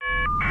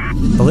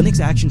The Linux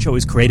Action Show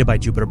is created by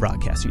Jupiter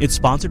Broadcasting. It's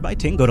sponsored by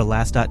Ting. Go to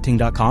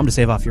last.ting.com to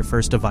save off your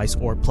first device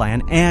or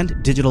plan, and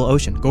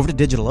DigitalOcean. Go over to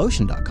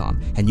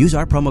DigitalOcean.com and use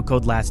our promo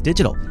code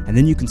LASTDigital, and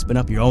then you can spin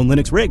up your own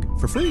Linux rig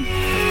for free.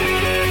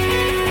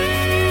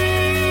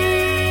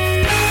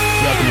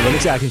 Welcome to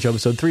Linux Action Show,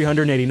 episode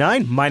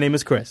 389. My name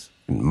is Chris.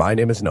 My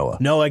name is Noah.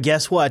 Noah,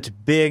 guess what?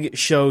 Big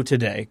show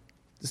today.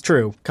 It's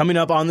true. Coming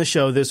up on the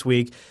show this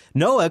week,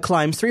 Noah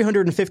climbs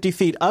 350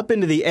 feet up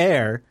into the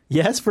air.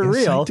 Yes, for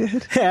real.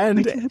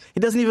 And he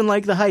doesn't even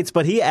like the heights,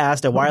 but he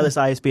asked a wireless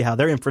ISP how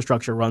their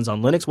infrastructure runs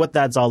on Linux, what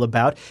that's all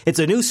about. It's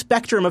a new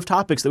spectrum of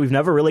topics that we've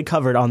never really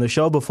covered on the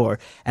show before,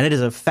 and it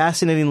is a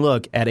fascinating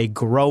look at a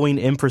growing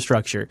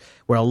infrastructure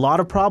where a lot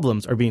of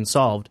problems are being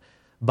solved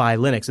by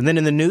Linux. And then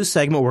in the news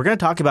segment, we're going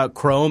to talk about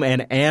Chrome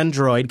and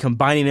Android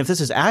combining, if this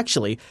is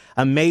actually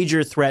a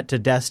major threat to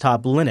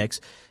desktop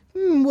Linux.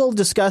 We'll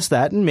discuss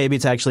that, and maybe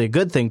it's actually a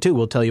good thing, too.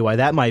 We'll tell you why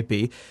that might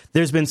be.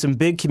 There's been some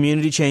big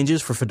community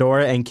changes for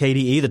Fedora and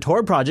KDE. The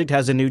Tor project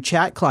has a new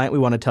chat client we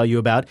want to tell you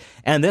about,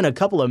 and then a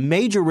couple of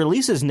major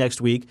releases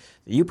next week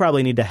that you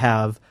probably need to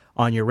have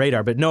on your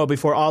radar. But no,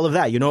 before all of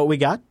that, you know what we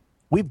got?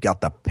 We've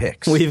got the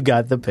picks. We've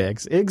got the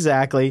picks,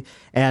 exactly.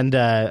 And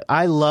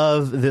I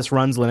love this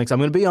Runs Linux. I'm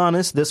going to be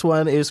honest, this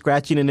one is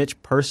scratching an itch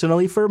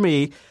personally for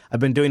me. I've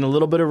been doing a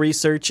little bit of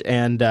research,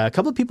 and a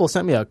couple of people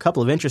sent me a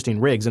couple of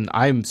interesting rigs, and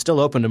I'm still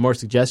open to more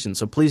suggestions,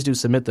 so please do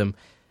submit them.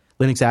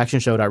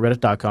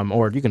 linuxactionshow.reddit.com,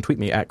 or you can tweet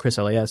me at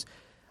ChrisLAS.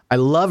 I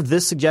loved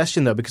this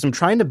suggestion, though, because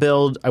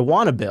I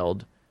want to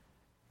build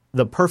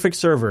the perfect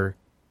server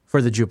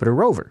for the Jupiter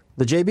Rover.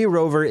 The JB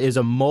Rover is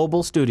a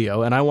mobile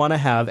studio, and I want to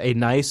have a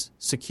nice,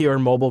 secure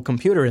mobile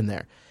computer in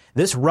there.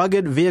 This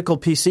rugged vehicle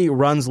PC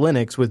runs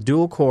Linux with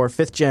dual-core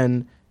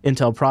 5th-gen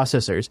Intel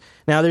processors.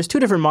 Now, there's two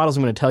different models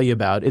I'm going to tell you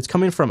about. It's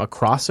coming from a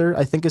Crosser,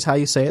 I think is how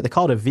you say it. They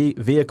call it a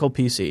vehicle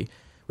PC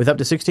with up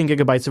to 16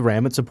 gigabytes of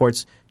RAM. It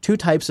supports two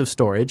types of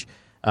storage,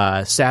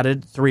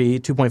 SATA 3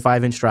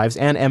 2.5-inch drives,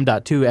 and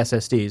M.2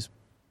 SSDs.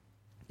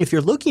 If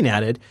you're looking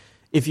at it,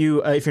 if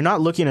you're not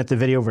looking at the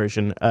video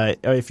version,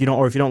 if you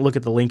don't look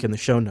at the link in the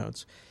show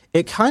notes,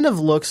 it kind of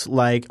looks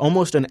like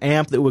almost an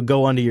amp that would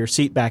go under your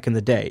seat back in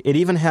the day. It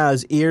even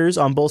has ears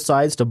on both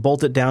sides to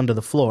bolt it down to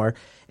the floor,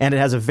 and it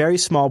has a very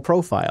small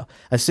profile.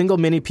 A single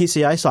mini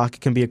PCI socket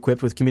can be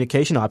equipped with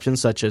communication options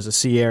such as a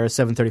Sierra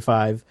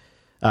 735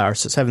 or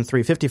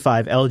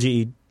 7355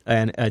 LGE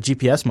and a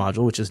GPS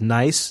module, which is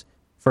nice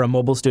for a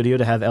mobile studio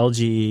to have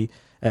LG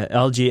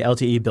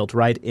LTE built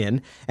right in,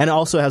 and it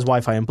also has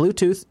Wi-Fi and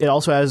Bluetooth. It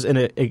also has an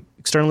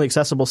externally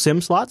accessible SIM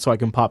slot, so I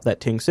can pop that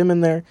Ting SIM in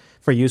there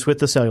for use with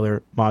the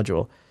cellular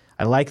module.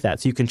 I like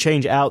that. So you can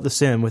change out the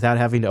SIM without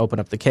having to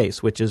open up the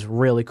case, which is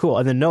really cool.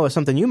 And then Noah,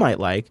 something you might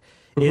like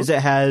is it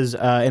has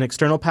an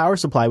external power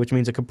supply, which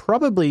means it could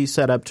probably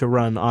set up to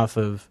run off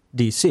of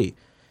DC.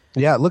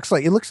 Yeah, it looks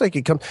like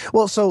it comes.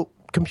 Well, so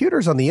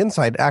computers on the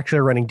inside actually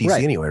are running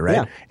DC anyway, right?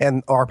 Yeah.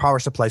 And our power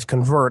supplies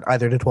convert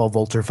either to 12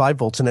 volts or 5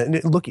 volts.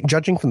 And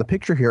judging from the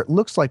picture here, it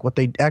looks like what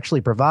they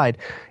actually provide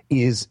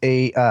is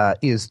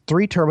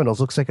three terminals.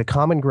 Looks like a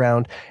common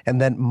ground. And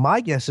then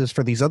my guess is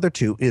for these other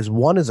two is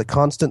one is a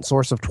constant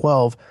source of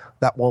 12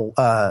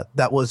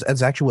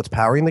 is actually what's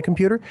powering the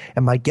computer.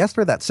 And my guess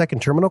for that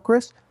second terminal,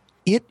 Chris,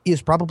 it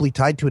is probably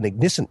tied to an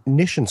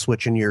ignition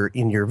switch in your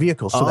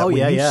vehicle, so that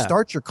when you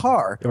start your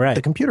car,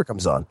 the computer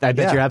comes on. I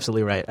bet you're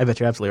absolutely right.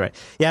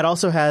 Yeah, it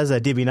also has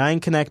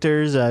DB9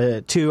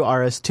 connectors, two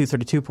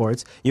RS-232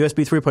 ports,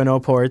 USB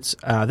 3.0 ports.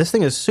 This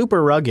thing is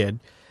super rugged.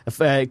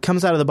 It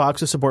comes out of the box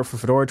with support for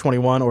Fedora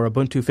 21 or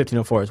Ubuntu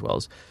 15.04 as well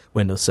as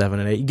Windows 7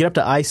 and 8. You get up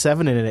to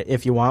i7 in it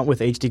if you want with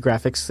HD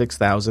Graphics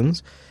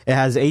 6000s. It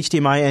has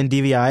HDMI and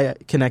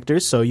DVI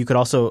connectors, so you could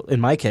also, in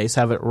my case,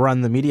 have it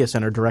run the media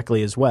center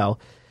directly as well.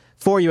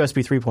 4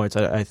 USB 3 ports.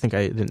 I think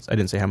I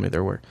didn't say how many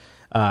there were.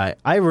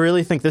 I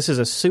really think this is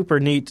a super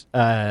neat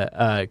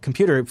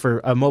computer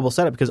for a mobile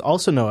setup because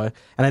also, Noah,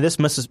 and this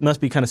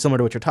must be kind of similar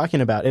to what you're talking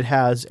about, it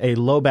has a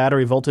low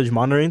battery voltage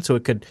monitoring, so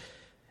it could,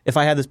 if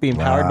I had this being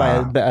powered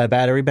by a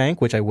battery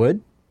bank, which I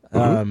would,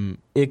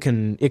 it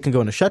can go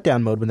into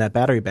shutdown mode when that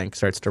battery bank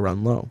starts to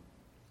run low.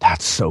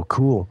 That's so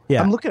cool.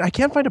 Yeah. I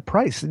can't find a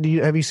price.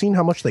 Have you seen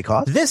how much they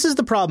cost? This is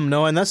the problem,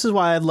 Noah, and this is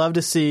why I'd love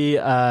to see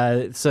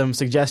some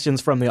suggestions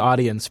from the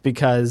audience,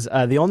 because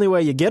the only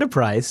way you get a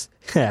price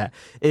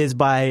is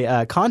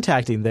by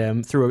contacting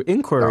them through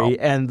inquiry,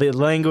 and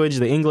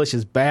the English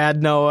is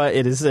bad, Noah.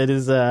 It is.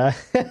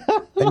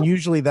 And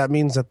usually that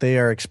means that they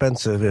are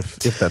expensive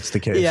if that's the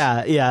case.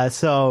 Yeah.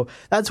 So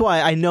that's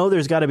why I know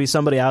there's got to be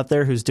somebody out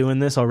there who's doing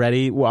this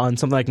already on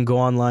something I can go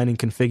online and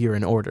configure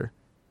and order,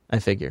 I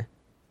figure.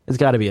 It's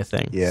got to be a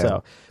thing. Yeah.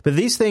 So, but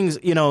these things,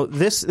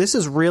 this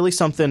is really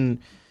something.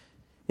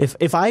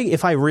 If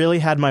I really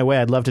had my way,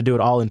 I'd love to do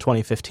it all in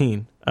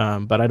 2015.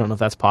 But I don't know if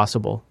that's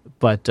possible.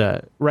 But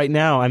right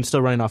now, I'm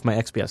still running off my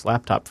XPS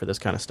laptop for this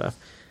kind of stuff,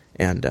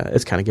 and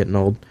it's kind of getting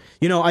old.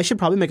 I should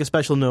probably make a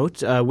special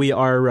note. We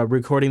are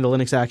recording the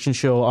Linux Action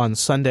Show on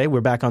Sunday. We're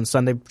back on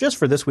Sunday just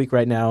for this week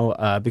right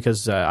now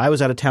because I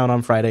was out of town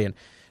on Friday. And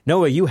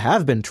Noah, you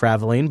have been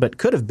traveling, but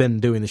could have been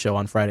doing the show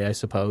on Friday, I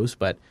suppose.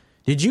 But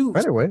Did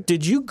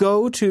you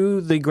go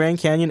to the Grand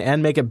Canyon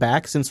and make it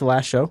back since the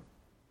last show?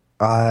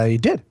 I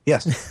did.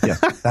 Yes,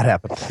 that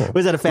happened.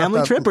 Was that a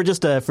family trip or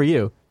just for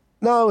you?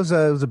 No, it was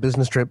a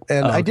business trip,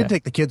 and I did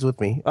take the kids with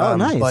me. Oh,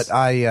 nice! But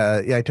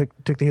I took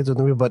the kids with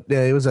me, but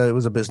it was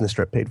a business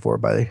trip paid for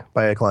by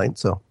a client.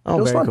 So it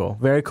was very fun. cool,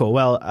 very cool.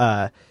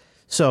 Well,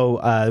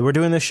 so we're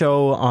doing the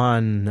show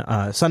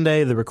on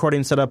Sunday. The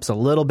recording setup's a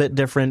little bit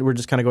different. We're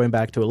just kind of going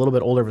back to a little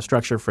bit older of a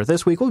structure for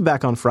this week. We'll be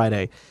back on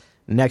Friday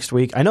next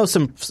week. I know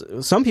some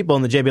people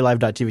in the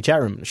JBLive.tv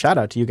chat room. Shout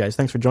out to you guys.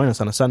 Thanks for joining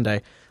us on a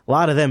Sunday. A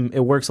lot of them,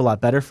 it works a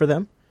lot better for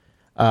them.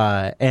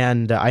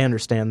 And I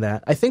understand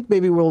that. I think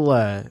maybe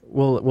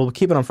we'll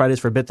keep it on Fridays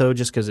for a bit though,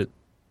 just because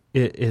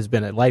it has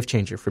been a life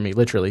changer for me,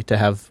 literally, to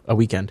have a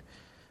weekend.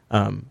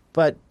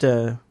 But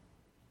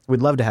we'd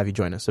love to have you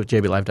join us at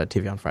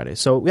jblive.tv on Fridays.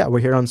 So yeah,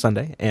 we're here on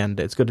Sunday, and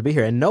it's good to be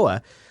here. And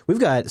Noah, we've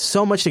got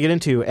so much to get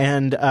into,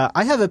 and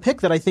I have a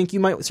pick that I think you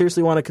might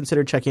seriously want to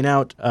consider checking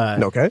out.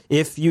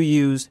 If you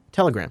use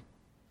Telegram.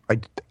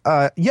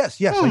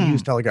 Yes, I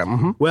use Telegram.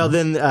 Mm-hmm. Well,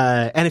 then,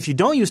 and if you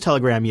don't use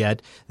Telegram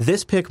yet,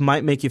 this pick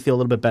might make you feel a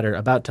little bit better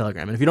about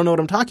Telegram. And if you don't know what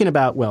I'm talking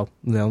about, well,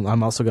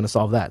 I'm also going to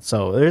solve that.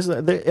 So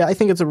I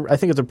think it's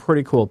a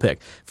pretty cool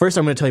pick. First,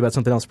 I'm going to tell you about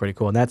something else pretty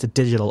cool, and that's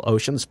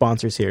DigitalOcean,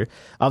 sponsors here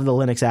of the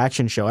Linux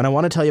Action Show. And I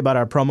want to tell you about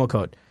our promo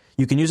code.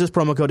 You can use this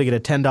promo code to get a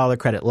 $10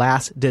 credit.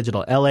 LAS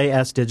Digital,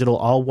 LAS Digital,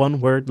 all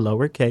one word,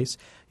 lowercase.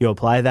 You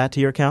apply that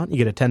to your account,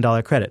 you get a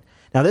 $10 credit.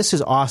 Now, this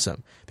is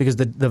awesome because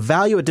the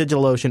value at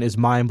DigitalOcean is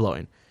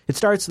mind-blowing.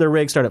 Their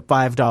rigs start at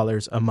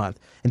 $5 a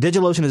month. And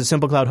DigitalOcean is a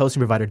simple cloud hosting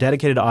provider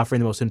dedicated to offering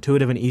the most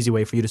intuitive and easy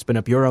way for you to spin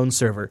up your own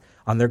server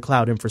on their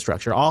cloud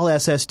infrastructure. All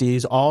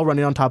SSDs, all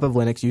running on top of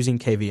Linux using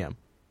KVM.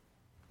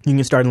 You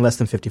can start in less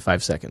than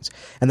 55 seconds.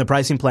 And the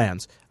pricing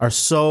plans are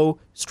so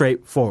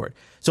straightforward.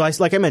 So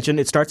like I mentioned,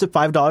 it starts at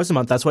 $5 a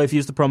month. That's why if you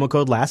use the promo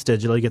code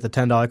LASTDigital, you get the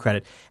 $10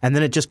 credit. And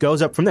then it just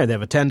goes up from there. They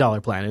have a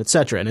 $10 plan, et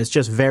cetera. And it's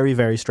just very,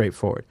 very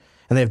straightforward.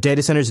 And they have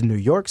data centers in New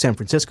York, San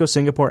Francisco,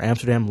 Singapore,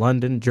 Amsterdam,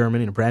 London,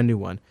 Germany, and a brand new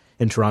one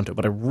in Toronto.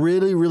 But I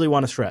really, really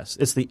want to stress,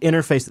 it's the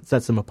interface that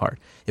sets them apart.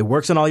 It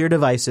works on all your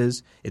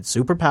devices. It's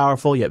super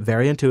powerful, yet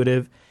very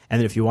intuitive.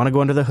 And if you want to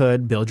go under the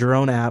hood, build your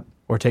own app,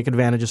 or take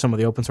advantage of some of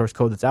the open source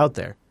code that's out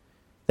there,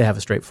 they have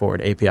a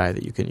straightforward API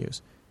that you can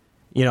use.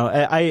 You know,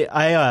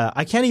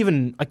 I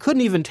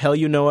couldn't even tell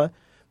you, Noah,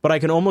 but I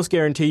can almost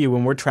guarantee you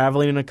when we're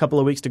traveling in a couple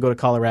of weeks to go to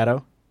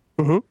Colorado,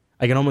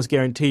 I can almost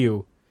guarantee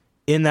you,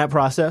 in that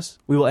process,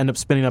 we will end up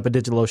spinning up a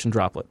DigitalOcean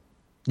droplet.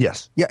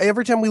 Yes. Yeah,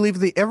 every time we leave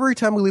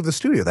the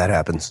studio, that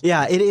happens.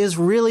 Yeah, it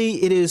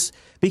is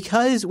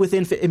because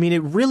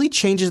it really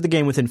changes the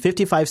game within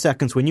 55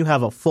 seconds when you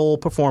have a full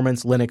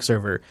performance Linux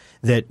server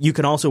that you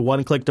can also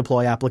one-click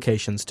deploy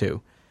applications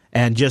to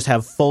and just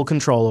have full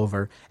control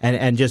over.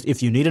 And just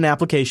if you need an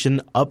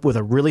application up with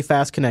a really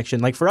fast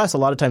connection, like for us, a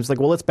lot of times, like,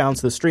 well, let's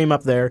bounce the stream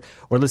up there,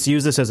 or let's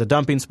use this as a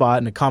dumping spot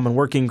and a common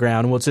working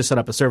ground, and we'll just set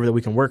up a server that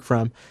we can work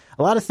from.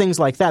 A lot of things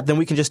like that, then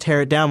we can just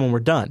tear it down when we're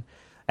done.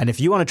 And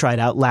if you want to try it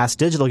out, Last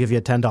Digital will give you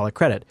a $10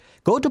 credit.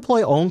 Go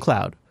deploy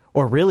OwnCloud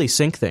or really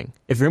SyncThing.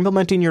 If you're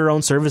implementing your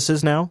own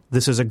services now,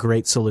 this is a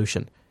great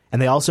solution.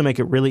 And they also make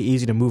it really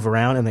easy to move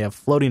around, and they have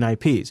floating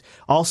IPs.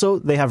 Also,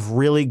 they have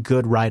really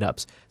good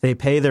write-ups. They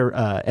pay their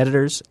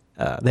editors.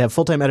 They have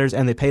full-time editors,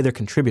 and they pay their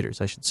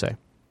contributors, I should say.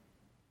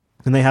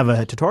 And they have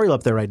a tutorial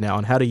up there right now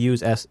on how to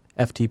use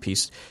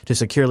FTP to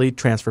securely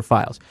transfer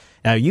files.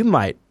 Now, you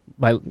might,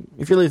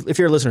 if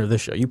you're a listener to this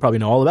show, you probably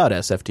know all about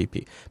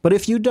SFTP. But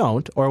if you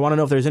don't, or want to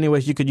know if there's any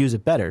ways you could use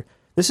it better,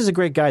 this is a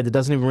great guide that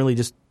doesn't even really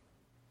just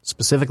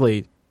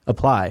specifically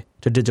apply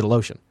to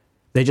DigitalOcean.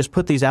 They just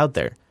put these out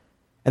there.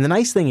 And the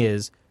nice thing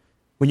is,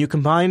 when you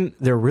combine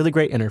their really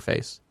great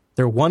interface,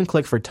 their one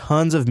click for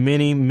tons of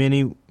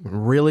many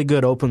really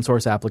good open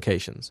source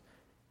applications,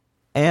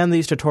 and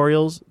these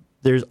tutorials,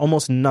 there's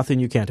almost nothing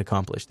you can't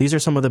accomplish. These are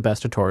some of the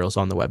best tutorials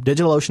on the web.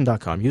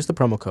 DigitalOcean.com. Use the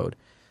promo code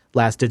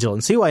LastDigital.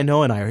 And CY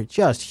Noah and I are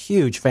just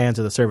huge fans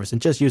of the service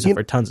and just use it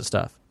for tons of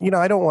stuff.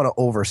 I don't want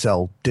to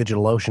oversell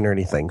DigitalOcean or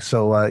anything.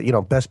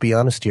 So, best be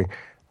honest here.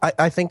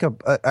 I think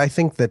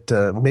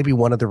that maybe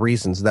one of the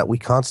reasons that we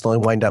constantly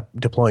wind up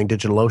deploying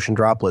DigitalOcean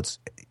droplets,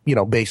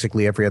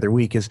 basically every other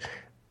week is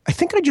I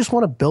think I just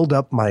want to build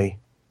up my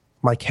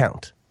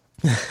count.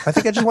 I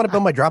think I just want to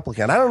build my droplet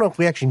count. I don't know if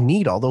we actually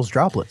need all those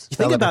droplets.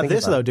 Think about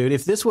this, though, dude.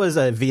 If this was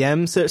a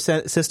VM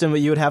system that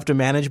you would have to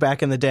manage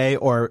back in the day,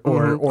 or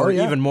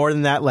even more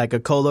than that, like a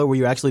colo where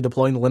you're actually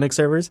deploying the Linux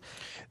servers,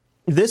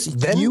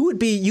 you would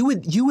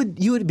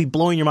be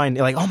blowing your mind.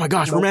 Like, oh my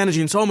gosh, we're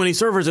managing so many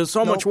servers. It's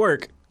so much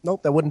work.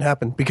 Nope, that wouldn't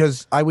happen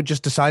because I would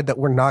just decide that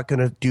we're not going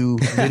to do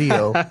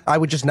video. I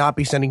would just not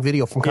be sending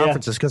video from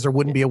conferences because there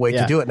wouldn't be a way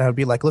to do it. And I would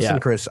be like, listen,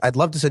 Chris, I'd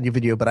love to send you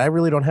video, but I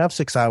really don't have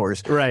 6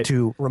 hours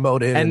to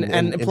remote in.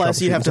 And plus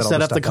you have to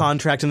set up the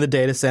contract in the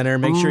data center,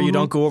 make sure you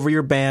don't go over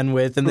your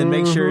bandwidth, and then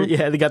make sure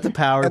they got the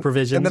power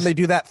provisions. And then they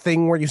do that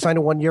thing where you sign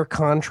a 1-year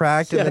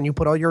contract, and then you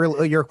put all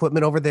your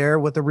equipment over there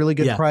with a really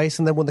good price,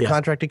 and then when the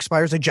contract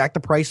expires, they jack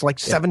the price like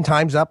 7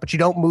 times up, but you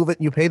don't move it,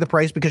 and you pay the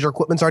price because your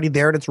equipment's already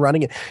there and it's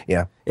running it.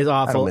 Yeah. It's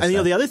awful. people,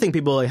 and the other thing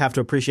people have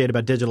to appreciate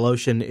about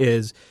DigitalOcean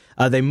is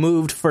they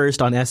moved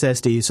first on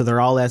SSDs, so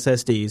they're all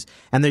SSDs,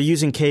 and they're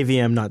using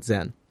KVM, not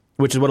Zen,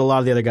 which is what a lot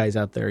of the other guys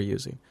out there are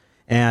using.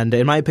 And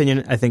in my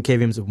opinion, I think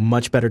KVM is a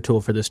much better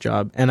tool for this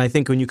job. And I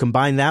think when you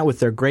combine that with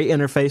their great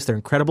interface, their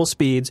incredible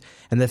speeds,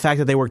 and the fact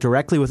that they work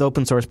directly with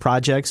open source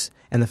projects,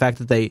 and the fact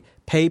that they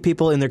pay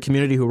people in their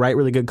community who write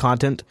really good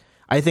content,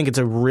 I think it's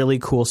a really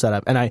cool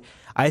setup. And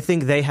I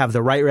think they have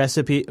the right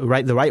recipe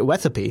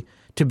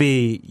to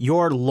be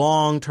your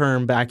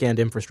long-term back-end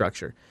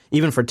infrastructure,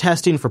 even for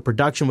testing, for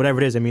production,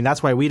 whatever it is. I mean,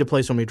 that's why we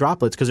deploy so many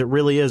droplets, because it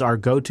really is our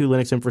go-to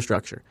Linux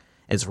infrastructure.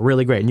 It's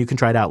really great, and you can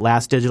try it out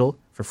Last Digital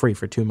for free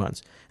for 2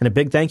 months. And a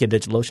big thank you to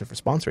DigitalOcean for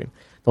sponsoring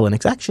the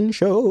Linux Action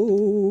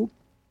Show.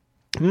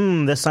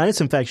 The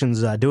sinus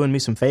infection's doing me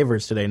some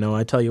favors today, Noah.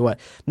 I tell you what,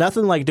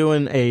 nothing like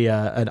doing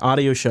an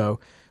audio show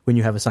when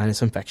you have a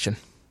sinus infection.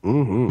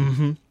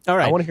 Mm-hmm. All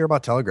right. I want to hear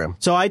about Telegram.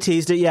 So I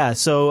teased it, yeah.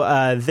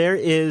 So there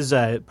is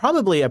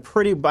probably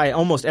by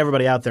almost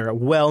everybody out there, a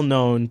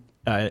well-known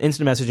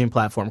instant messaging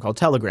platform called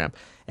Telegram.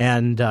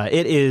 And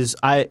it is,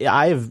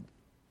 I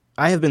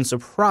have been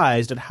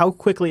surprised at how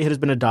quickly it has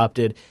been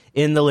adopted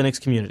in the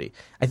Linux community.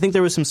 I think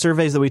there was some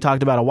surveys that we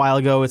talked about a while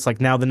ago. It's like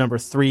now the number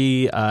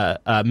 3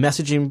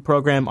 messaging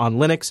program on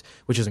Linux,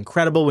 which is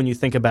incredible when you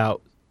think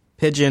about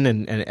Pigeon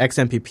and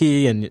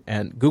XMPP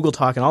and Google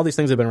Talk and all these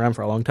things that have been around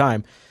for a long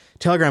time.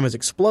 Telegram has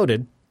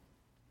exploded.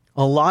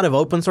 A lot of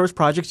open source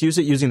projects use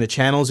it using the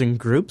channels and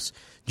groups.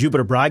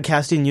 Jupiter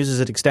Broadcasting uses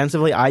it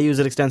extensively. I use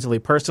it extensively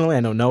personally. I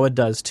know Noah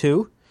does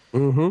too.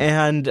 Mm-hmm.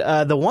 And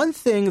the one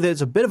thing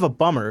that's a bit of a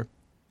bummer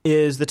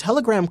is the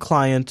Telegram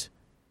client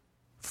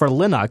for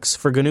Linux,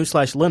 for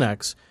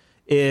GNU/Linux,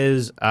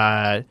 is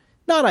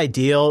not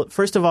ideal.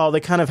 First of all, they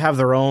kind of have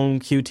their own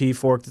Qt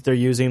fork that they're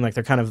using, like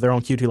they're kind of their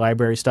own Qt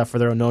library stuff for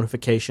their own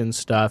notification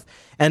stuff.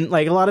 And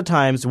like a lot of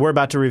times, we're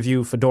about to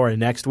review Fedora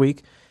next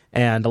week,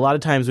 and a lot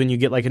of times when you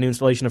get like a new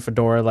installation of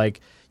Fedora, like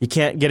you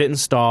can't get it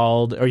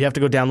installed, or you have to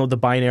go download the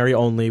binary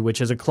only, which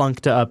is a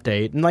clunk to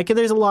update. And like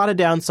there's a lot of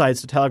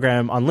downsides to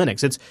Telegram on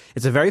Linux.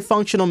 It's a very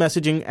functional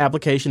messaging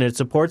application. It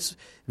supports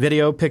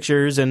video,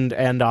 pictures,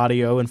 and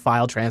audio and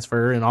file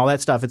transfer and all that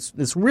stuff.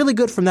 It's really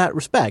good from that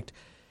respect.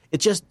 It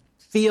just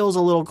feels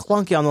a little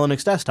clunky on the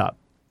Linux desktop.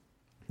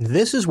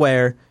 This is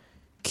where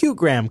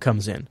Qtgram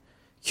comes in.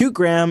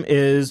 Qtgram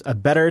is a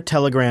better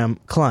Telegram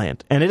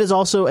client, and it is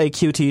also a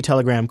Qt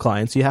Telegram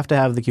client, so you have to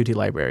have the Qt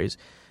libraries.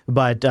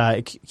 But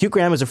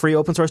Qtgram is a free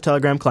open source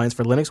Telegram client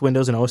for Linux,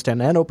 Windows, and OS X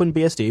and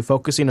OpenBSD,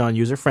 focusing on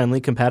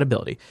user-friendly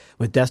compatibility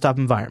with desktop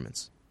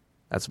environments.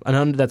 That's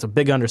a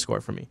big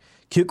underscore for me.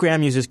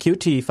 Qtgram uses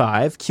Qt5,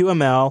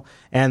 QML,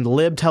 and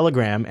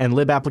libTelegram and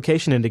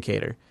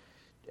libApplicationIndicator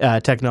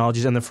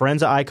technologies, and the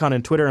Forenza icon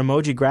and Twitter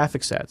emoji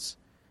graphic sets.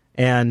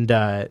 And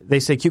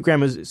they say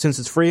Qtgram since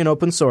it's free and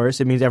open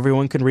source, it means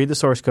everyone can read the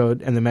source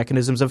code and the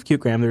mechanisms of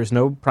Qtgram. There's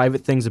no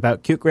private things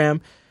about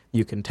Qtgram.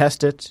 You can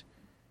test it.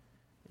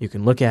 You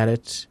can look at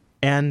it.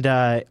 And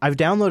I've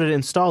downloaded and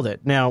installed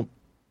it. Now,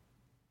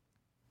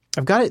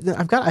 I got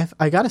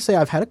to say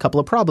I've had a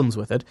couple of problems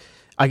with it.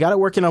 I got it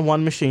working on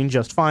one machine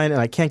just fine, and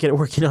I can't get it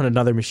working on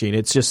another machine.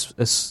 It's just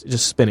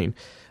spinning.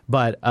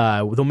 But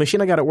the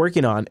machine I got it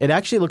working on, it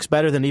actually looks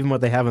better than even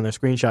what they have in their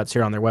screenshots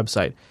here on their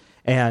website.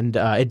 And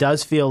it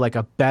does feel like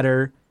a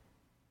better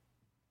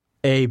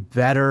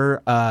Telegram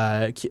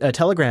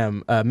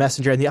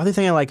messenger. And the other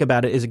thing I like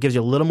about it is it gives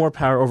you a little more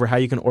power over how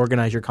you can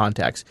organize your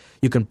contacts.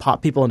 You can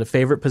pop people into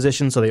favorite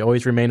positions so they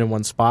always remain in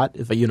one spot.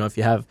 If you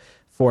have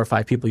 4 or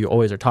 5 people you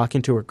always are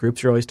talking to or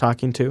groups you're always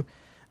talking to,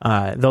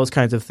 those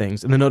kinds of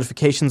things. And the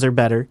notifications are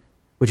better,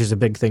 which is a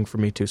big thing for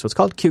me too. So it's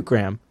called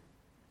Qtgram.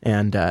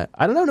 And I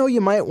don't know, you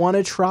might want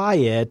to try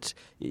it.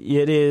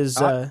 It is...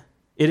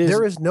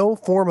 There is no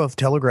form of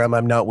Telegram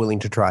I'm not willing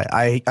to try.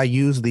 I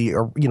use the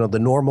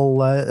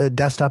normal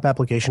desktop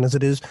application as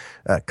it is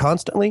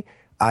constantly.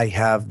 I've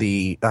tried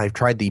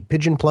the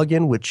Pigeon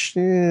plugin, which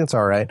it's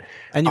all right.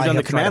 And you've done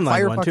the command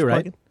line one too,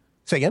 right? Plugin.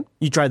 Say again?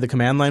 You tried the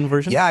command line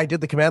version? Yeah, I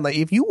did the command line.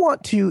 If you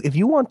want to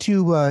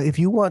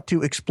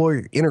explore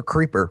your inner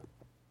creeper,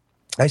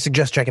 I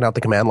suggest checking out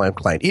the command line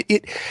client.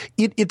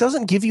 It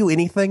doesn't give you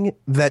anything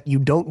that you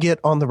don't get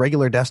on the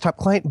regular desktop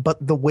client, but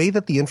the way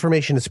that the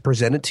information is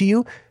presented to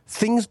you,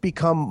 things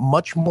become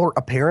much more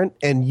apparent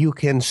and you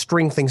can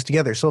string things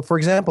together. So, for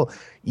example,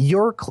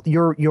 your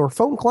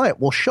phone client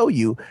will show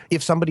you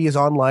if somebody is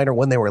online or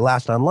when they were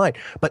last online.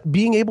 But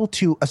being able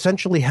to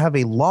essentially have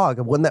a log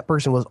of when that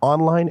person was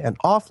online and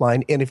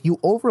offline, and if you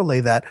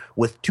overlay that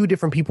with 2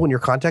 different people in your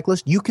contact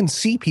list, you can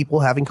see people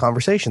having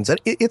conversations.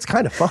 It's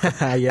kind of fun,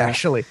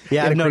 actually.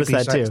 Yeah, I've noticed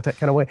that too.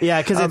 Kind of way.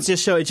 Yeah, because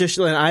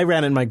and I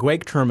ran in my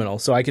Gwake terminal,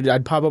 so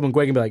I'd pop up in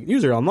Gwake and be like,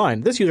 user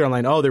online, this user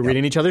online. Oh, they're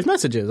reading each other's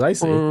messages. I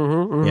see.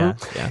 Mm-hmm.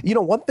 Yeah.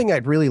 One thing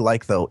I'd really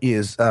like though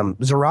is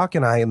Zarak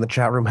and I in the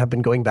chat room have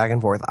been going back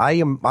and forth. I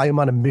am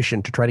on a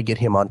mission to try to get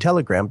him on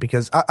Telegram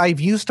because I've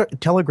used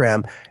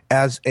Telegram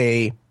as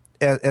a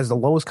as the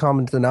lowest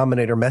common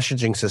denominator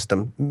messaging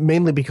system,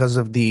 mainly because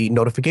of the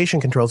notification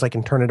controls. I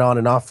can turn it on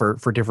and off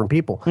for different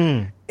people.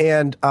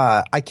 And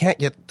I can't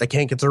get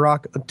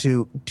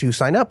Xerox to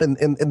sign up.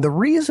 And the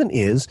reason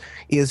is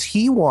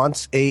he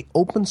wants a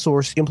open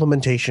source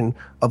implementation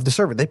of the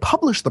server. They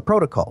publish the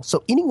protocol,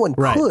 so anyone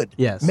could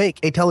make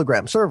a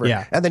Telegram server.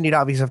 And then you'd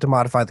obviously have to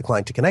modify the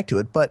client to connect to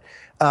it. But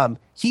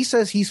he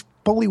says he's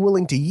fully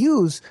willing to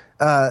use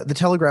the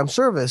Telegram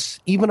service,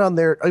 even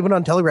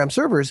on Telegram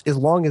servers, as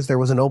long as there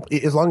was a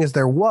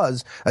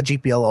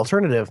GPL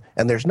alternative,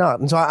 and there's not.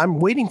 And so I'm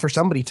waiting for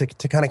somebody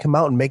to kind of come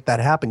out and make that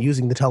happen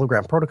using the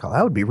Telegram protocol.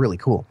 That would be really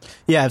cool.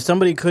 Yeah, if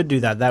somebody could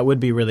do that, that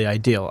would be really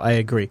ideal. I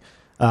agree.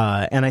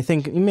 And I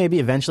think maybe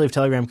eventually, if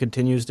Telegram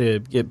continues to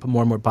get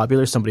more and more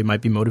popular, somebody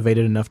might be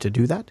motivated enough to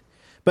do that.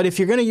 But if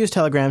you're going to use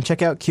Telegram,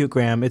 check out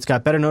Qtgram. It's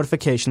got better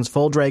notifications,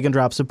 full drag and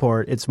drop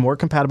support. It's more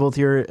compatible with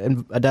your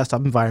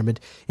desktop environment.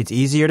 It's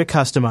easier to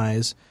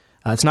customize.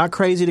 It's not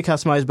crazy to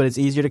customize, but it's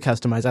easier to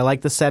customize. I like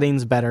the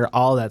settings better,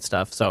 all that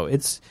stuff. So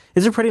it's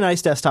a pretty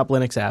nice desktop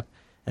Linux app,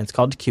 and it's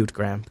called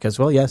Qtgram because,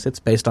 well, yes, it's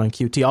based on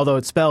Qt, although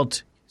it's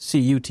spelled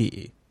Cute,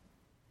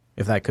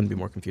 if that couldn't be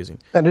more confusing.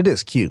 And it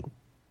is Q,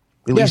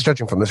 at least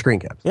judging from the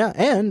screen caps. Yeah,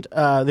 and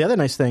the other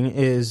nice thing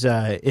is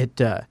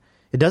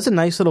it does a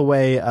nice little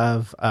way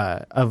of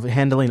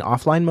handling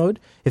offline mode.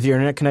 If your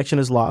internet connection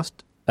is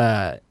lost,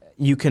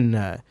 you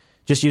can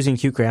just using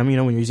Qtgram. When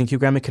you're using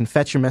Qtgram, it can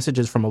fetch your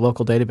messages from a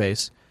local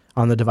database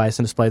on the device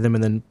and display them,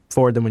 and then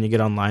forward them when you get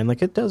online.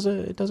 Like it does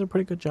a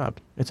pretty good job.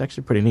 It's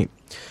actually pretty neat.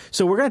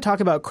 So we're going to talk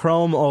about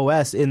Chrome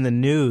OS in the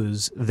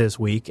news this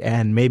week,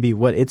 and maybe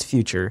where its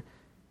future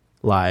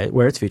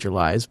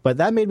lies. But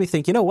that made me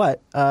think. You know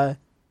what?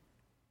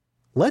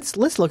 Let's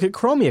look at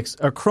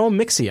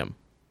Chromixium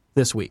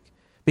this week.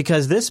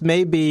 Because this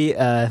may be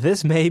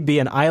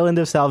an island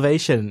of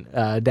salvation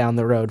down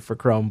the road for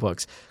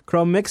Chromebooks.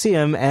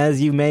 Chromixium,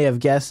 as you may have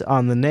guessed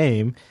on the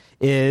name,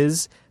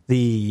 is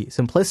the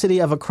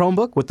simplicity of a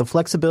Chromebook with the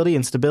flexibility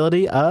and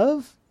stability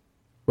of,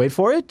 wait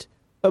for it,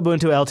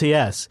 Ubuntu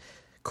LTS.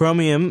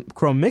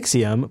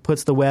 Chromixium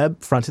puts the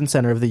web front and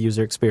center of the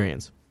user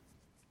experience.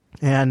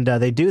 And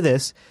they do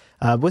this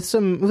with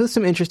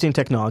some interesting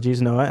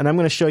technologies, Noah, and I'm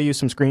going to show you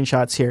some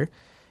screenshots here.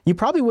 You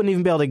probably wouldn't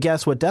even be able to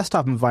guess what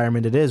desktop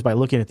environment it is by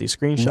looking at these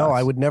screenshots. No,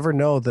 I would never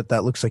know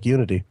that looks like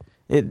Unity.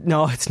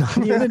 No, it's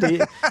not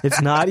Unity.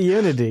 It's not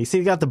Unity. See,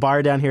 you got the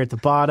bar down here at the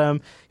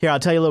bottom. Here,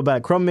 I'll tell you a little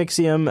about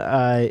Chromixium.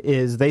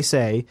 Is they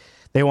say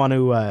they want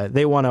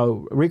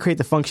to recreate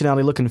the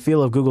functionality, look, and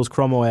feel of Google's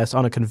Chrome OS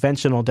on a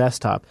conventional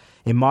desktop.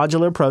 A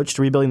modular approach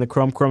to rebuilding the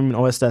Chrome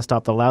OS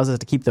desktop that allows us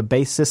to keep the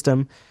base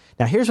system.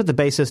 Now, here's what the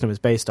base system is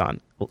based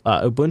on: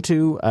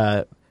 Ubuntu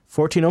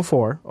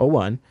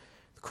 14.04.01.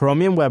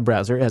 Chromium web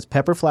browser. It has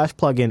Pepper Flash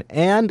plugin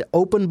and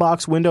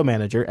OpenBox window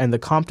manager and the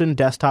Compton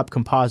desktop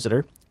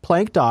compositor,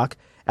 Plank dock,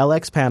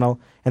 LX panel,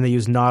 and they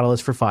use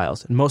Nautilus for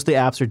files. And most of the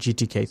apps are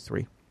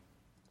GTK3.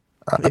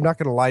 I'm not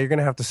going to lie. You're going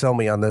to have to sell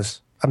me on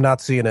this. I'm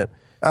not seeing it.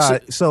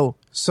 So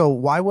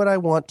why would I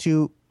want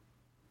to?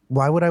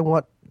 Why would I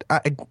want?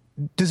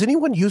 Does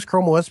anyone use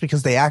Chrome OS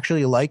because they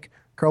actually like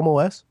Chrome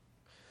OS?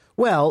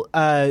 Well,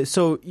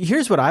 so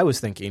here's what I was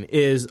thinking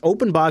is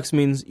OpenBox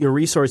means your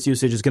resource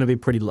usage is going to be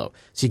pretty low.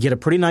 So you get a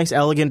pretty nice,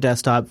 elegant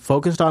desktop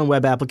focused on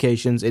web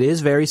applications. It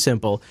is very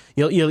simple.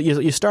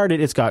 You start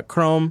it. It's got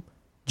Chrome,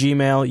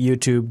 Gmail,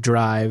 YouTube,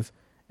 Drive,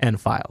 and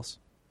Files.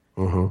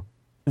 Mm-hmm.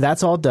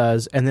 That's all it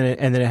does. And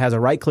then it has a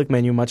right-click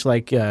menu, much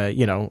like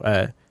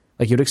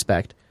like you'd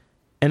expect.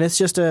 And it's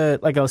just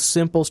a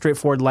simple,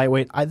 straightforward,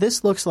 lightweight.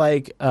 This looks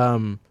like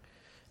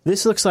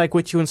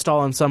what you install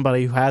on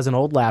somebody who has an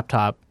old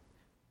laptop.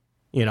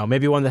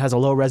 Maybe one that has a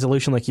low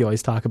resolution like you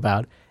always talk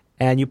about,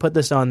 and you put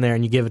this on there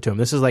and you give it to them.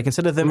 This is like,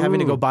 instead of them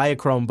having to go buy a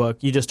Chromebook,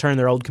 you just turn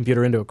their old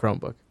computer into a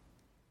Chromebook.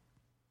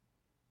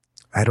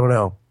 I don't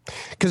know.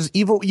 Because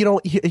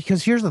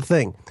here's the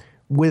thing.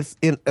 With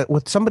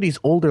somebody's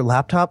older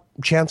laptop,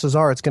 chances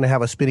are it's going to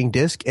have a spinning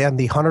disk, and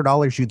the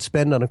 $100 you'd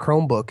spend on a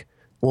Chromebook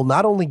will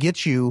not only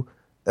get you,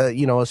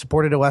 a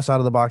supported OS out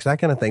of the box, that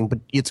kind of thing, but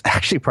it's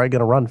actually probably going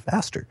to run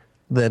faster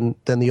than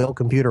the old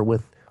computer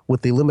with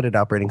the limited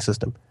operating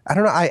system. I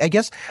don't know. I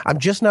guess I'm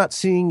just not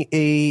seeing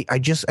I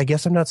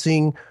guess I'm not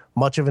seeing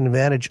much of an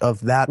advantage of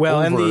that.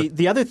 Well, and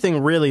the other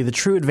thing, really, the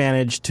true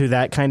advantage to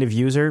that kind of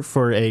user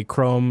for a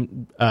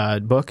Chrome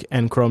book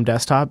and Chrome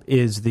desktop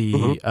is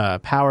the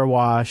power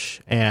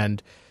wash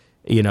and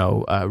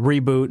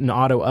reboot and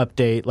auto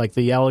update, like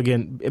the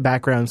elegant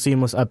background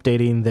seamless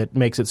updating that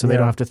makes it so they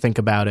don't have to think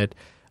about it.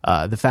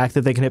 The fact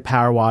that they can hit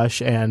power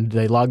wash and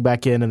they log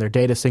back in and their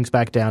data syncs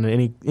back down,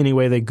 and any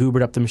way they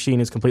goobered up the machine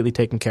is completely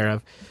taken care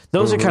of.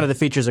 Those are kind of the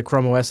features of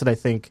Chrome OS that I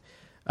think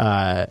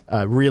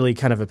really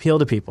kind of appeal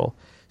to people.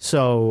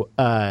 So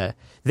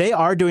they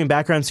are doing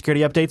background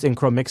security updates in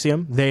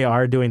Chromixium. They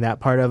are doing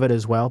that part of it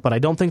as well, but I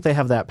don't think they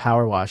have that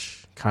power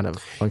wash kind of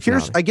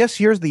functionality.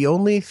 Here's the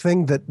only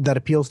thing that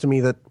appeals to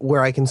me, that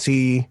where I can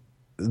see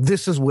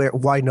this is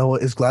why Noah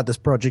is glad this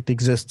project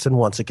exists and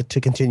wants it to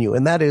continue,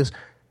 and that is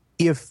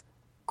if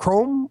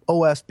Chrome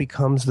OS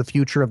becomes the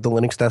future of the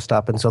Linux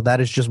desktop, and so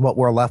that is just what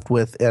we're left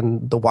with,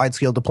 and the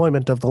wide-scale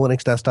deployment of the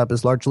Linux desktop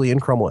is largely in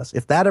Chrome OS.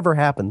 If that ever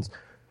happens,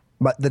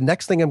 but the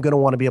next thing I'm going to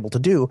want to be able to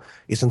do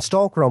is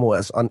install Chrome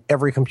OS on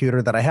every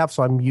computer that I have,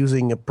 so I'm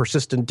using a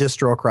persistent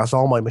distro across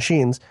all my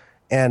machines,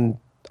 and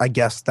I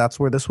guess that's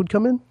where this would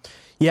come in?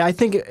 Yeah, I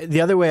think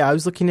the other way I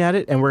was looking at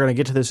it, and we're going to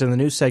get to this in the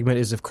news segment,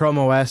 is if Chrome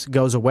OS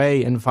goes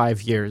away in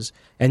 5 years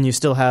and you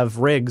still have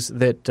rigs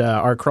that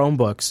are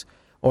Chromebooks,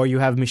 or you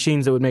have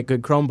machines that would make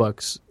good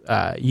Chromebooks,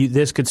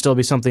 this could still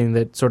be something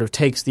that sort of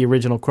takes the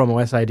original Chrome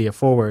OS idea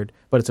forward,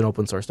 but it's an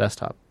open source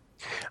desktop.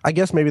 I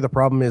guess maybe the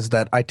problem is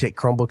that I take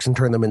Chromebooks and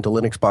turn them into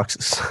Linux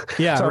boxes.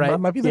 Yeah, so right. I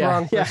might be the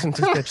wrong person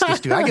to pitch this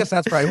to. I guess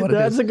that's probably what it is.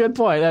 That's a good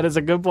point. That is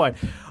a good point.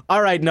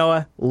 All right,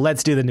 Noah,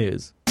 let's do the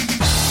news.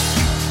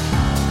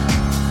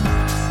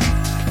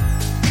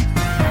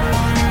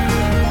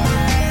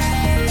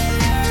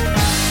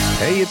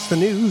 Hey, it's the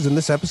news, and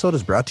this episode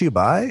is brought to you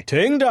by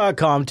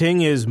Ting.com.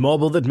 Ting is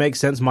mobile that makes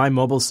sense. My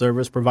mobile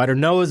service provider.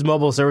 Noah's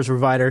mobile service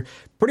provider.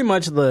 Pretty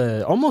much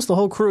almost the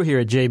whole crew here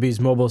at JB's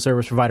mobile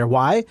service provider.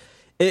 Why?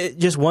 It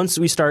just once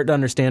we start to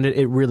understand it,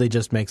 it really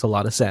just makes a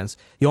lot of sense.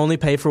 You only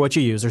pay for what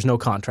you use. There's no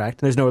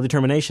contract. And there's no early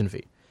termination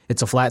fee.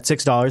 It's a flat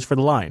 $6 for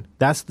the line.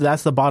 That's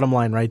the bottom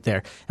line right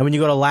there. And when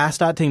you go to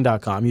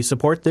last.ting.com, you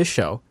support this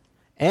show,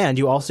 and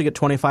you also get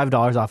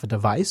 $25 off a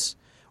device,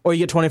 or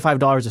you get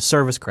 $25 of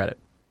service credit.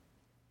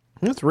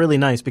 That's really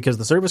nice because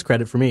the service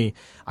credit for me,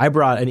 I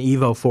brought an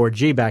Evo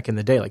 4G back in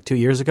the day, like 2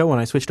 years ago when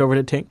I switched over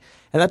to Ting,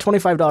 and that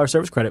 $25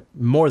 service credit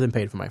more than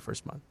paid for my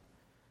first month.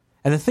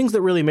 And the things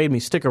that really made me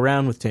stick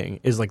around with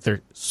Ting is like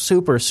their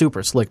super,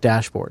 super slick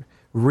dashboard.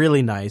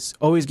 Really nice,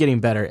 always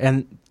getting better,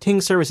 and Ting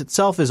service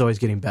itself is always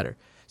getting better.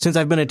 Since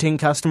I've been a Ting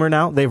customer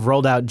now, they've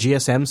rolled out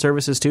GSM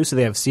services too, so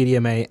they have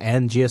CDMA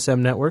and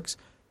GSM networks,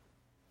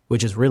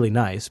 which is really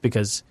nice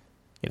because,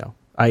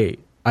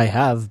 I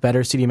have better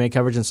CDMA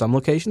coverage in some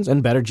locations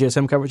and better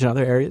GSM coverage in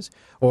other areas,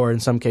 or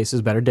in some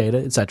cases better data,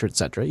 et cetera, et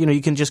cetera.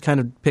 You can just kind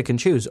of pick and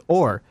choose.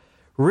 Or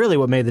really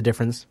what made the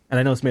difference, and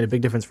I know it's made a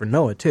big difference for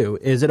Noah too,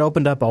 is it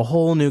opened up a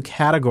whole new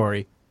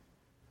category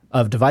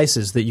of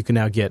devices that you can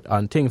now get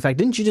on Ting. In fact,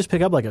 didn't you just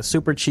pick up like a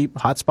super cheap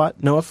hotspot,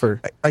 Noah?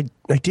 I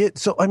did.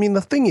 So,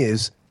 the thing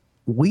is,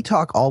 we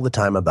talk all the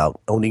time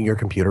about owning your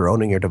computer,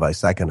 owning your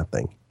device, that kind of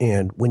thing.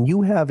 And when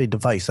you have a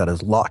device that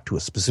is locked to a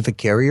specific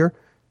carrier,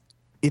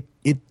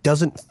 it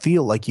doesn't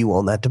feel like you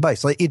own that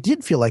device. Like, it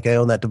did feel like I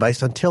owned that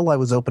device until I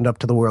was opened up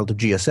to the world of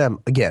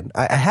GSM. Again,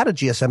 I had a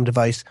GSM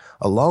device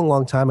a long,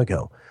 long time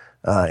ago.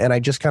 And I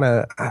just kind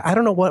of, I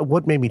don't know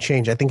what made me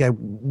change. I think I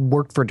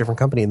worked for a different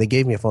company and they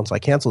gave me a phone, so I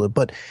canceled it.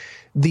 But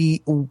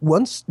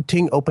once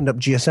Ting opened up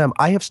GSM,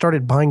 I have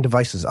started buying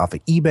devices off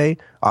of eBay,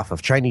 off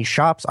of Chinese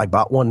shops. I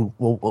bought one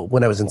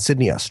when I was in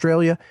Sydney,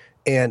 Australia.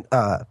 And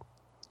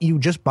you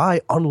just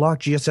buy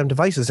unlocked GSM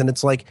devices, and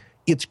it's like,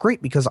 it's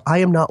great because I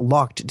am not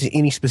locked to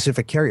any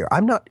specific carrier.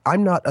 I'm not,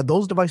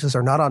 those devices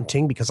are not on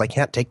Ting because I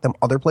can't take them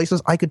other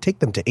places. I could take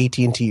them to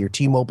AT&T or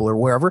T-Mobile or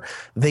wherever.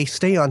 They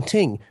stay on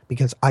Ting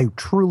because I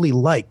truly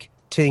like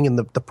Ting and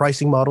the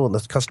pricing model and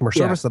the customer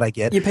service that I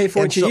get. You pay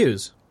for what you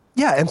use.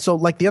 Yeah. And so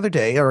like the other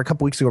day, or a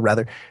couple weeks ago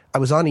rather, I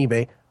was on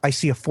eBay. I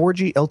see a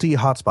 4G LTE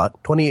hotspot,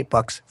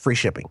 $28, free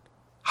shipping.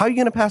 How are you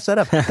going to pass that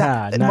up?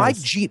 Nice. My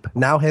Jeep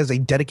now has a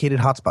dedicated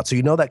hotspot. So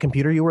you know that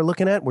computer you were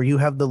looking at where you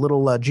have the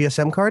little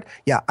GSM card?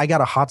 Yeah, I got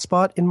a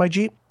hotspot in my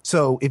Jeep.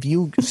 So if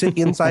you sit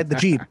inside the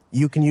Jeep,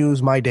 you can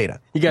use my data.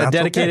 You got a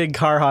dedicated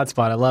car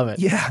hotspot. I love it.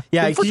 Yeah.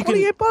 Yeah. For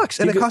 $28,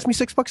 and it cost me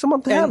 $6 a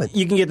month to have it.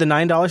 You can get the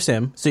 $9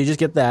 SIM, so you just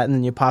get that, and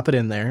then you pop it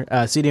in there,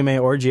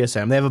 CDMA or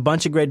GSM. They have a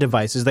bunch of great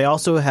devices. They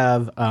also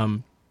have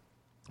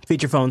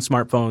feature phones,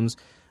 smartphones.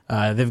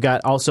 They've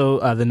got also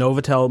the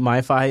Novatel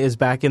MiFi is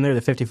back in there,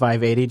 the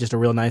 5580, just a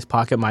real nice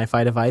pocket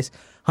MiFi device.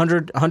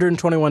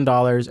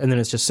 $121, and then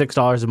it's just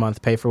 $6 a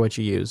month, pay for what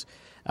you use.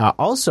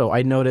 Also,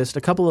 I noticed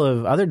a couple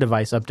of other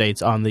device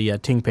updates on the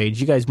Ting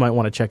page you guys might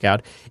want to check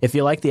out. If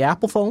you like the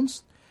Apple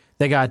phones,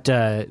 they got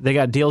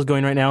deals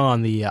going right now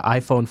on the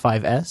iPhone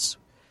 5S,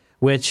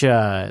 which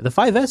the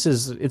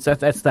 5S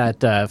that's that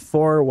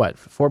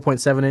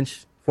 4.7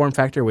 inch form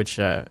factor, which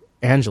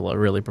Angela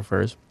really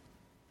prefers.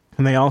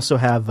 And they also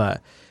have the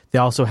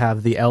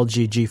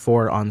LG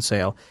G4 on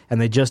sale,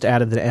 and they just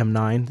added the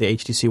M9, the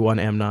HTC One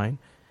M9,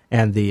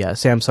 and the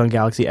Samsung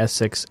Galaxy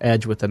S6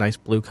 Edge with the nice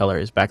blue color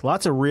is back.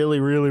 Lots of really,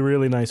 really,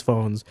 really nice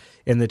phones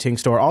in the Ting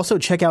store. Also,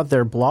 check out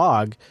their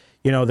blog.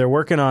 They're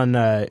working on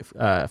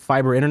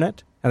fiber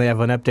internet, and they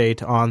have an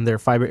update on their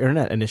fiber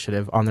internet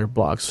initiative on their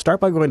blog. So start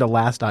by going to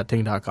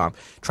last.ting.com.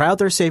 Try out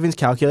their savings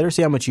calculator,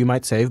 see how much you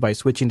might save by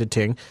switching to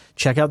Ting.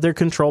 Check out their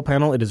control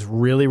panel. It is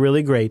really,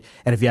 really great.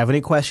 And if you have any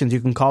questions, you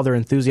can call their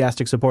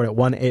enthusiastic support at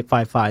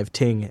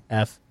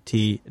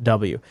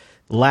 1-855-TING-FTW.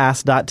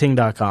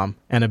 Last.ting.com.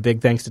 And a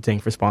big thanks to Ting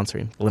for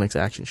sponsoring the Linux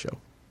Action Show.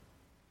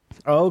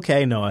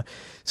 Okay, Noah.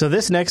 So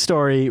this next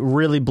story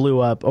really blew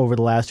up over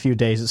the last few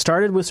days. It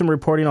started with some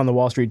reporting on the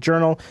Wall Street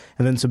Journal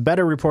and then some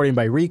better reporting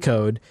by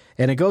Recode.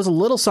 And it goes a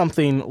little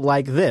something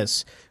like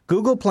this.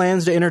 Google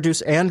plans to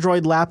introduce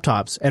Android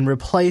laptops and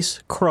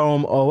replace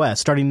Chrome OS.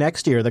 Starting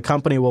next year, the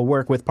company will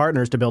work with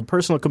partners to build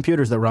personal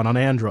computers that run on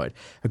Android,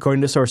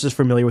 according to sources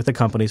familiar with the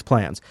company's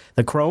plans.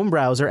 The Chrome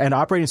browser and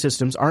operating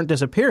systems aren't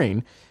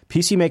disappearing.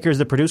 PC makers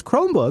that produce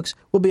Chromebooks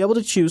will be able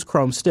to choose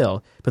Chrome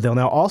still, but they'll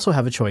now also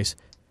have a choice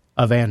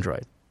of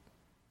Android.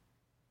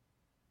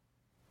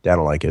 I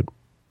don't like it.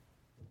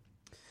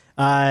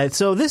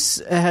 So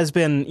this has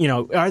been,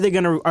 are they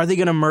going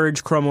to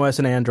merge Chrome OS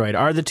and Android?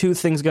 Are the two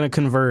things going to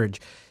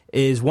converge?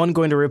 Is one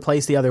going to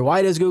replace the other?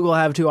 Why does Google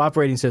have two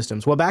operating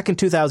systems? Well, back in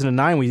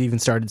 2009, we even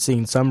started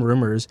seeing some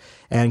rumors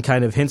and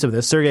kind of hints of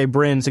this. Sergey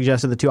Brin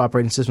suggested the two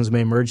operating systems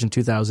may merge in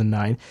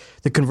 2009.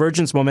 The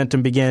convergence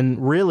momentum began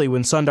really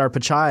when Sundar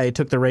Pichai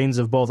took the reins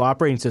of both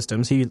operating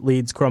systems. He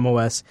leads Chrome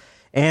OS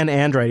and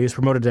Android. He was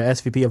promoted to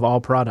SVP of all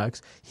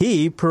products.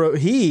 He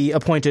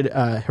appointed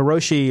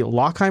Hiroshi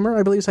Lockheimer,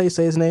 I believe is how you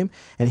say his name,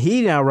 and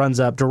he now runs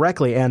up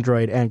directly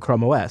Android and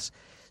Chrome OS.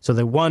 So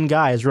the one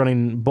guy is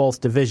running both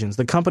divisions.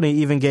 The company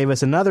even gave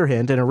us another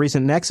hint. In a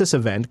recent Nexus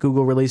event,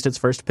 Google released its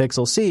first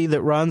Pixel C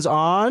that runs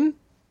on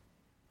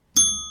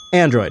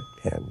Android.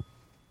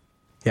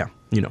 Yeah,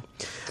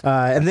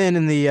 and then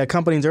in the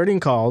company's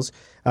earnings calls,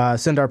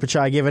 Sundar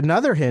Pichai gave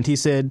another hint. He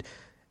said,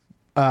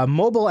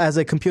 mobile as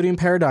a computing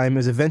paradigm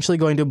is eventually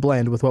going to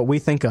blend with what we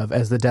think of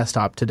as the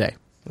desktop today.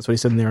 That's what he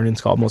said in the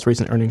earnings call, most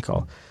recent earnings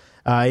call.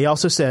 He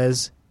also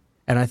says,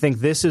 and I think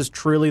this is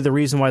truly the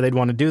reason why they'd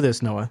want to do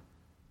this, Noah,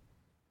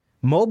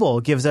 mobile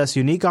gives us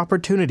unique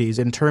opportunities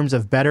in terms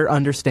of better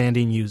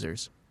understanding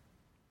users.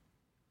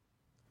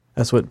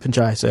 That's what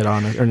Pichai said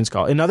on an earnings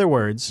call. In other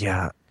words,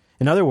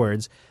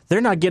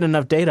 they're not getting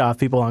enough data off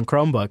people on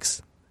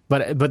Chromebooks.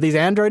 But these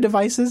Android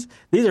devices,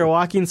 these are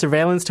walking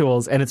surveillance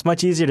tools, and it's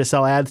much easier to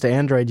sell ads to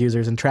Android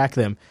users and track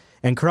them.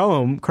 And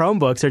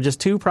Chromebooks are just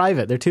too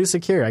private. They're too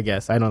secure, I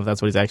guess. I don't know if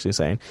that's what he's actually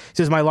saying. He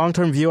says, my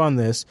long-term view on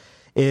this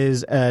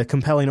is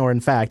compelling or, in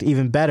fact,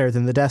 even better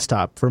than the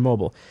desktop for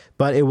mobile.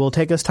 But it will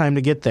take us time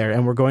to get there,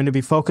 and we're going to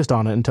be focused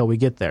on it until we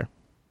get there.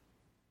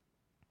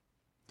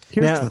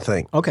 Here's the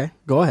thing. Okay,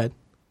 go ahead.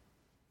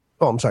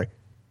 Oh, I'm sorry.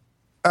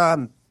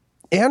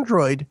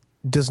 Android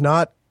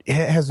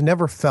has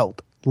never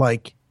felt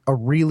like a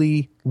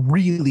really,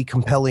 really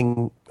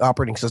compelling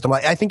operating system.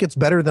 I think it's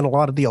better than a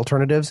lot of the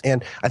alternatives,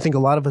 and I think a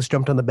lot of us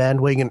jumped on the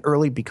bandwagon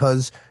early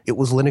because it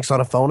was Linux on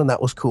a phone, and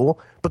that was cool.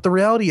 But the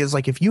reality is,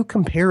 like, if you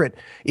compare it,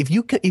 if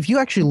you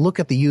actually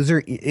look at the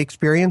user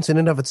experience in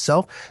and of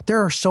itself,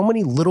 there are so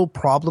many little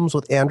problems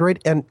with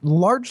Android, and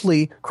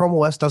largely Chrome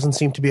OS doesn't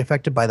seem to be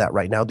affected by that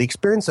right now. The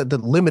experience the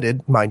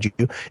limited, mind you,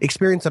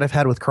 experience that I've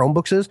had with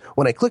Chromebooks is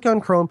when I click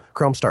on Chrome,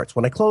 Chrome starts.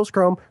 When I close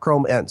Chrome,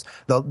 Chrome ends.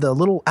 The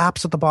little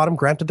apps at the bottom,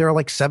 granted there are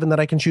like 7 that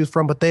I can choose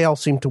from, but they all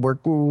seem to work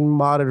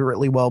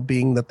moderately well,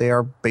 being that they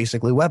are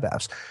basically web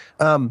apps.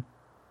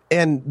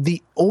 And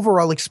the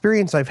overall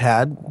experience I've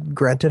had,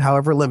 granted,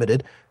 however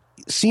limited,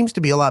 seems to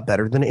be a lot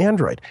better than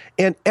Android.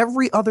 And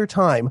every other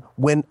time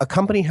when a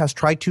company has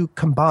tried to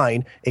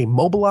combine a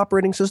mobile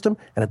operating system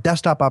and a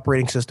desktop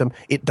operating system,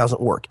 it doesn't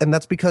work. And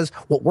that's because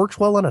what works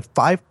well on a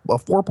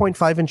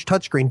 4.5-inch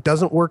touchscreen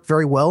doesn't work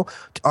very well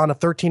on a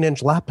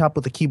 13-inch laptop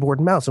with a keyboard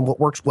and mouse. And what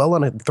works well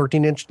on a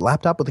 13-inch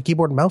laptop with a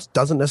keyboard and mouse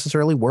doesn't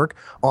necessarily work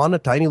on a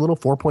tiny little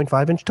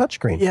 4.5-inch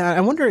touchscreen. Yeah, I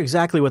wonder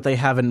exactly what they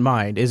have in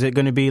mind. Is it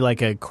going to be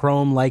like a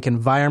Chrome-like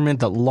environment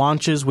that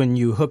launches when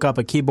you hook up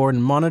a keyboard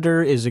and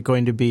monitor? Is it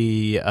going to be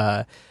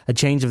a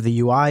change of the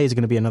UI? Is it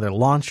going to be another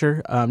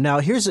launcher? Now,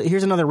 here's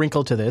another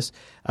wrinkle to this.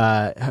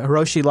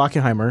 Hiroshi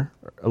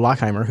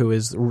Lockheimer, who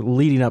is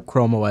leading up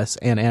Chrome OS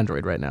and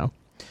Android right now,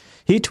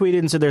 he tweeted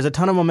and said, there's a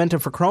ton of momentum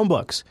for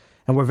Chromebooks,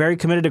 and we're very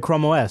committed to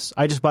Chrome OS.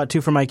 I just bought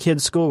 2 for my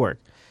kids' schoolwork.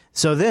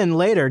 So then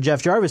later,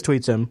 Jeff Jarvis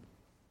tweets him,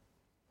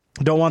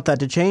 don't want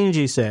that to change,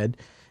 he said.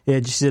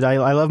 He said,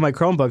 I love my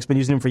Chromebooks, been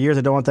using them for years,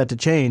 I don't want that to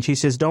change. He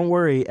says, don't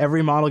worry,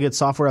 every model gets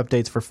software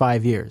updates for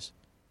 5 years.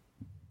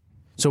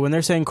 So when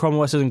they're saying Chrome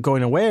OS isn't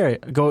going away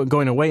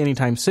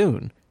anytime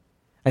soon,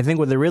 I think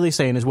what they're really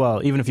saying is,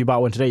 well, even if you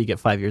bought one today, you get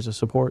 5 years of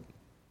support.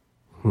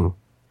 And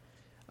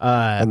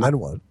then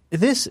what?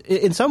 This,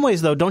 in some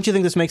ways, though, don't you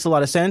think this makes a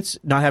lot of sense?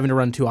 Not having to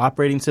run 2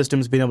 operating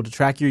systems, being able to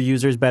track your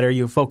users better.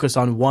 You focus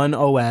on one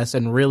OS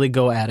and really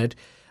go at it.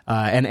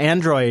 And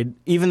Android,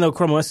 even though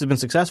Chrome OS has been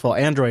successful,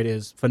 Android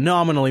is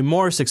phenomenally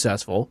more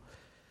successful.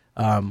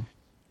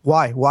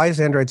 Why? Why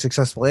is Android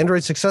successful?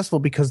 Android's successful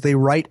because they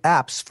write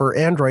apps for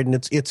Android, and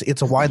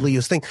it's a widely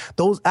used thing.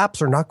 Those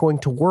apps are not going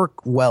to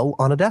work well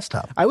on a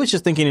desktop. I was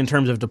just thinking in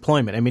terms of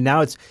deployment. I mean,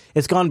 now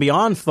it's gone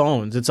beyond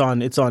phones. It's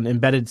on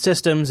embedded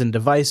systems and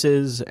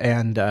devices,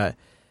 and I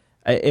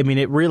mean,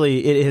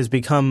 it has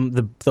become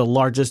the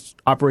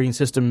largest operating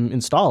system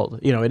installed.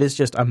 It is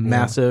just a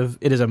massive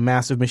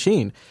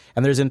machine,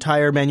 and there's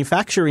entire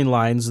manufacturing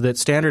lines that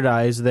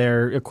standardize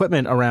their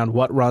equipment around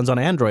what runs on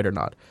Android or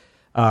not.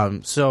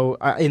 So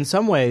in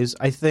some ways,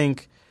 I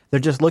think They're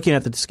just looking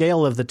at the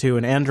scale of the two,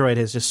 and Android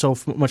is just so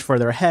much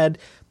further ahead.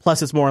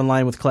 Plus, it's more in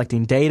line with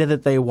collecting data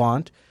that they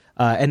want.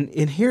 And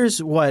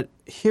here's what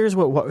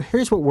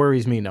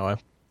worries me, Noah.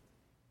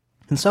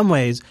 In some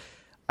ways,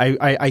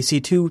 I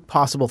see two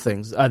possible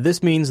things.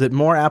 This means that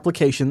more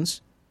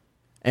applications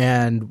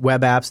and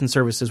web apps and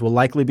services will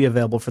likely be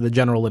available for the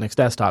general Linux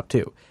desktop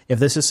too. If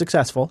this is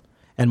successful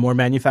and more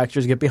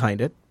manufacturers get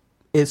behind it,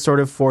 it sort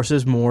of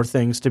forces more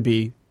things to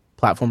be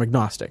platform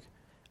agnostic.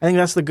 I think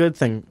that's the good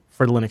thing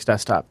for the Linux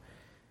desktop.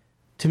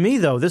 To me,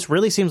 though, this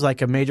really seems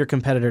like a major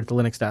competitor to the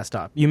Linux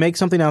desktop. You make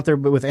something out there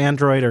with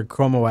Android or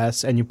Chrome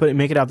OS, and you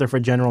make it out there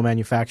for general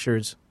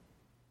manufacturers.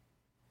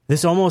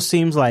 This almost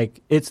seems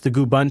like it's the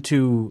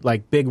Ubuntu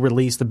big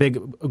release, the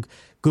big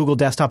Google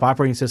desktop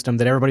operating system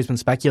that everybody's been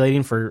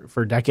speculating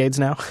for decades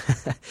now,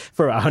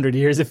 for 100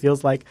 years it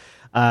feels like.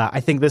 I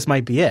think this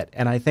might be it,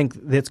 and I think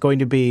it's going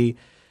to be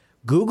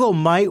Google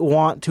might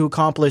want to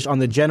accomplish on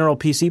the general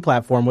PC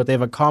platform what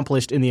they've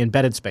accomplished in the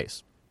embedded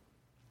space,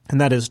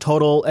 and that is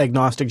total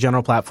agnostic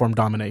general platform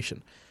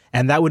domination.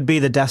 And that would be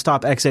the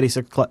desktop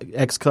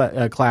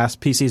x86 class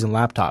PCs and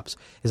laptops.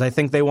 I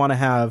think they want to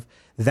have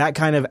that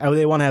kind of,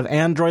 they want to have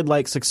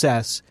Android-like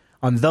success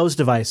on those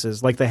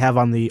devices like they have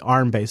on the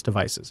ARM-based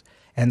devices.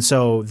 And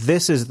so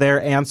this is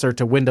their answer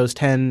to Windows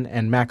 10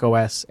 and Mac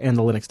OS and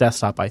the Linux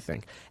desktop, I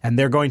think. And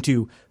they're going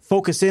to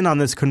focus in on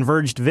this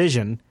converged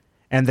vision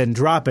and then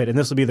drop it, and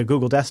this will be the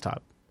Google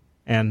desktop.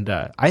 And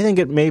I think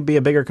it may be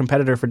a bigger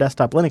competitor for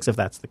desktop Linux if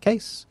that's the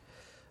case.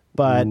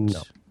 But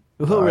no.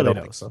 Who really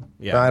knows? Think so.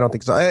 Yeah. No, I don't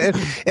think so.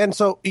 And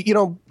so,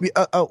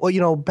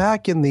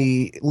 back in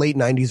the late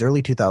 90s,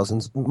 early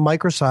 2000s,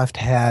 Microsoft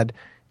had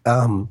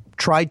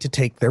tried to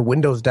take their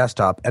Windows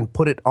desktop and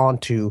put it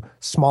onto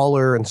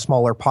smaller and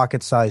smaller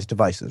pocket-sized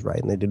devices, right?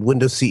 And they did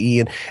Windows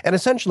CE. And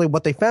essentially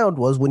what they found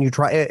was when you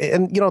try –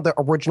 and, the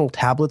original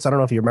tablets, I don't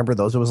know if you remember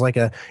those. It was like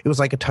a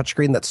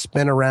touchscreen that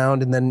spun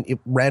around, and then it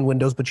ran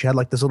Windows, but you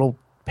had this little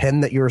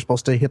pen that you were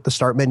supposed to hit the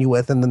start menu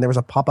with, and then there was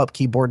a pop-up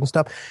keyboard and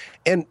stuff.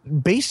 And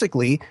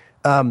basically –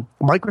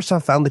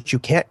 Microsoft found that you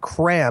can't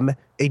cram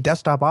a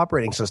desktop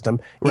operating system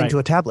into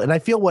a tablet. And I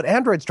feel what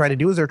Android's trying to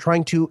do is they're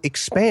trying to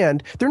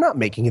expand. They're not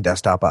making a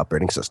desktop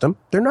operating system.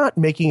 They're not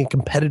making a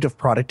competitive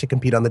product to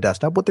compete on the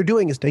desktop. What they're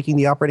doing is taking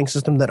the operating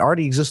system that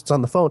already exists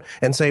on the phone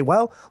and say,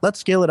 well, let's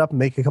scale it up and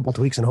make a couple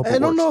tweaks and hope it works. I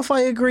don't know if I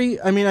agree.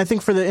 I mean, I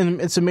think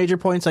it's some major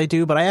points I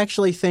do, but I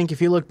actually think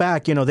if you look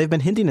back, they've been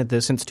hinting at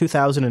this since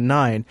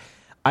 2009.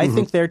 I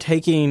think they're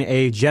taking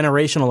a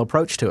generational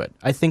approach to it.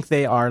 I think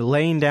they are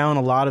laying down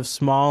a lot of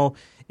small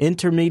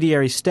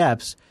intermediary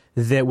steps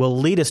that will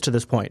lead us to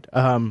this point.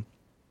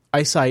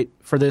 I cite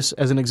for this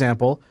as an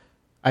example,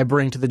 I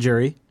bring to the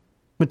jury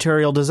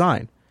material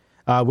design,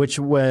 which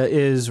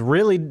is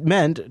really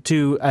meant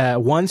to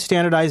one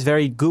standardized,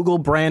 very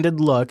Google-branded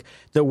look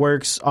that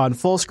works on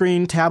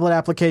full-screen tablet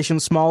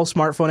applications, small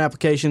smartphone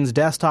applications,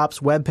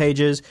 desktops, web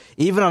pages,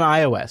 even on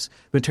iOS.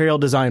 Material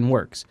design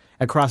works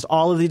across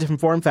all of the different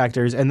form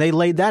factors, and they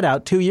laid that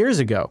out 2 years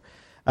ago.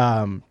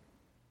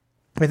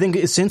 I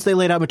think since they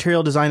laid out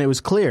material design, it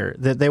was clear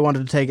that they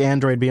wanted to take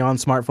Android beyond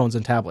smartphones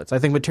and tablets. I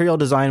think material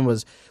design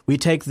was, we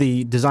take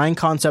the design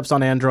concepts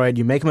on Android,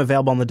 you make them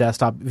available on the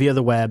desktop via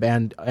the web,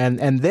 and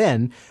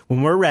then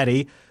when we're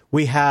ready,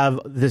 we have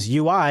this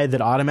UI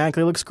that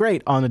automatically looks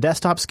great on the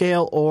desktop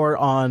scale or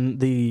on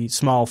the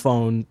small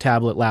phone,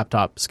 tablet,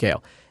 laptop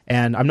scale.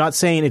 And I'm not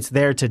saying it's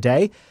there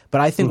today, but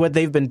I think what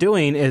they've been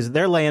doing is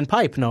they're laying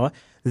pipe, Noah.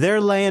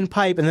 They're laying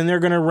pipe, and then they're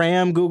going to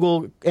ram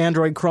Google,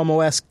 Android, Chrome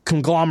OS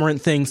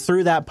conglomerate thing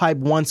through that pipe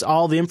once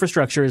all the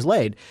infrastructure is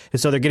laid. And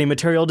so they're getting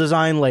material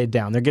design laid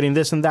down. They're getting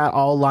this and that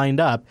all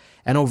lined up.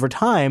 And over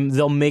time,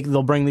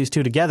 they'll bring these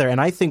two together. And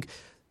I think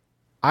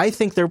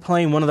they're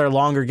playing one of their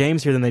longer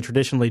games here than they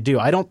traditionally do.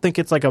 I don't think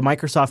it's like a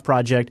Microsoft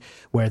project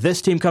where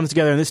this team comes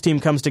together and this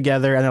team comes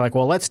together and they're like,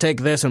 well, let's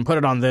take this and put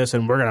it on this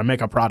and we're going to make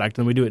a product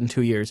and we do it in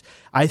 2 years.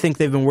 I think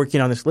they've been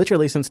working on this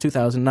literally since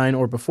 2009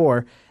 or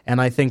before,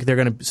 and I think they're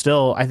going to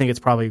still – I think it's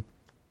probably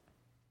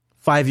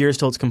 5 years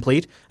till it's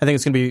complete. I think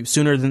it's going to be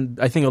sooner than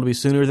 – I think it'll be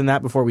sooner than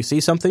that before we see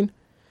something,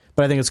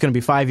 but I think it's going to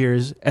be 5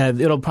 years, and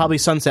it'll probably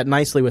sunset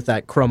nicely with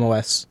that Chrome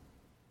OS.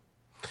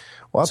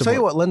 Well, I'll tell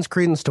you what lends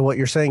credence to what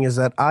you're saying is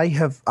that I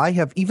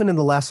have even in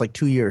the last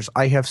 2 years,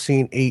 I have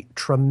seen a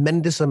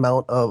tremendous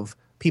amount of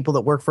people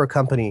that work for a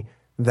company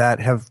that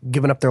have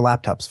given up their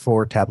laptops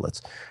for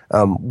tablets.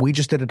 We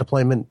just did a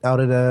deployment out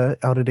at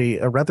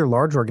a rather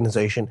large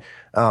organization,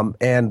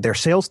 and their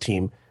sales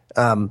team,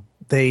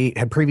 they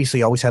had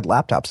previously always had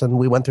laptops, and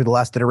we went through the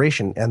last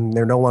iteration, and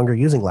they're no longer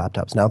using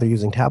laptops. Now they're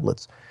using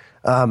tablets.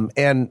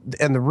 And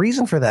the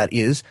reason for that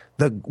is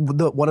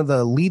one of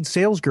the lead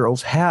sales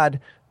girls had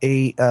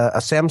a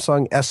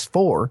Samsung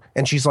S4,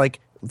 and she's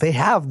like, they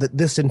have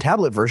this in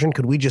tablet version.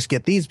 Could we just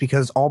get these?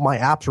 Because all my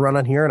apps run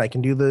on here, and I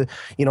can do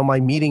my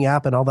meeting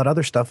app and all that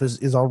other stuff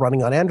is all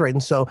running on Android.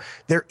 And so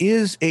there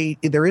is a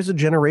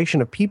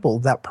generation of people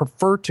that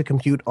prefer to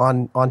compute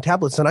on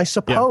tablets. And I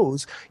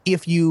suppose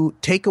if you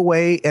take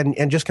away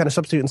and just kind of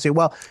substitute and say,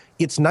 well,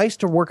 it's nice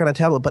to work on a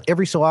tablet, but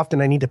every so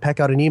often I need to peck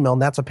out an email,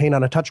 and that's a pain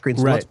on a touchscreen.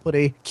 So let's put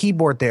a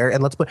keyboard there,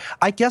 and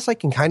I guess I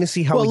can kind of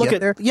see how we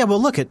get there. Yeah,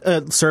 well, look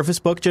at Surface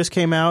Book just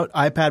came out,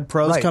 iPad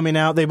Pro's coming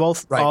out. They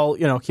both all,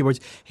 keyboards.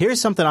 Here's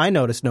something I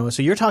noticed, Noah.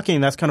 So you're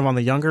talking that's kind of on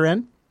the younger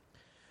end.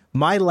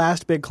 My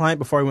last big client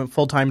before I went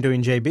full-time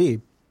doing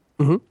JB,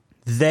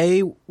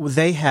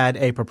 they had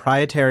a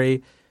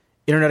proprietary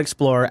Internet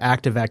Explorer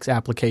ActiveX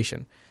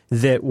application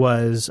that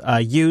was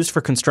used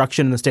for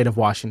construction in the state of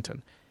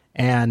Washington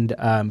and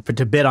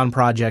to bid on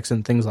projects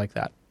and things like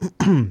that.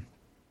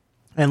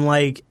 And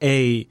like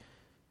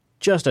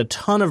just a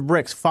ton of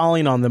bricks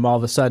falling on them all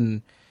of a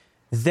sudden,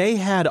 they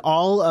had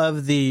all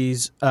of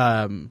these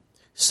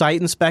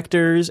site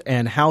inspectors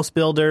and house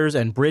builders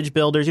and bridge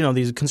builders,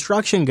 these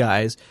construction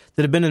guys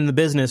that have been in the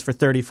business for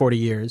 30, 40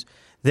 years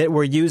that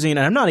were using, and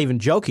I'm not even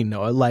joking,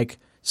 Noah, like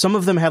some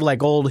of them had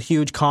like old,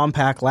 huge,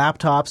 compact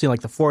laptops,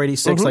 like the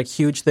 486, like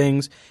huge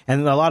things.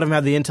 And a lot of them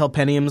had the Intel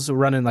Pentiums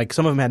running, like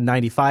some of them had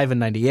 95 and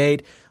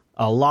 98.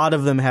 A lot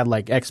of them had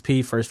like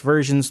XP first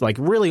versions, like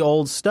really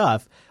old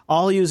stuff,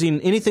 all using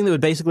anything that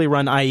would basically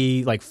run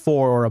IE like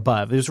 4 or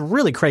above. It was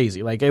really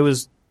crazy. Like it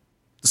was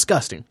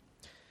disgusting.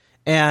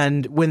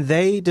 And when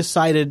they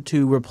decided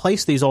to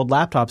replace these old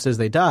laptops as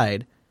they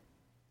died,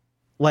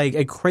 like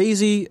a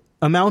crazy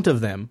amount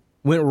of them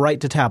went right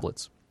to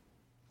tablets.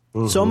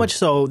 So much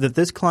so that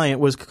this client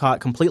was caught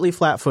completely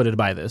flat-footed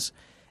by this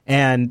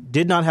and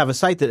did not have a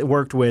site that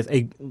worked with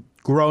a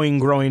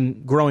growing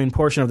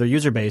portion of their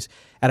user base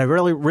at a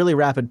really, really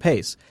rapid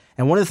pace.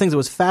 And one of the things that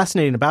was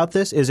fascinating about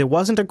this is it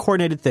wasn't a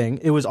coordinated thing.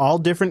 It was all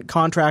different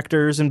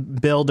contractors and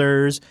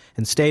builders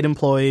and state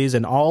employees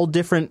and all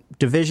different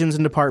divisions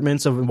and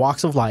departments of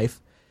walks of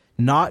life,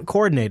 not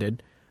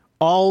coordinated.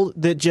 All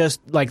that just,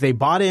 like, they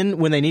bought in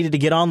when they needed to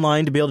get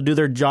online to be able to do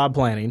their job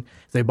planning.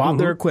 They bought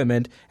their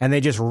equipment, and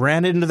they just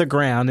ran it into the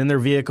ground in their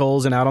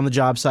vehicles and out on the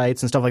job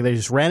sites and stuff like that. They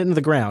just ran it into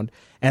the ground,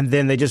 and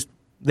then they just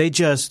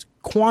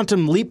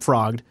quantum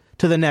leapfrogged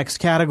to the next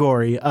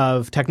category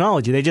of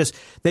technology.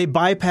 They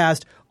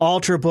bypassed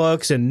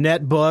Ultrabooks and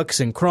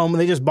Netbooks and Chrome.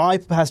 They just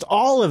bypassed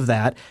all of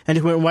that and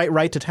just went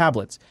right to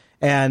tablets.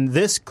 And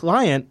this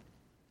client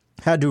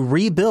had to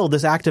rebuild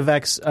this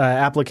ActiveX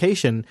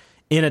application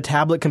in a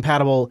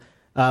tablet-compatible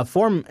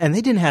form, and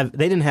they didn't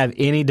have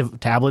any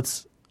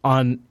tablets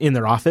in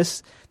their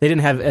office. They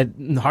didn't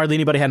have hardly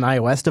anybody had an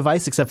iOS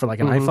device except for like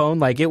an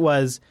iPhone. Like it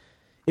was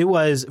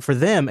for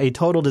them a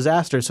total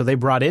disaster. So they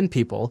brought in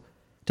people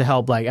to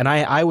help. And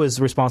I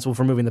was responsible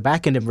for moving the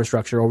back-end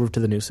infrastructure over to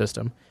the new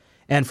system.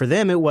 And for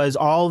them, it was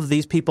all of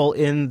these people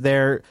in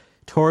their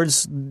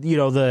towards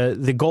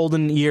the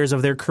golden years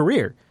of their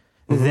career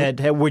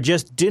that were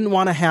just didn't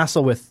want to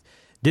hassle with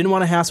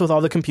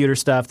all the computer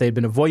stuff. They'd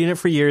been avoiding it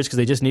for years because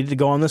they just needed to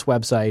go on this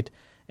website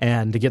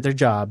and to get their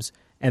jobs.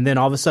 And then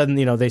all of a sudden,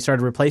 they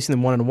started replacing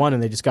them one-on-one,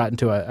 and they just got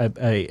into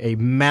a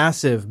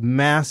massive,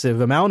 massive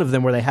amount of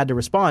them where they had to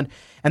respond.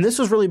 And this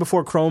was really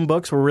before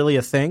Chromebooks were really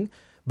a thing.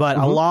 But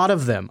a lot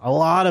of them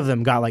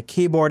got like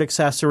keyboard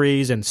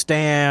accessories and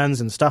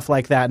stands and stuff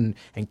like that and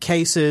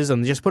cases,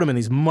 and just put them in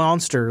these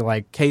monster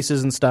like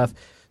cases and stuff.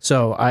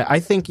 So I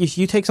think if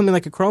you take something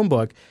like a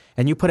Chromebook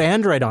and you put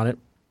Android on it,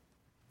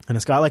 and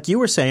it's got, like you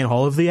were saying,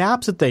 all of the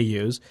apps that they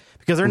use,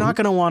 because they're not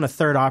going to want a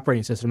third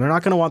operating system. They're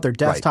not going to want their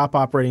desktop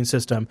operating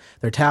system,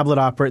 their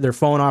their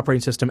phone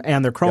operating system,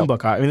 and their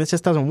Chromebook. I mean, it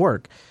just doesn't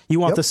work.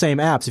 You want the same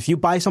apps. If you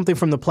buy something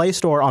from the Play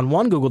Store on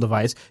one Google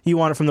device, you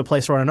want it from the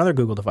Play Store on another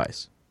Google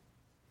device.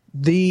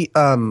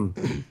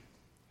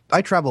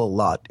 I travel a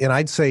lot, and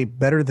I'd say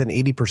better than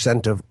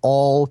 80% of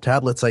all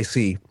tablets I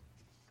see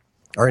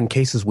are in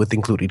cases with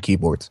included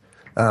keyboards.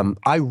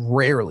 I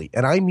rarely,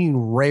 and I mean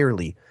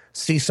rarely,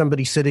 see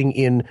somebody sitting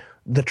in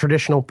the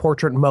traditional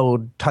portrait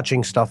mode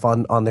touching stuff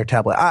on their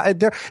tablet.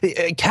 They're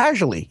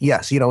casually,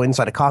 yes,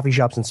 inside of coffee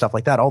shops and stuff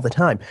like that all the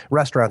time.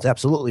 Restaurants,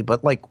 absolutely.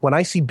 But like when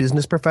I see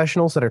business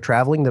professionals that are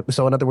traveling,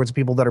 so in other words,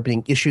 people that are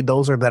being issued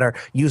those or that are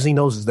using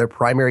those as their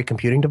primary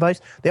computing device,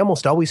 they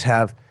almost always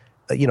have,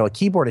 a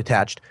keyboard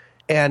attached.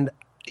 And,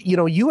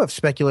 you have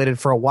speculated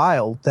for a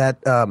while that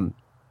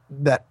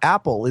that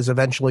Apple is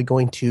eventually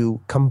going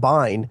to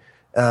combine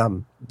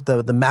the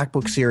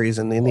MacBook series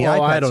and the iPad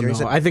series. I don't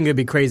know. I think it'd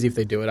be crazy if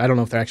they do it. I don't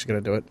know if they're actually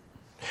going to do it.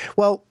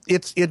 Well,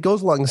 it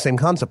goes along the same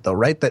concept, though,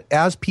 right? That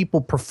as people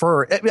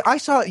prefer, I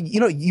saw,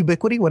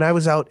 Ubiquiti when I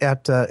was out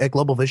at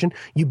Global Vision.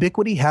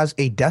 Ubiquiti has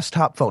a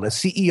desktop phone, a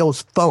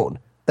CEO's phone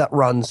that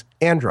runs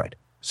Android.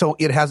 So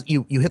it has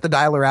you hit the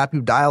dialer app,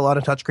 you dial on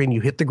a touchscreen,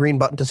 you hit the green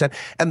button to send.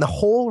 And the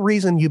whole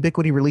reason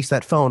Ubiquiti released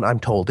that phone, I'm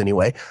told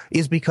anyway,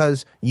 is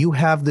because you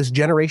have this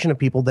generation of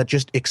people that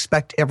just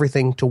expect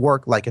everything to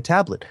work like a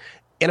tablet.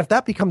 And if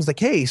that becomes the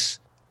case,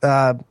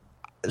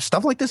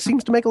 stuff like this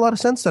seems to make a lot of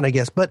sense then, I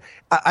guess. But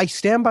I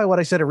stand by what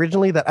I said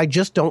originally, that I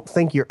just don't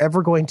think you're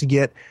ever going to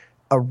get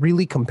a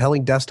really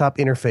compelling desktop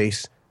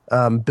interface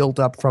built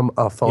up from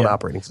a phone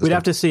operating system. We'd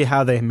have to see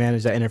how they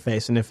manage that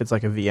interface and if it's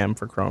like a VM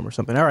for Chrome or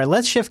something. All right,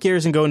 let's shift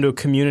gears and go into a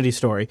community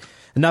story.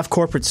 Enough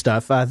corporate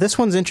stuff. This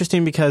one's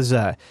interesting because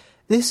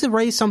this has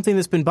raised something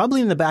that's been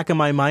bubbling in the back of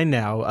my mind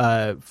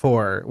now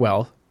for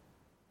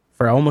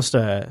for almost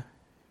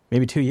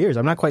maybe 2 years.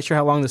 I'm not quite sure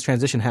how long this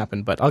transition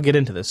happened, but I'll get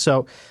into this.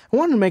 So I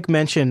wanted to make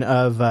mention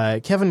of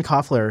Kevin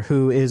Koffler,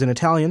 who is an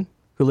Italian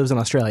who lives in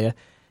Australia.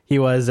 He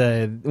was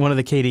one of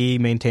the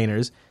KDE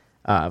maintainers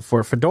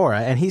for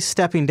Fedora, and he's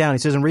stepping down. He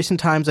says, in recent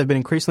times, I've been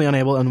increasingly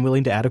unable and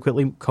unwilling to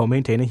adequately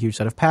co-maintain a huge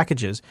set of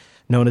packages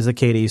known as the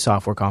KDE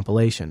software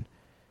compilation.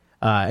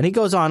 And he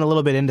goes on a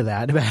little bit into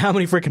that, about how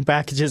many freaking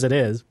packages it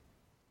is.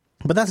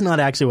 But that's not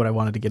actually what I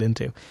wanted to get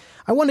into.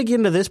 I want to get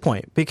into this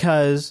point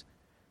because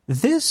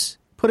this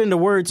put into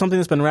words something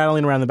that's been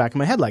rattling around the back of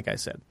my head, like I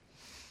said.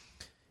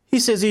 He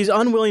says he's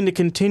unwilling to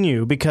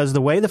continue because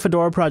the way the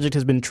Fedora project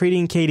has been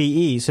treating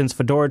KDE since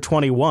Fedora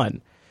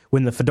 21,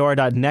 when the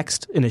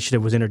Fedora.Next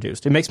initiative was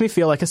introduced. It makes me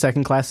feel like a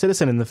second-class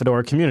citizen in the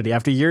Fedora community.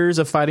 After years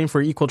of fighting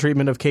for equal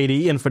treatment of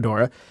KDE and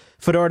Fedora,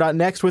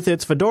 Fedora.Next with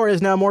its Fedora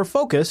is now more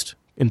focused,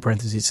 in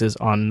parentheses,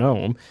 on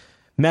GNOME,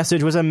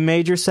 message was a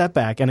major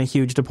setback and a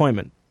huge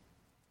disappointment.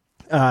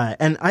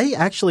 And I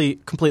actually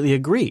completely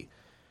agree.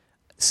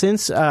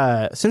 Since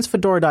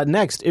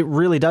Fedora.Next, it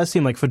really does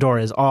seem like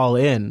Fedora is all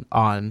in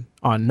on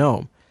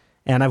GNOME.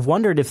 And I've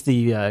wondered if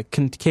the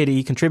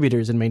KDE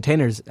contributors and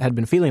maintainers had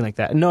been feeling like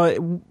that.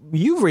 No,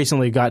 you've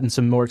recently gotten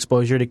some more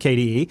exposure to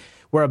KDE.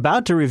 We're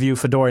about to review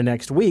Fedora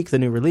next week, the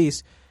new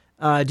release.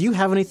 Do you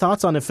have any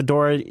thoughts on if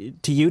Fedora,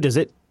 to you, does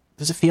it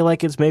feel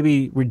like it's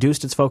maybe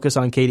reduced its focus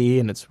on KDE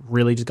and it's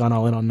really just gone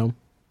all in on GNOME?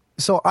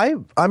 So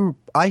I've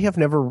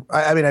never,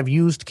 I mean, I've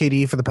used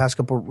KDE for the past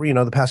couple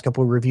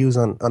of reviews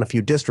on a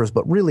few distros,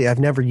 but really I've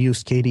never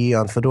used KDE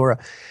on Fedora.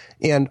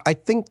 And I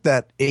think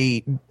that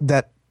a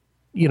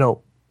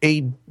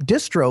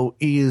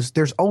distro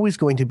there's always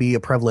going to be a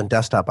prevalent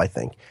desktop, I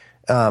think.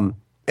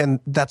 And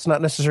that's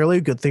not necessarily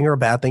a good thing or a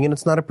bad thing, and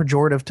it's not a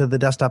pejorative to the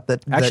desktop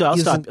that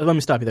Actually, let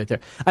me stop you right there.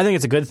 I think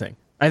it's a good thing.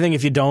 I think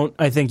if you don't,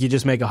 I think you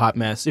just make a hot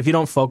mess. If you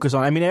don't focus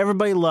on, I mean,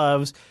 everybody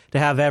loves to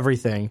have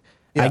everything.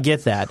 Yeah. I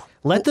get that.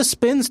 Let the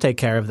spins take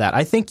care of that.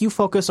 I think you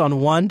focus on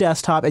one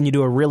desktop and you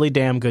do a really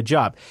damn good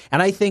job.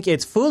 And I think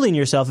it's fooling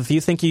yourself if you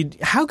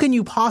think how can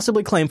you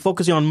possibly claim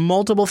focusing on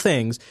multiple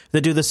things that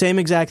do the same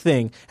exact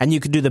thing and you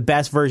could do the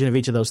best version of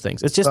each of those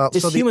things? It's just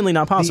humanly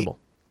not possible.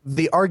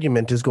 The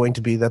argument is going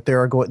to be that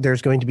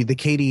there's going to be the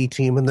KDE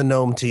team and the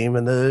GNOME team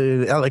and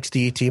the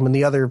LXD team and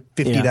the other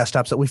 50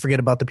 desktops that we forget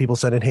about that people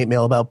send in hate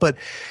mail about. But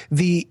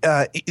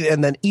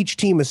and then each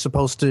team is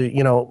supposed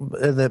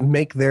to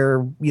make their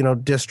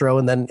distro,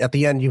 and then at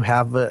the end you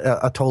have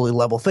a totally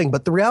level thing.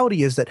 But the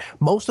reality is that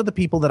most of the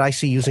people that I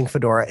see using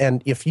Fedora,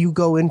 and if you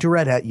go into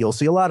Red Hat, you'll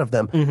see a lot of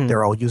them. Mm-hmm.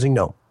 They're all using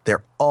GNOME.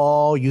 They're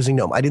all using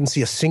GNOME. I didn't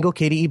see a single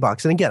KDE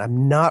box. And again,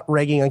 I'm not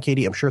ragging on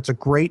KDE. I'm sure it's a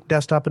great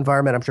desktop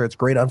environment. I'm sure it's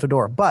great on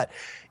Fedora. But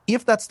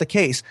if that's the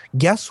case,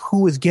 guess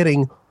who is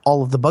getting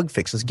all of the bug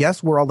fixes?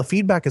 Guess where all the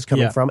feedback is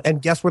coming from,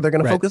 and guess where they're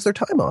going to focus their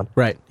time on.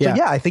 Right. Yeah.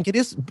 So I think it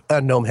is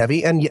GNOME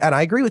heavy, and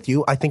I agree with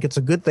you. I think it's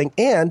a good thing,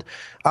 and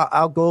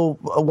I'll go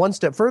one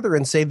step further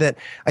and say that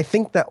I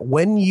think that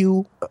when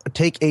you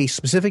take a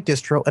specific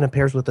distro and it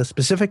pairs with a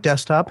specific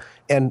desktop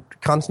and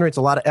concentrates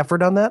a lot of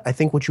effort on that, I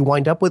think what you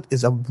wind up with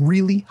is a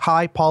really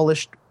high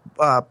polished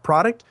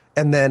product,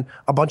 and then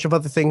a bunch of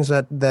other things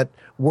that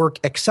work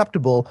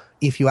acceptable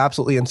if you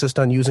absolutely insist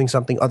on using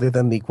something other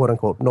than the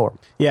quote-unquote norm.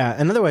 Yeah,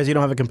 and otherwise you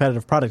don't have a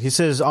competitive product. He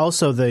says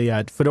also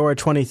the Fedora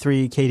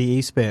 23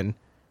 KDE spin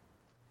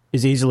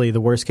is easily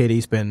the worst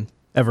KDE spin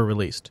ever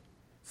released.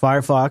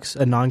 Firefox,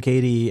 a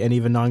non-KDE and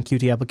even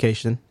non-Qt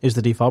application, is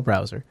the default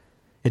browser.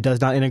 It does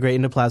not integrate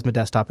into Plasma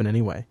Desktop in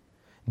any way.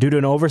 Due to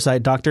an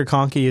oversight, Dr.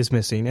 Conky is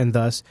missing, and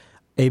thus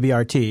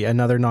ABRT,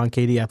 another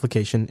non-KDE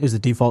application, is the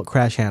default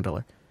crash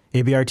handler.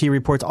 ABRT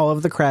reports all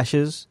of the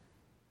crashes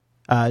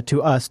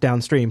to us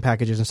downstream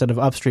packages instead of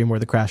upstream where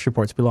the crash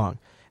reports belong.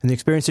 And the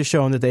experience has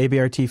shown that the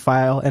ABRT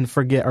fire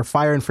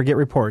and forget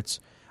reports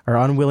are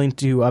unwilling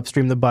to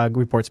upstream the bug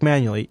reports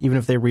manually, even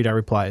if they read our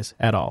replies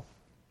at all.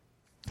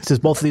 It says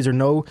both of these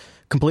are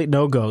complete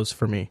no-goes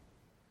for me.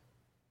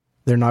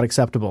 They're not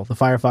acceptable. The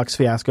Firefox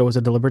fiasco was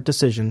a deliberate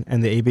decision,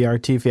 and the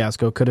ABRT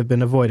fiasco could have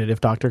been avoided if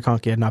Dr.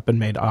 Conky had not been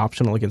made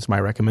optional against my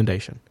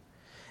recommendation.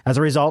 As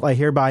a result, I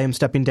hereby am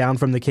stepping down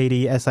from the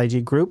KDE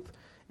SIG group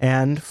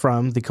and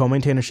from the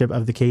co-maintainership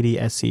of the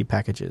KDE SC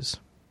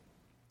packages.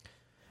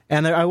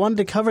 And I wanted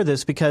to cover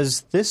this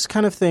because this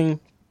kind of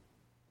thing,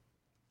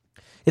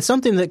 it's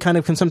something that kind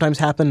of can sometimes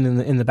happen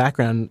in the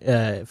background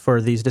for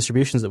these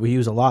distributions that we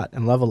use a lot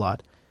and love a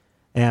lot.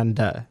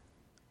 And I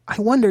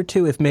wonder,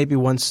 too, if maybe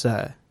once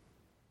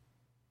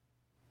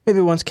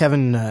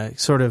Kevin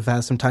sort of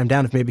has some time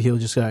down, if maybe he'll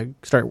just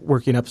start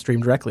working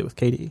upstream directly with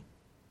KDE.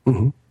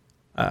 Mm-hmm.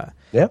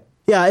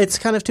 Yeah, it's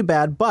kind of too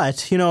bad,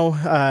 but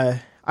I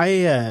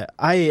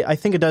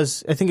think it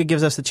does. I think it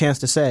gives us the chance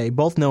to say,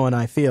 both Noah and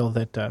I feel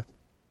that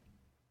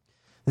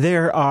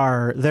there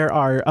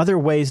are other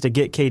ways to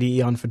get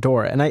KDE on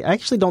Fedora, and I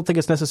actually don't think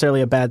it's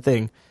necessarily a bad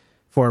thing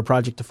for a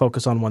project to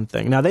focus on one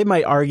thing. Now, they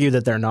might argue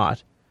that they're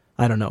not.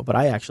 I don't know, but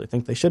I actually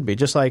think they should be.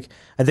 Just like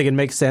I think it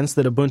makes sense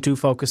that Ubuntu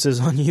focuses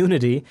on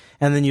Unity,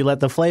 and then you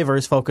let the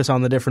flavors focus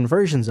on the different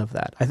versions of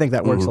that. I think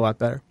that works a lot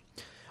better.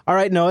 All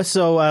right, Noah,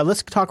 so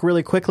let's talk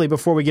really quickly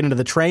before we get into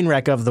the train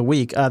wreck of the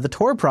week. The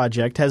Tor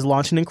project has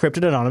launched an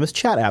encrypted anonymous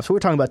chat app. So we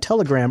were talking about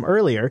Telegram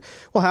earlier.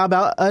 Well, how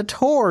about a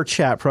Tor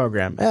chat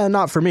program?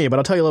 Not for me, but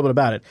I'll tell you a little bit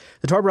about it.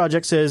 The Tor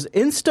project says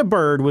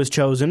Instabird was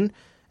chosen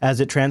as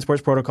it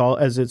transports protocol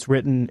as it's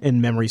written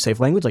in memory-safe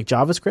language like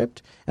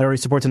JavaScript. It already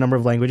supports a number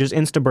of languages.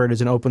 Instabird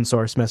is an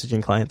open-source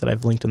messaging client that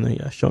I've linked in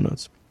the show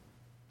notes.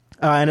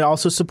 And it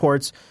also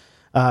supports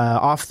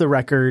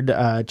off-the-record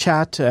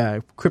chat,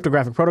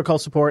 cryptographic protocol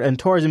support, and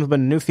Tor has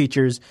implemented new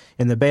features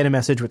in the beta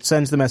message, which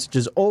sends the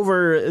messages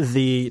over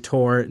the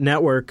Tor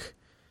network.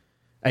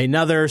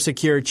 Another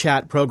secure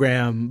chat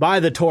program by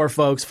the Tor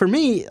folks. For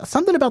me,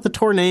 something about the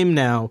Tor name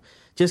now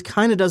just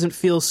kind of doesn't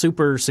feel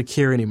super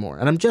secure anymore,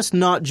 and I'm just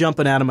not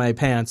jumping out of my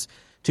pants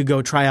to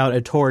go try out a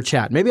Tor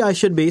chat. Maybe I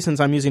should be since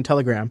I'm using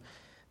Telegram,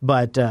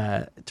 but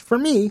for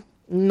me,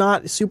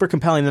 not super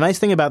compelling. The nice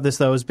thing about this,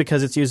 though, is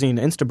because it's using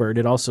Instabird,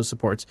 it also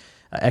supports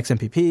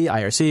XMPP,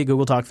 IRC,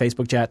 Google Talk,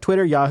 Facebook Chat,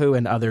 Twitter, Yahoo,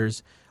 and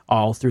others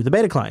all through the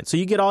beta client. So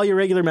you get all your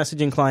regular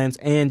messaging clients,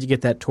 and you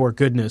get that Tor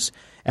goodness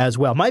as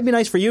well. Might be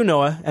nice for you,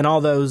 Noah, and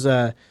all those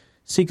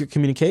secret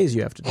communiques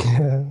you have to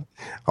do.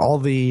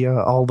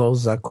 all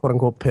those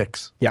quote-unquote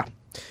pics. Yeah.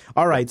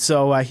 All right,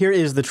 so here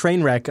is the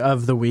train wreck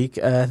of the week.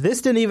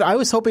 This didn't even – I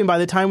was hoping by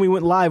the time we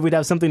went live we'd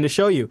have something to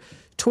show you.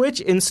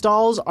 Twitch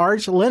installs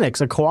Arch Linux,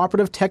 a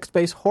cooperative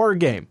text-based horror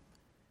game.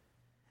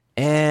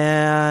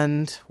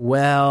 And,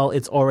 well,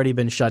 it's already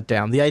been shut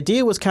down. The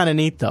idea was kind of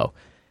neat, though.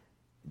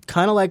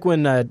 Kind of like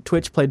when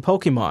Twitch played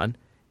Pokemon.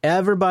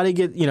 Everybody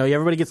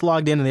gets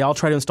logged in and they all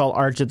try to install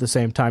Arch at the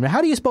same time. Now,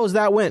 how do you suppose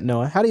that went,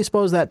 Noah? How do you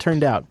suppose that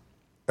turned out?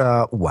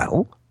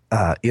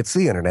 It's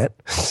the internet,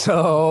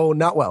 so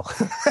not well.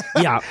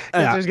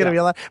 There's going to be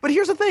a lot. But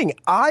here's the thing: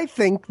 I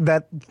think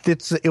that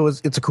it's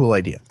a cool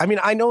idea. I mean,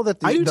 I know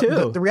that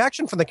the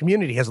reaction from the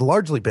community has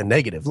largely been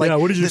negative. Like,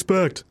 what did you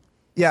expect?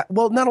 Yeah,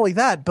 well, not only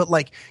that, but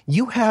like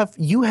you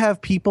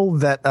have people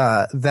that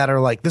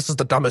are like, this is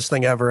the dumbest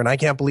thing ever, and I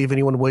can't believe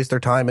anyone would waste their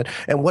time,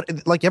 and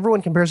what, like,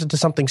 everyone compares it to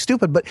something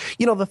stupid. But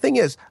the thing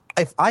is,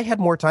 if I had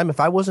more time, if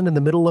I wasn't in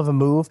the middle of a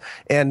move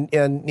and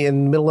in the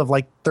middle of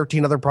like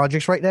 13 other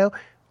projects right now,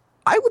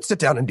 I would sit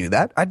down and do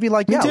that. I'd be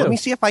like, let me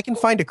see if I can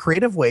find a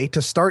creative way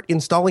to start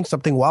installing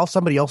something while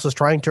somebody else is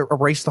trying to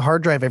erase the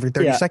hard drive every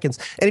 30 seconds.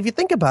 And if you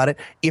think about it,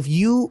 if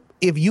you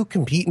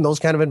compete in those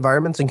kind of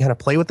environments and kind of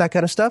play with that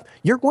kind of stuff,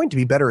 you're going to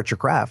be better at your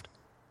craft.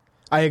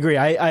 I agree.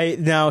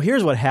 Now,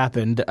 here's what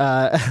happened.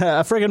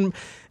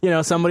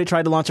 Somebody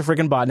tried to launch a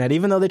friggin' botnet,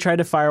 even though they tried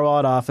to firewall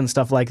it off and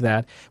stuff like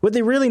that. What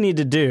they really need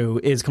to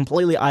do is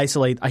completely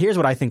isolate. Here's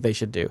what I think they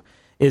should do.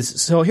 I'll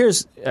tell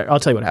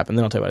you what happened,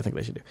 then I'll tell you what I think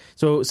they should do.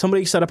 So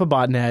somebody set up a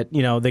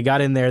botnet, they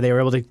got in there, they were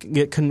able to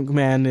get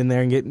command in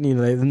there and get,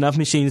 enough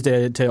machines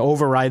to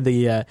override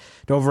the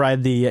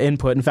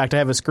input. In fact, I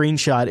have a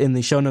screenshot in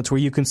the show notes where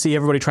you can see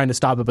everybody trying to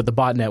stop it, but the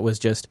botnet was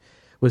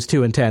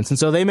too intense. And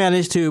so they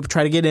managed to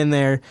try to get in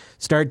there,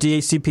 start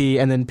DHCP,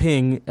 and then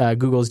ping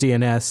Google's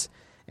DNS.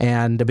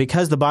 And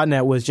because the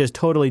botnet was just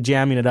totally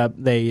jamming it up,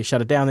 they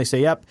shut it down. They say,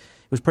 yep,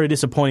 it was pretty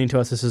disappointing to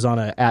us. This is on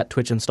a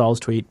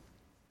 @TwitchInstalls tweet.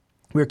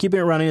 We were keeping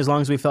it running as long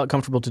as we felt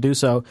comfortable to do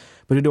so,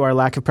 but due to our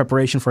lack of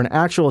preparation for an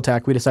actual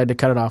attack, we decided to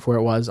cut it off where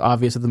it was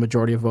obvious that the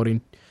majority of voting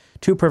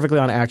too perfectly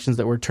on actions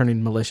that were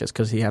turning malicious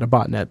because he had a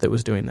botnet that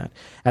was doing that.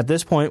 At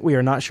this point, we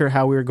are not sure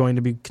how we are going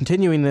to be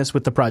continuing this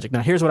with the project.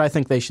 Now, here's what I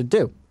think they should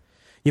do.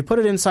 You put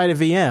it inside a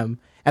VM,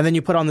 and then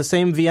you put on the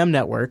same VM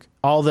network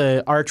all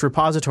the Arch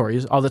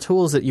repositories, all the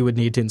tools that you would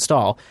need to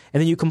install, and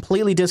then you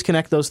completely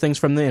disconnect those things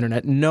from the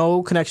internet,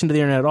 no connection to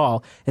the internet at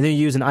all, and then you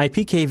use an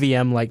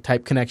IPKVM-like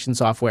type connection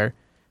software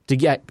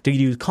to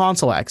use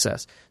console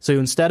access. So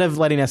instead of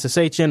letting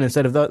SSH in,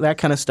 instead of that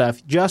kind of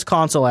stuff, just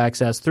console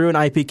access through an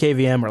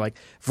IPKVM or like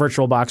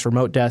VirtualBox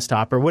remote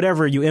desktop or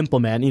whatever you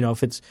implement.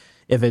 If it's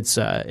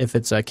a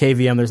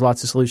KVM, there's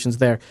lots of solutions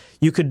there.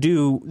 You could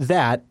do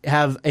that.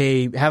 Have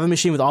a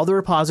machine with all the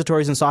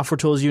repositories and software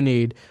tools you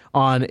need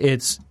on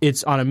it's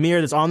on a mirror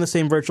that's on the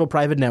same virtual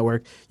private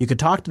network.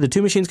 The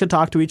two machines could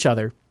talk to each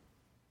other.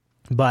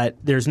 But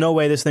there's no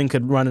way this thing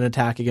could run an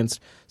attack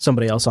against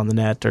somebody else on the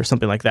net or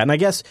something like that. And I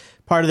guess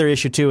part of their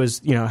issue too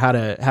is how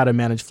to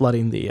manage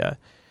flooding the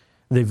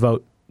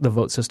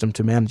vote system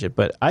to manage it.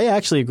 But I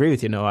actually agree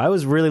with you, Noah. I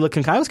was really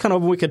looking. I was kind of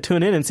hoping we could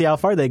tune in and see how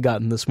far they'd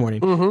gotten this morning.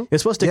 Mm-hmm.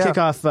 It's supposed to kick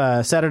off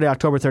Saturday,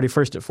 October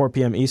 31st at 4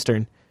 p.m.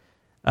 Eastern.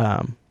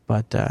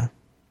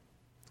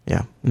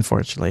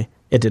 Unfortunately,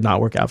 it did not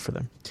work out for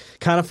them.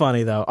 Kind of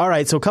funny though. All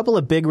right, so a couple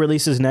of big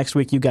releases next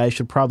week you guys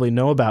should probably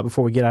know about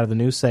before we get out of the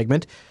news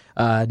segment.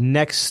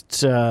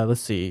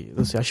 Let's see.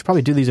 I should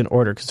probably do these in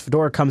order because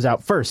Fedora comes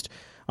out first.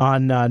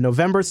 On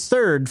November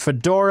 3rd,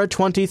 Fedora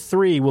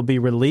 23 will be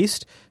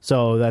released.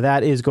 So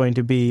that is going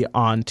to be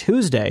on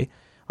Tuesday.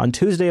 On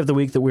Tuesday of the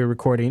week that we're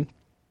recording,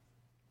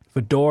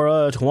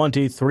 Fedora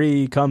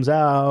 23 comes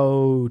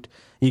out.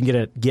 You can get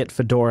it at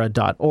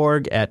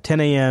getfedora.org at 10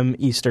 a.m.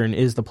 Eastern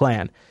is the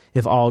plan,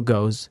 if all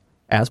goes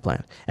as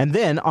planned. And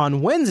then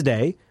on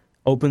Wednesday,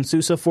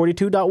 OpenSUSE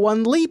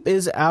 42.1 Leap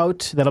is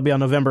out. That'll be on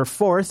November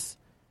 4th.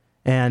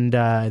 and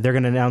they're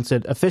going to announce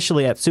it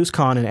officially at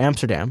SUSECon in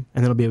Amsterdam,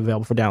 and then it'll be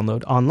available for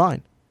download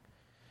online.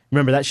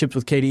 Remember, that ships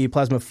with KDE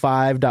Plasma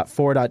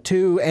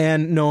 5.4.2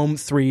 and GNOME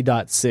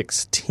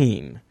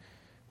 3.16,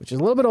 which is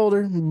a little bit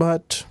older,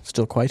 but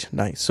still quite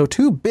nice. So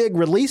 2 big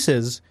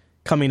releases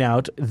coming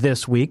out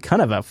this week,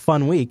 kind of a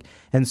fun week.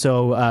 And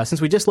so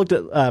since we just looked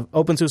at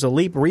OpenSUSE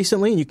Leap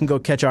recently, and you can go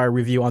catch our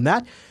review on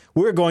that,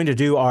 we're going to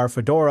do our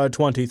Fedora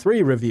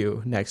 23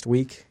 review next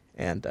week,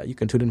 and you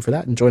can tune in for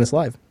that and join us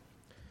live.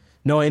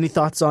 Noah, any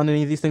thoughts on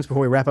any of these things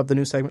before we wrap up the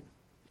news segment?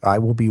 I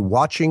will be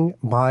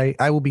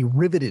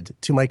riveted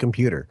to my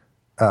computer,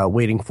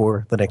 waiting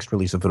for the next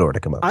release of Fedora to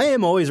come out. I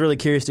am always really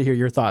curious to hear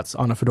your thoughts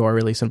on a Fedora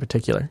release in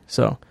particular.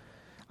 So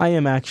I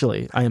am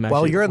actually.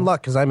 Well, you're in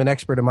luck because I'm an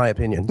expert in my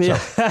opinion. So.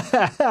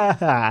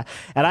 Yeah.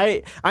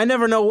 And I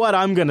never know what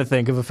I'm going to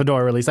think of a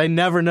Fedora release. I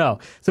never know.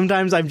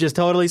 Sometimes I'm just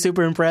totally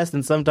super impressed,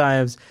 and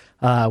sometimes,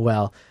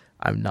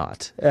 I'm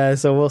not.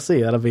 So we'll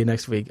see. That'll be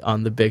next week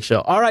on The Big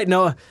Show. All right,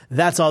 Noah,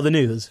 that's all the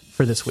news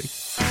for this week.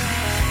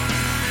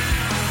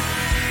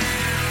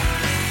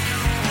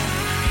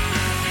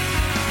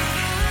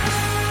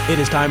 It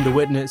is time to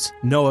witness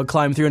Noah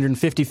climb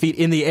 350 feet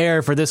in the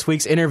air for this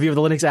week's interview of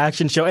the Linux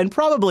Action Show and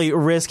probably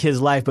risk his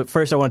life. But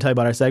first, I want to tell you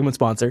about our segment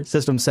sponsor,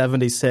 System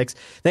 76.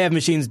 They have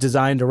machines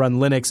designed to run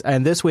Linux.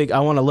 And this week, I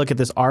want to look at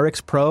this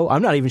RX Pro.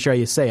 I'm not even sure how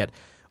you say it.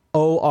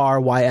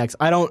 ORYX.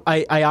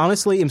 I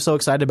honestly am so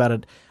excited about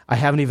it, I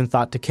haven't even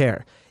thought to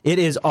care. It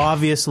is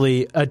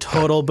obviously a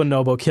total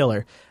bonobo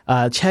killer.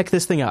 Check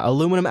this thing out.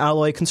 Aluminum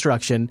alloy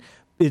construction.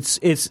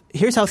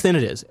 Here's how thin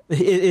it is.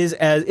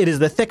 It is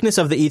the thickness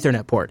of the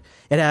Ethernet port.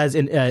 It has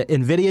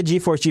NVIDIA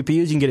GeForce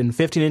GPUs. You can get it in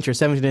 15-inch or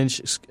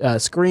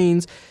 17-inch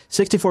screens,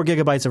 64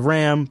 gigabytes of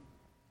RAM.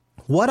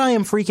 What I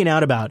am freaking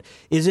out about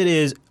is it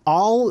is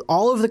all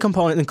of the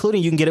components,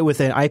 including you can get it with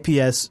an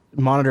IPS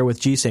monitor with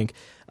G-Sync.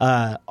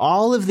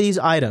 All of these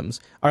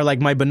items are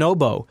like my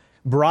bonobo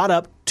brought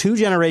up 2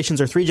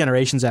 generations or 3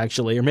 generations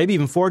actually, or maybe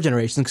even 4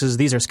 generations because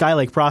these are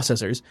Skylake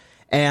processors,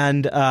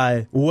 and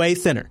way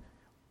thinner.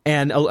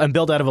 And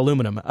built out of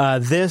aluminum.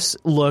 This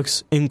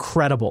looks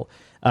incredible.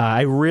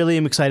 I really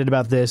am excited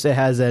about this. It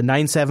has a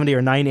 970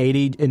 or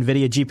 980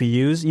 NVIDIA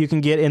GPUs you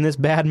can get in this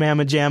bad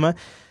mamma jamma.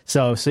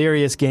 So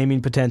serious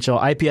gaming potential.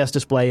 IPS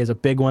display is a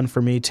big one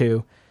for me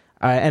too.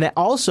 And it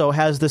also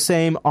has the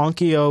same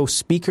Onkyo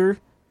speaker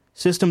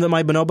system that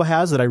my Bonobo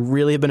has that I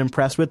really have been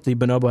impressed with. The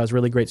Bonobo has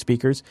really great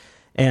speakers.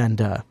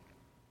 And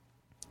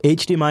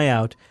HDMI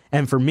out.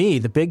 And for me,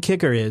 the big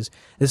kicker is,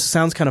 this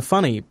sounds kind of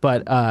funny,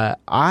 but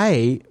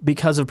I,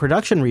 because of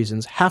production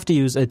reasons, have to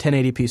use a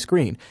 1080p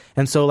screen.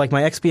 And so like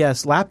my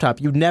XPS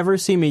laptop, you'd never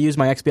see me use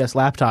my XPS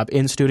laptop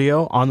in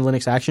studio on the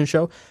Linux Action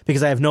Show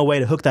because I have no way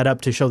to hook that up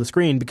to show the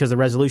screen because the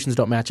resolutions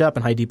don't match up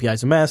and high DPI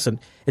is a mess and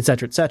et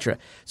cetera, et cetera.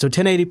 So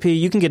 1080p,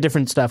 you can get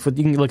different stuff. You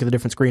can look at the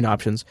different screen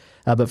options.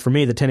 But for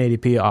me, the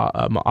 1080p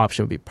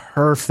option would be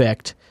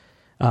perfect.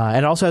 And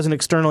it also has an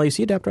external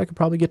AC adapter I could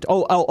probably get to.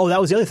 Oh,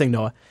 that was the other thing,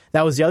 Noah.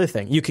 That was the other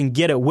thing. You can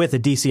get it with a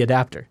DC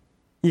adapter.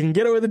 You can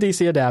get it with a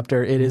DC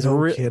adapter. It is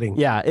kidding.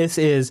 Yeah, it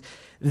is.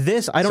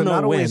 This, I don't know when.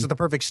 So not only is it the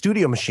perfect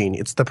studio machine,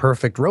 it's the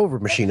perfect Rover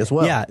machine as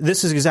well. Yeah,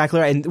 this is exactly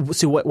right. And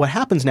so what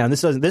happens now, and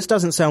this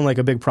doesn't sound like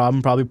a big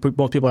problem. Probably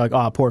most people are like,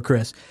 oh, poor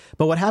Chris.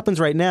 But what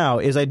happens right now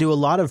is I do a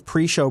lot of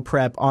pre-show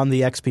prep on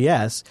the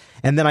XPS,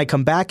 and then I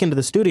come back into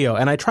the studio,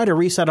 and I try to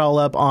reset all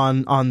up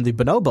on the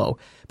Bonobo.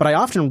 But I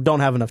often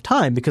don't have enough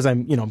time because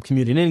I'm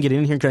commuting in, getting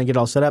in here, trying to get it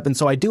all set up. And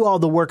so I do all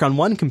the work on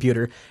one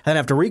computer and then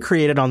have to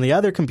recreate it on the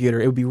other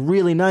computer. It would be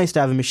really nice to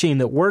have a machine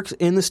that works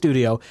in the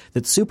studio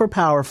that's super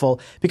powerful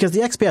because the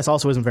XPS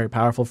also isn't very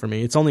powerful for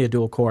me. It's only a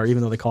dual core,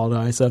 even though they call it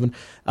an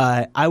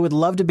i7. I would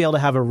love to be able to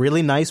have a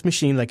really nice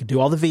machine that I could do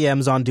all the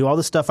VMs on, do all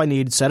the stuff I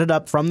need, set it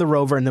up from the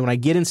Rover, and then when I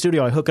get in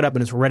studio, I hook it up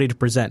and it's ready to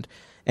present.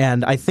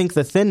 And I think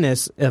the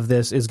thinness of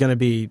this is going to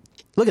be...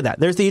 Look at that.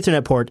 There's the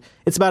Ethernet port.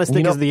 It's about as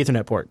thick as the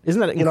Ethernet port. Isn't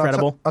that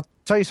incredible? I'll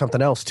tell you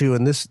something else, too,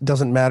 and this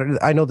doesn't matter.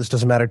 I know this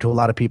doesn't matter to a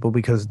lot of people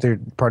because they're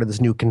part of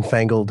this new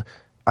confangled,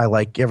 I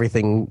like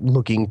everything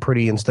looking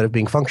pretty instead of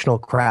being functional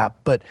crap.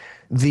 But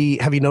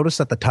have you noticed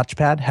that the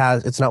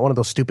touchpad it's not one of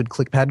those stupid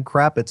clickpad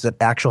crap. It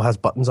actually has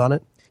buttons on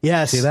it.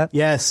 Yes. See that?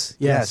 Yes.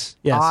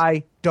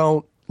 I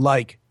don't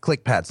like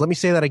clickpads. Let me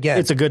say that again.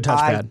 It's a good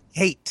touchpad. I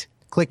hate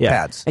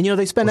clickpads. And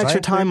they spend extra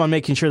time on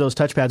making sure those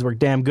touchpads work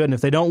damn good, and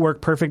if they don't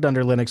work perfect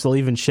under Linux, they'll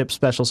even ship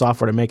special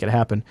software to make it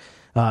happen.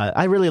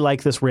 I really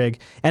like this rig,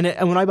 and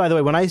when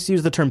I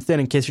use the term thin,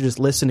 in case you're just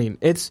listening,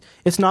 it's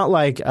not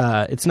like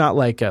a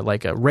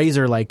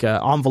razor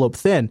envelope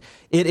thin.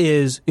 It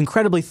is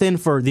incredibly thin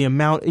for the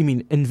amount. I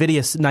mean,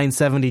 NVIDIA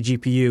 970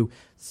 GPU,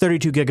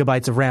 32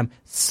 gigabytes of RAM,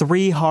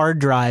 3 hard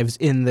drives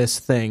in this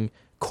thing,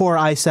 Core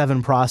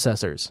i7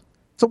 processors.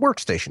 It's a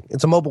workstation.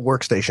 It's a mobile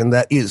workstation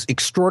that is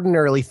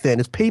extraordinarily thin.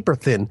 It's paper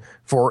thin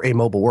for a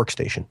mobile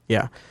workstation.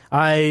 Yeah.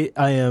 I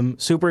am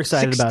super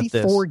excited about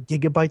this. 64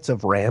 gigabytes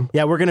of RAM.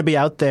 Yeah, we're going to be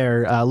out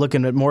there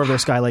looking at more of their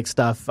Skylake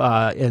stuff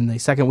in the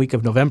second week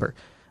of November.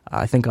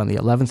 I think on the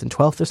 11th and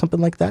 12th or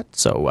something like that.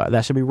 So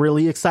that should be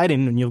really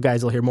exciting, and you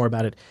guys will hear more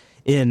about it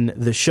in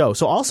the show.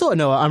 So also,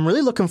 Noah, I'm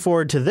really looking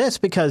forward to this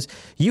because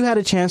you had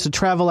a chance to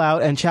travel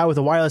out and chat with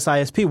a wireless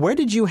ISP. Where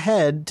did you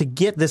head to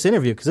get this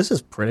interview? Because this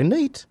is pretty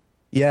neat.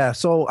 Yeah,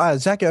 so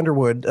Zach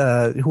Underwood,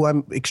 who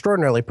I'm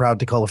extraordinarily proud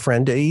to call a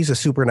friend, he's a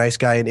super nice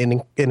guy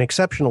and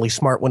exceptionally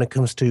smart when it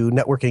comes to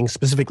networking,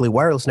 specifically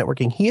wireless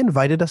networking. He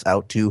invited us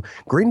out to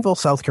Greenville,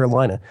 South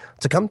Carolina,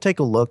 to come take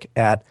a look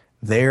at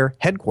their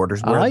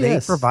headquarters where they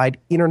provide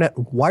internet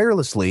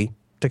wirelessly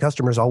to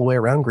customers all the way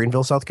around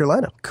Greenville, South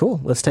Carolina. Cool.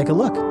 Let's take a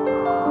look.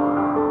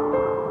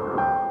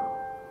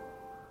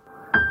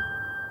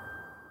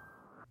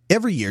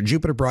 Every year,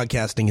 Jupiter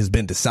Broadcasting has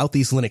been to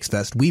Southeast Linux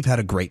Fest. We've had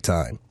a great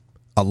time.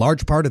 A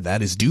large part of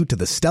that is due to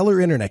the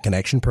stellar internet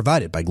connection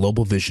provided by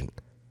Global Vision.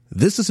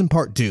 This is in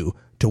part due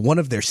to one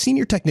of their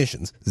senior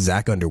technicians,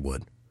 Zach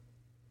Underwood.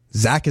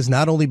 Zach has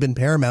not only been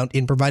paramount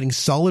in providing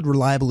solid,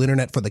 reliable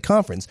internet for the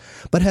conference,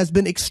 but has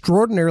been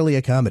extraordinarily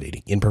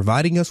accommodating in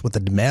providing us with the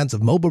demands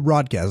of mobile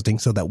broadcasting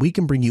so that we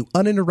can bring you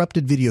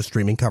uninterrupted video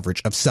streaming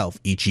coverage of Self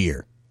each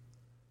year.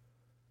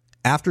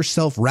 After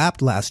Self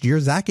wrapped last year,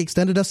 Zach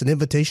extended us an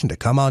invitation to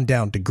come on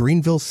down to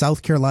Greenville,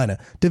 South Carolina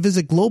to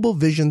visit Global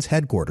Vision's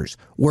headquarters,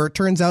 where it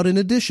turns out in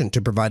addition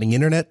to providing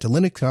internet to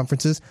Linux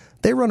conferences,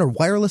 they run a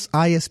wireless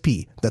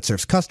ISP that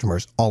serves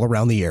customers all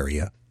around the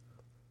area.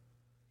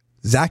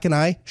 Zach and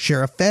I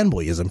share a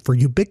fanboyism for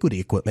Ubiquiti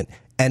equipment,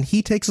 and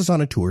he takes us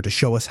on a tour to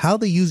show us how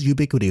they use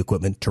Ubiquiti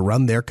equipment to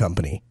run their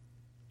company.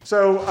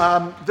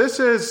 So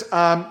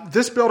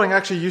this building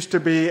actually used to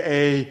be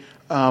a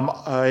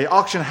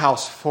auction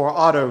house for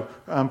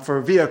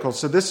for vehicles.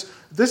 So this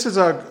is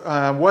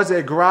was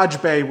a garage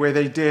bay where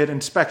they did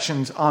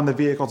inspections on the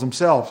vehicles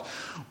themselves.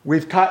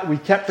 We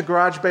kept the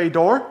garage bay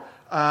door,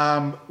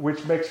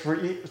 which makes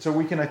so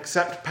we can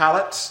accept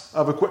pallets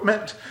of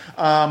equipment.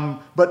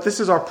 But this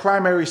is our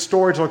primary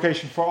storage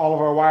location for all of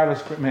our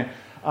wireless equipment.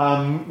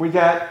 We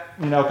got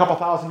a couple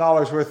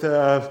 $1,000s worth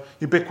of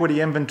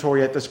Ubiquiti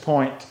inventory at this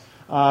point,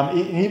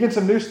 even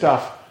some new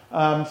stuff.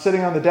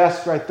 Sitting on the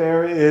desk right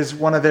there is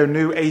one of their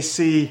new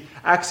AC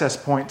access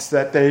points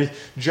that they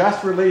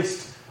just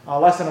released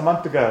less than a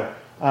month ago.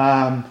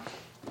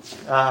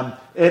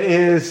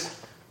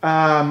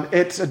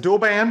 It's a dual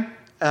band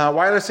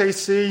wireless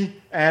AC,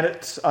 and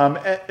its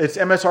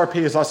MSRP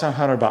is less than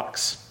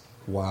 $100.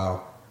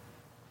 Wow.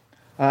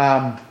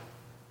 And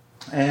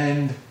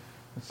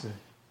let's see.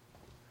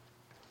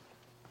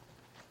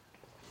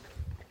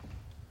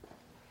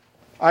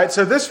 All right,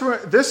 so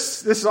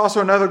this is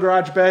also another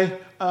garage bay.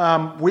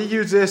 We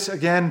use this,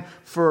 again,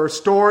 for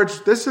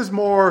storage. This is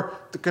more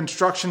the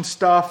construction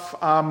stuff.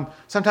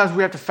 Sometimes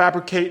we have to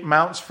fabricate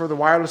mounts for the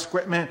wireless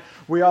equipment.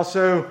 We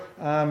also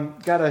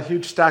got a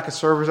huge stack of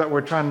servers that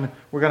we're going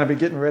to be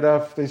getting rid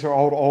of. These are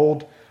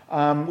old.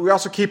 We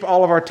also keep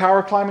all of our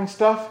tower climbing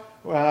stuff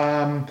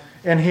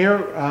in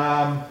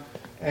here,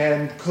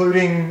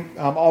 including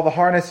all the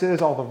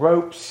harnesses, all the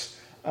ropes,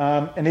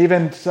 and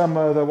even some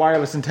of the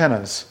wireless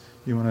antennas.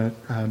 You want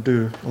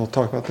to we'll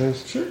talk about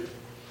those? Sure.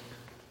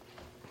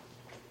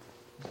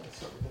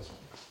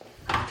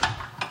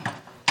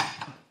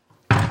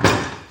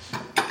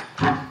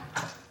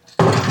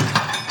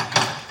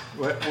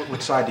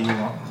 Which side do you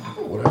want?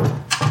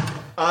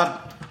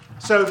 Whatever.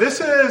 So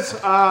this is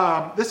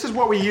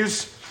what we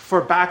use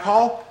for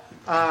backhaul.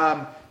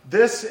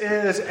 This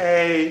is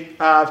a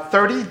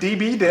 30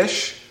 dB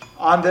dish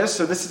on this.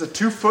 So this is a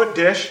 2-foot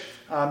dish.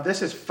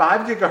 This is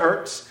 5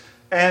 gigahertz.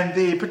 And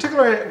the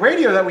particular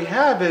radio that we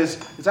have is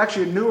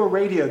actually a newer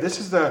radio. This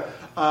is the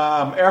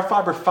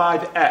AirFiber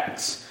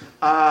 5X.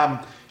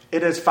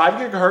 It is 5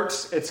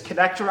 gigahertz. It's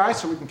connectorized,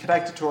 so we can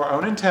connect it to our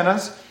own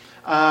antennas.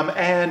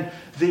 And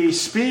the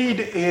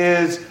speed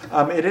is,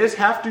 it is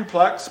half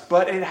duplex,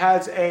 but it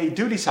has a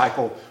duty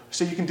cycle.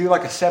 So you can do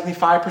like a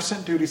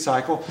 75% duty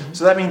cycle. Mm-hmm.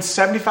 So that means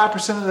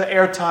 75% of the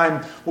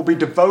airtime will be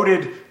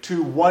devoted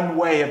to one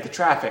way of the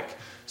traffic.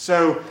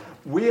 So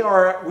we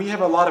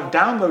have a lot of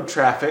download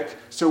traffic,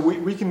 so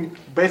we can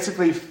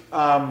basically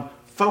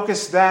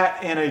focus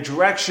that in a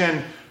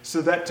direction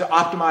so that to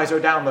optimize our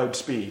download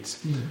speeds.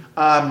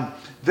 Mm-hmm.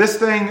 This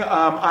thing,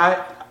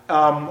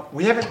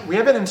 we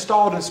haven't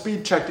installed and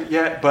speed checked it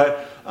yet,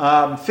 but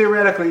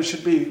theoretically it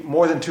should be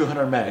more than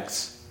 200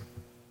 megs.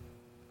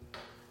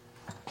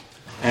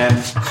 And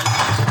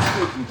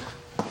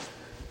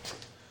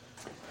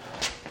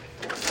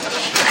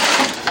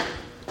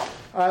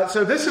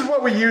so this is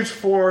what we use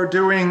for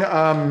doing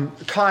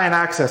client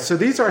access. So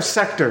these are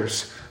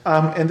sectors.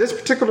 And this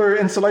particular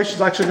installation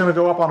is actually going to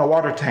go up on a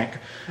water tank.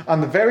 On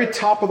the very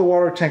top of the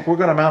water tank, we're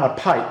going to mount a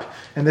pipe.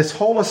 And this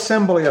whole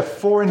assembly of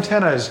 4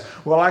 antennas,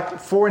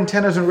 4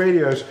 antennas and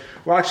radios,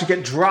 will actually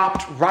get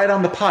dropped right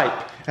on the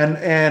pipe.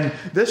 And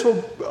this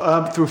will,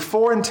 through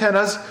 4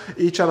 antennas,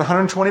 each at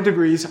 120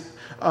 degrees,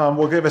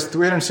 will give us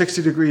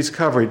 360 degrees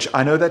coverage.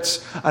 I know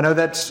that's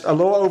a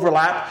little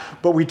overlap,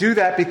 but we do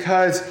that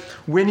because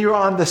when you're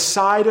on the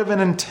side of an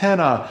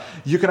antenna,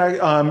 you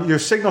can your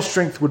signal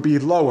strength would be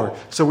lower.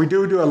 So we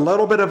do a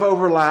little bit of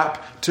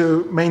overlap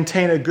to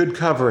maintain a good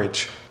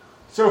coverage.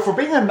 So for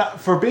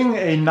being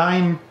a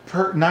nine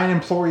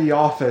employee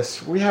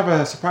office, we have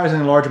a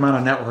surprisingly large amount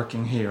of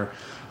networking here.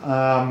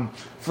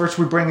 First,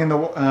 we bring in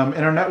the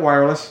internet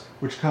wireless,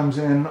 which comes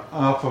in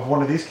off of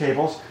one of these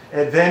cables.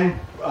 It then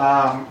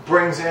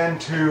brings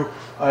into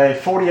a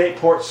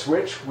 48-port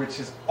switch, which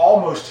is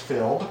almost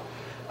filled.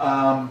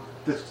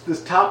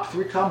 This top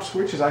 3-com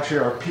switch is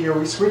actually our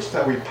PoE switch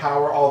that we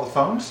power all the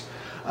phones.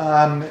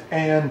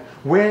 And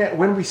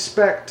when we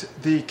spec'd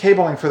the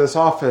cabling for this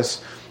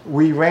office,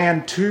 we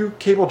ran 2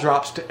 cable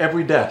drops to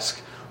every desk.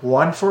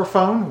 One for a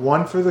phone,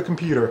 one for the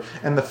computer.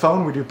 And the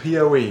phone, we do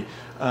PoE.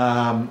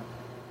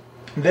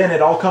 Then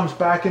it all comes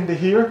back into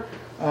here,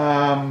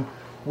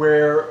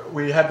 where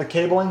we have the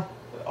cabling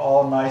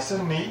all nice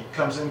and neat.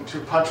 Comes into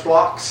punch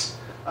blocks.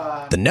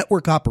 The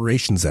Network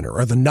Operations Center,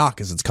 or the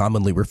NOC as it's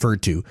commonly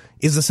referred to,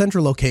 is a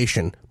central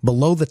location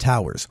below the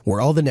towers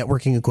where all the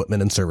networking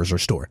equipment and servers are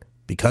stored.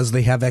 Because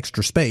they have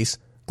extra space,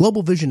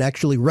 Global Vision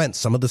actually rents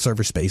some of the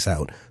server space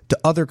out to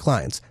other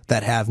clients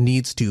that have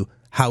needs to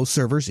house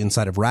servers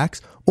inside of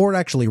racks or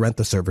actually rent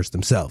the servers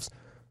themselves.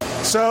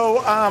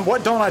 So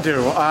what don't I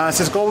do?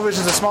 Since Global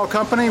Vision is a small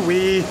company,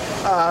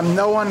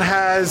 no one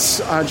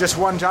has just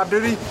one job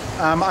duty.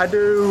 I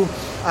do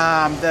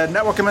the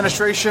network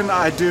administration,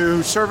 I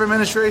do server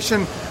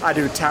administration, I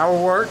do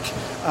tower work,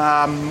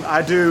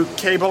 I do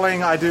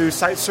cabling, I do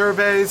site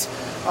surveys,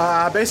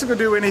 basically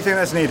do anything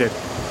that's needed.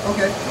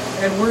 Okay,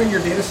 and we're in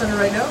your data center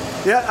right now?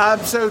 Yeah,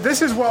 so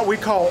this is what we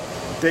call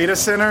data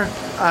center.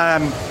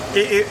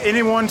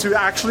 Anyone who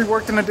actually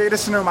worked in a data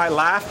center might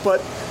laugh,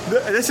 but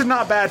this is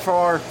not bad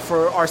for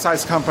our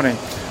size company.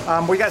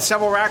 We got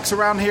several racks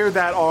around here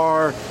that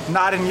are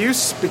not in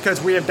use because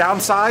we have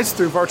downsized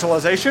through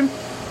virtualization.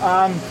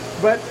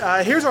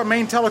 But here's our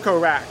main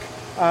teleco rack.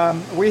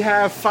 We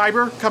have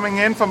fiber coming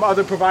in from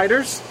other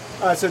providers.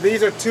 So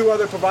these are 2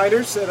 other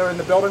providers that are in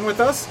the building with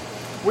us.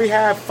 We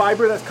have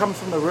fiber that comes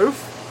from the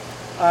roof.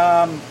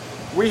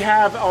 We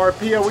have our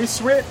PoE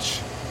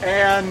switch,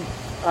 and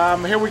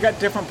here we got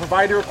different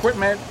provider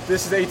equipment.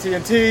 This is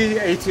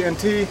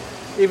AT&T,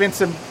 even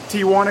some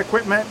T1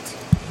 equipment.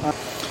 All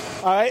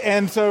right,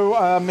 and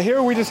so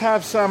here we just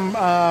have some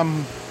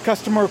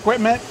customer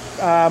equipment.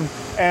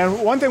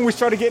 And one thing we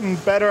started getting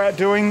better at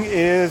doing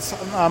is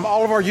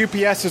all of our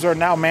UPSs are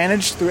now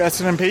managed through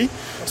SNMP.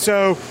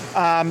 So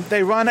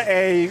they run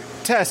a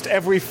test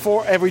every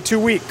 2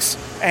 weeks,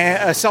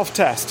 a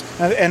self-test.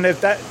 And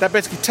if that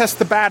basically tests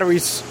the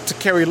batteries to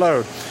carry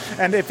load.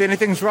 And if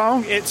anything's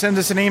wrong, it sends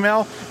us an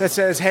email that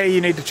says, hey,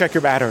 you need to check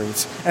your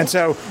batteries. And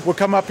so we'll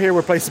come up here,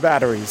 replace the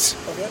batteries.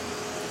 Okay.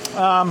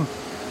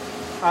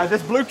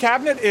 This blue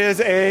cabinet is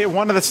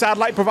one of the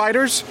satellite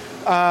providers.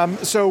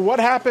 So what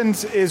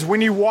happens is when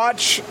you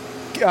watch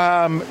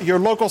your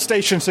local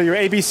station, so your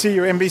ABC,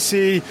 your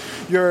NBC,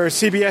 your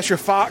CBS, your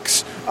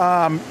Fox,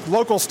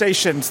 local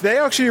stations, they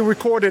actually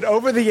recorded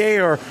over the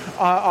air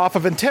off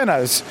of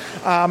antennas,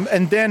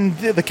 and then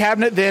the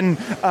cabinet then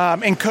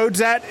encodes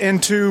that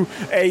into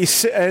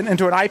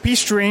an IP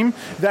stream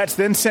that's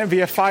then sent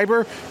via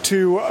fiber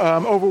to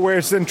over where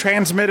it's then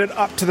transmitted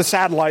up to the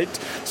satellite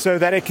so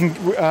that it can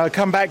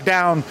come back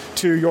down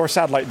to your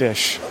satellite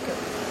dish.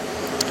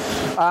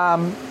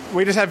 Okay.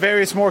 We just have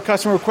various more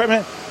customer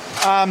equipment.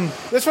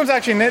 This one's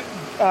actually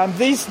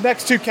these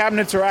next 2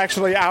 cabinets are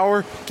actually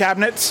our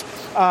cabinets.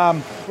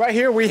 Right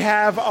here we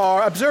have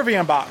our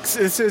Observion box.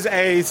 This is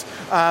a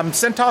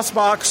CentOS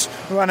box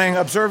running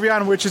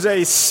Observion, which is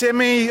a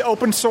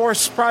semi-open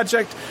source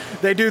project.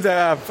 They do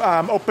the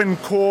open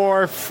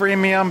core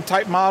freemium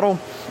type model.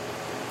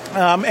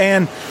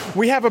 And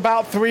we have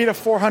about 300 to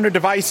 400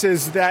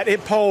 devices that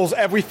it polls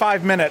every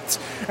 5 minutes.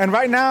 And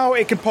right now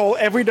it can poll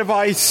every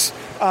device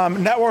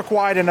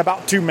network-wide in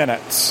about 2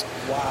 minutes.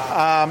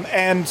 Wow.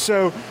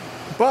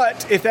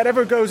 But if that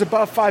ever goes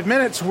above 5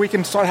 minutes, we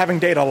can start having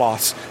data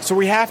loss. So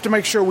we have to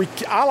make sure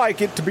I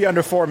like it to be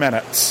under 4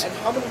 minutes. And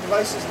how many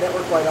devices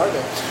network-wide are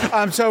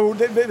there? So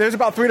there's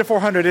about 300 to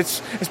 400.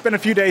 It's been a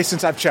few days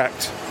since I've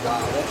checked. Wow,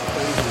 that's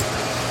crazy.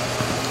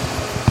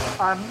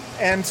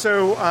 And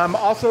so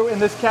also in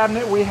this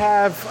cabinet we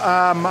have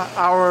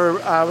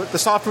the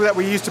software that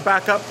we use to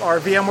back up our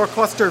VMware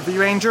cluster,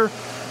 vRanger.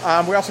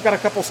 We also got a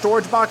couple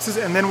storage boxes,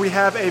 and then we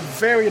have a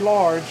very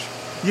large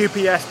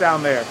UPS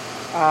down there.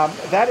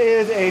 That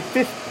is a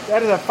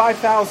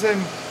 5,000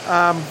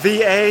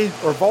 VA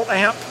or volt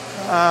amp,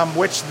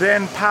 which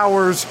then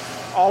powers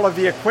all of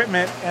the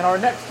equipment in our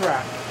next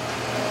rack.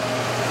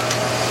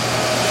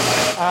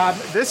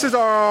 This is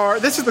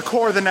the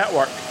core of the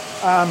network.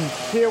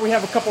 Here we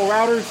have a couple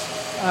routers.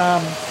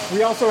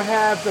 We also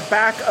have the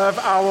back of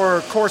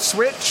our core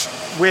switch,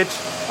 which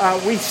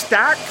we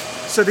stack.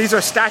 So these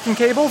are stacking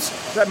cables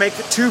that make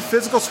 2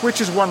 physical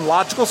switches, 1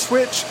 logical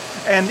switch.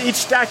 And each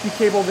stacking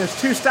cable, there's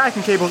 2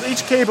 stacking cables.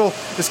 Each cable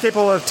is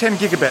capable of 10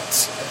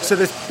 gigabits. So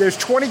there's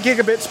 20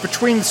 gigabits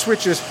between the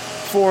switches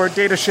for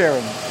data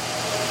sharing.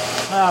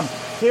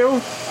 Here,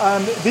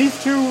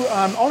 these 2,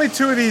 only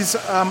 2 of these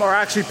are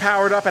actually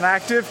powered up and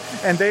active,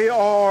 and they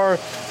are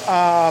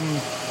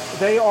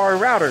they are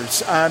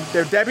routers.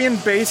 They're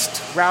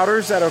Debian-based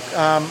routers that are.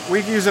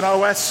 We use an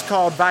OS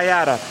called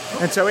Viata,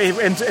 and so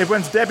it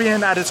runs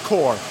Debian at its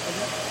core.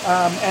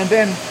 And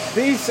then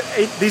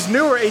these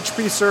newer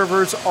HP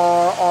servers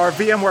are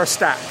VMware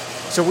stack.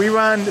 So we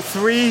run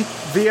 3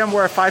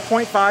 VMware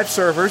 5.5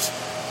 servers,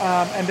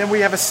 and then we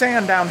have a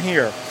SAN down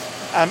here.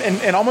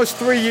 In almost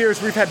 3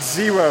 years, we've had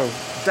 0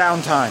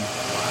 downtime.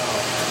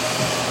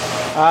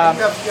 You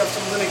have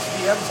some Linux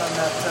VMs on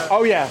that.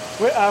 Oh, yeah.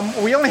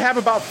 We only have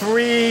about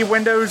 3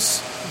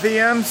 Windows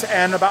VMs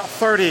and about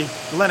 30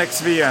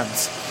 Linux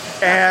VMs.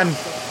 And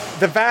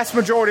the vast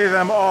majority of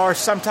them are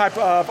some type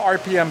of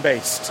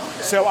RPM-based.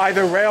 Okay. So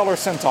either Rail or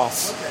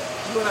CentOS. Okay.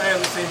 You and I are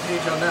on the same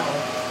page on that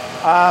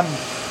one.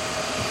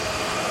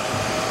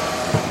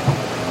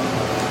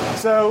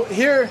 So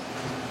here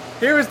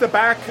is the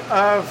back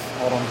of...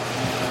 Hold on.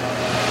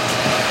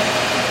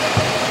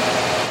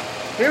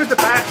 Here's the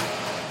back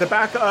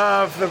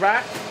of the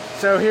rack.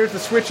 So here's the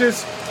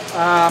switches.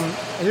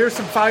 Here's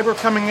some fiber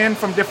coming in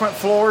from different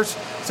floors.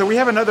 So we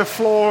have another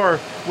floor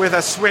with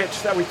a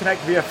switch that we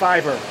connect via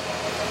fiber.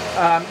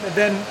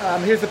 Then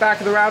here's the back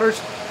of the routers.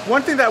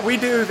 One thing that we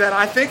do that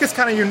I think is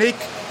kind of unique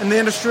in the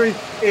industry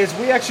is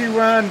we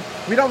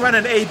don't run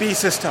an A/B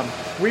system.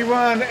 We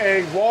run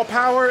a wall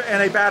power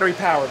and a battery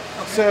powered.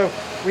 Okay. So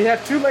we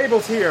have 2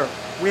 labels here.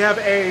 We have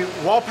a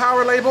wall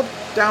power label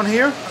down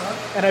here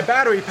and a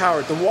battery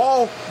powered. The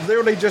wall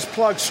literally just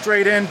plugs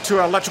straight into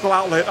an electrical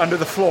outlet under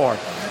the floor.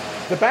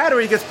 The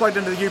battery gets plugged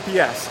into the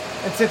UPS.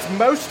 And since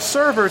most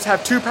servers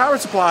have 2 power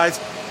supplies,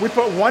 we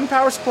put 1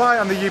 power supply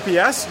on the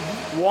UPS,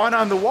 1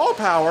 on the wall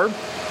power.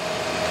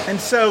 And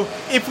so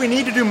if we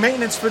need to do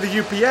maintenance for the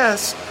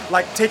UPS,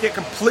 like take it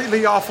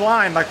completely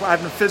offline, like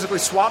having to physically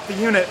swap the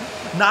unit,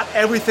 not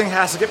everything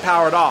has to get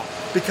powered off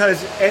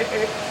because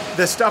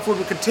the stuff will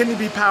continue to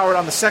be powered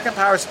on the second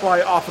power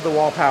supply off of the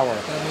wall power.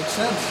 That makes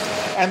sense.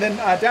 And then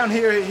down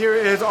here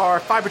is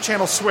our fiber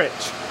channel switch.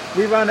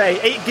 We run a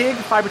 8 gig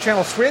fiber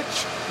channel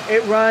switch.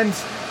 It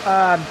runs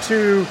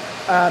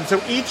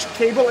so each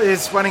cable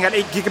is running at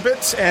 8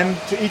 gigabits, and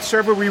to each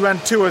server we run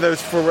 2 of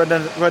those for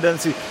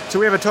redundancy. So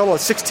we have a total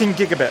of 16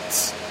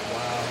 gigabits.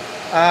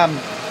 Wow.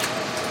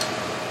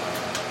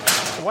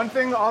 One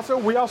thing also,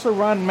 we also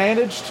run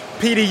managed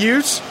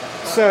PDUs.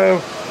 So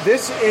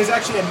this is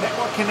actually a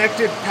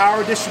network-connected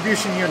power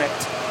distribution unit.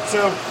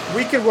 So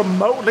we can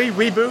remotely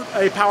reboot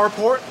a power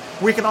port.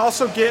 We can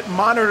also get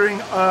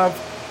monitoring of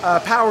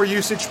power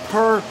usage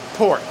per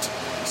port.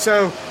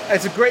 So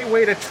it's a great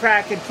way to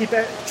track and keep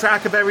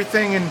track of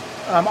everything, and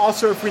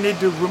also if we need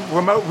to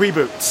remote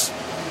reboots.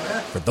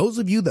 For those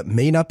of you that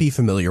may not be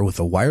familiar with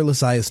a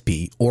wireless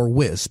ISP, or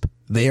WISP,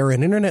 they are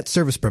an internet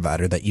service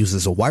provider that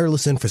uses a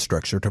wireless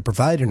infrastructure to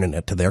provide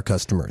internet to their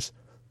customers.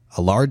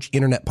 A large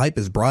internet pipe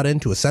is brought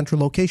into a central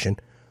location,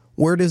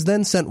 where it is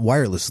then sent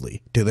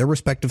wirelessly to their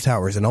respective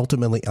towers and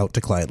ultimately out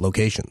to client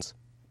locations.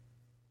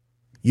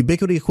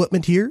 Ubiquiti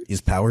equipment here is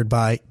powered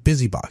by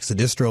BusyBox, a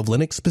distro of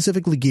Linux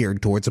specifically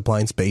geared towards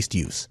appliance-based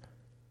use.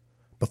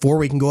 Before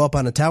we can go up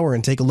on a tower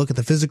and take a look at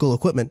the physical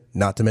equipment,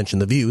 not to mention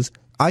the views,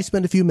 I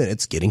spend a few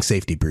minutes getting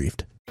safety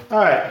briefed. All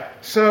right,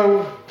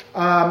 so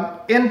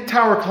in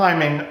tower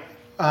climbing,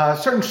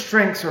 certain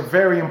strengths are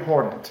very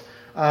important.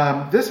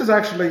 This is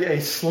actually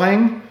a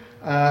sling.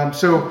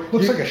 Looks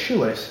like a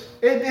shoelace.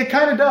 It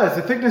kind of does.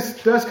 The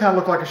thickness does kind of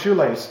look like a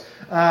shoelace.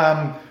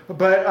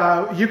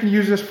 But you can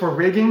use this for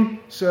rigging.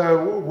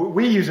 So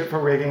we use it for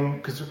rigging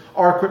because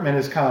our equipment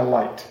is kind of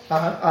light.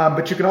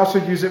 But you can also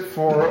use it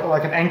for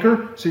like an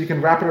anchor. So you can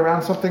wrap it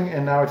around something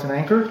and now it's an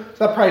anchor.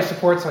 So that probably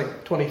supports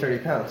like 20, 30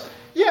 pounds.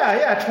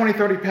 Yeah, 20,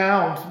 30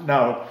 pounds.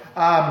 No.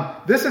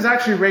 This is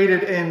actually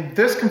rated in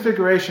this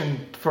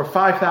configuration for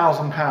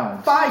 5,000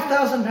 pounds.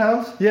 5,000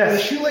 pounds? Yes. And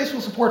the shoelace will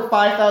support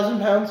 5,000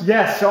 pounds?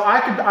 Yes, so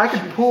I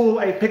could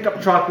pull a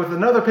pickup truck with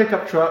another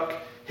pickup truck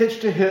hitch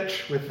to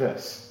hitch with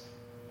this.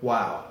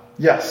 Wow.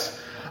 Yes.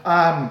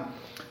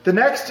 The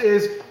next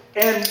is,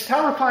 in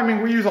tower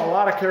climbing, we use a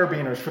lot of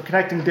carabiners for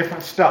connecting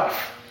different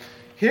stuff.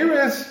 Here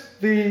is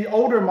here's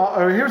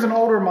an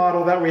older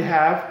model that we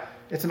have.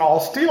 It's an all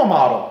steel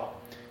model.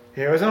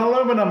 Here's an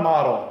aluminum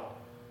model.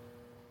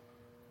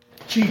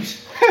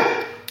 Jeez.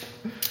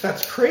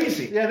 That's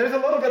crazy. Yeah, there's a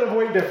little bit of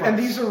weight difference. And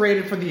these are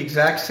rated for the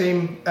exact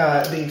same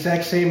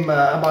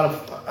amount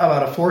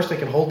of force. They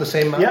can hold the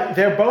same amount. Yeah,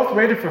 they're both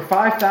rated for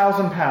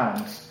 5,000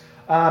 pounds.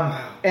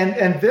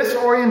 And this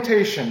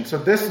orientation, so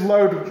this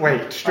load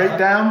weight straight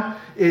down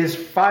is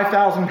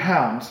 5,000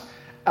 pounds.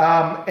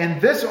 And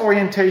this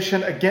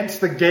orientation against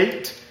the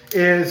gate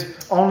is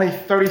only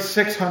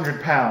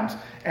 3,600 pounds.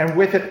 And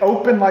with it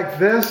open like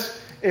this,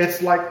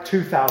 it's like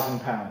 2,000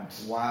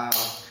 pounds. Wow.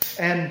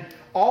 And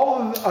all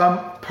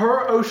of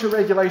per OSHA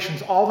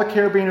regulations, all the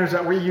carabiners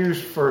that we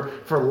use for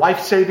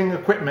life-saving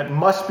equipment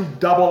must be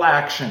double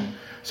action.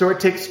 So it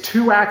takes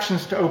 2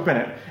 actions to open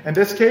it. In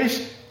this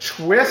case,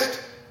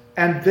 twist,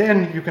 and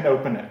then you can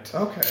open it.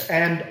 Okay.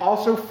 And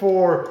also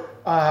for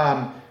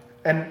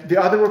And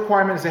the other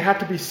requirement is they have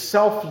to be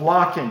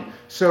self-locking.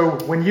 So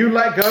when you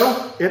let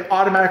go, it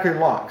automatically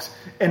locks.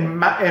 In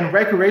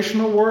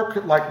recreational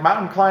work, like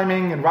mountain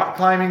climbing and rock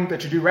climbing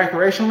that you do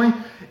recreationally,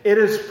 it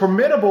is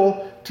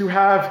permittable to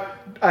have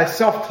a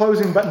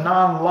self-closing but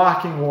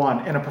non-locking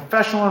one. In a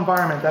professional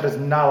environment, that is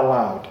not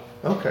allowed.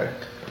 Okay.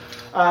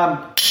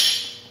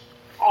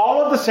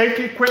 All of the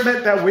safety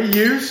equipment that we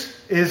use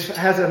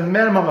has a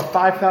minimum of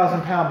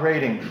 5,000 pound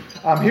rating.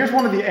 Here's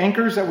one of the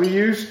anchors that we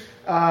use.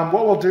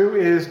 What we'll do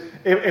is,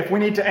 if we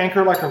need to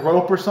anchor like a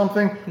rope or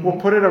something, we'll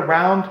put it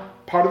around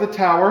part of the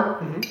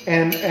tower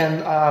and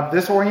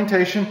this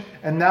orientation,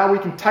 and now we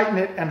can tighten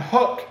it and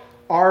hook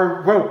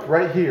our rope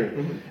right here.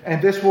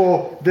 And this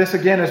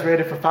again is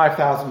rated for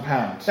 5,000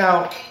 pounds.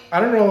 Now, I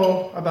don't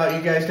know about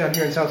you guys down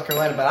here in South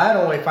Carolina, but I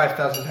don't weigh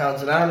 5,000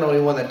 pounds, and I don't know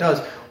anyone that does.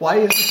 Why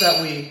is it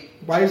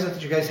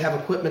that you guys have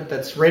equipment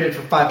that's rated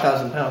for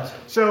 5,000 pounds?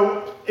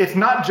 So it's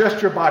not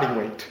just your body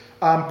weight.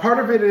 Part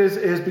of it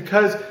is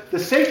because the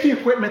safety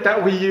equipment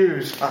that we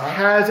use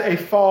has a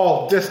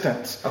fall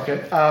distance.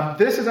 Okay.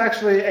 This is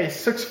actually a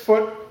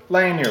 6-foot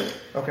lanyard.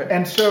 Okay.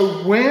 And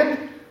so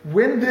when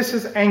this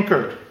is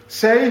anchored,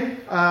 say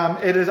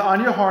it is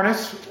on your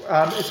harness,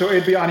 so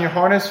it'd be on your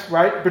harness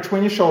right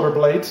between your shoulder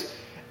blades,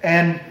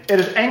 and it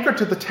is anchored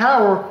to the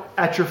tower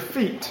at your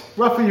feet,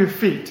 roughly your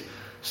feet.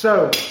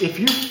 So if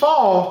you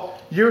fall,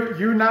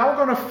 you're now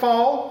going to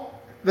fall.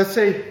 Let's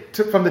say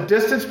from the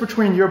distance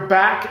between your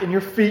back and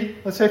your feet,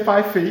 let's say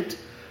 5 feet.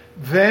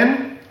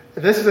 Then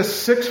this is a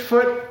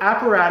 6-foot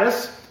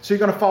apparatus, so you're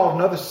going to fall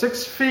another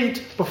 6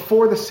 feet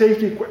before the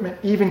safety equipment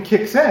even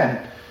kicks in.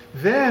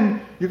 Then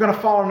you're going to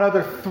fall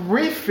another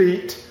 3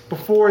 feet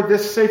before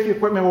this safety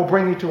equipment will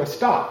bring you to a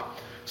stop.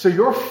 So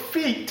your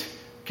feet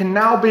can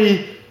now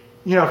be,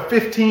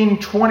 15,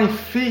 20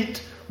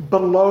 feet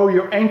below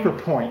your anchor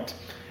point.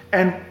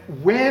 And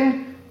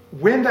when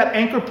that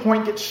anchor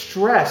point gets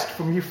stressed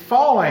from you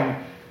falling,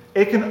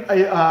 it can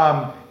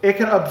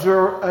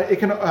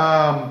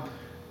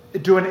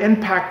do an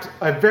impact,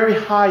 a very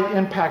high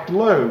impact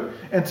load.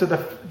 And so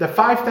the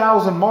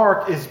 5,000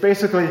 mark is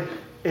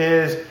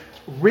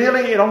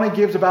really, it only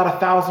gives about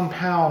 1,000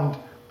 pound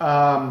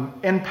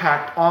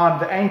impact on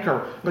the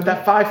anchor, but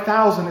that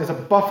 5,000 is a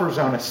buffer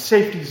zone, a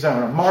safety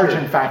zone, a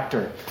margin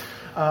factor.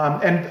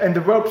 And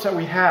the ropes that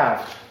we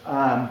have.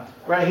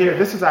 Right here,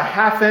 this is a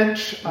 1/2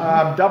 inch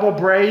double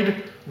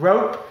braid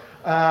rope,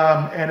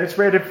 and it's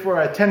rated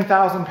for a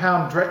 10,000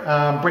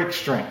 pound break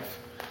strength.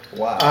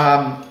 Wow.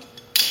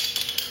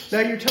 Now,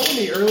 you're telling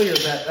me earlier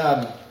that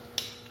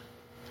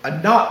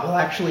a knot will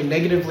actually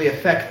negatively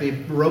affect the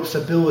rope's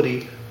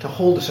ability to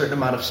hold a certain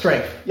amount of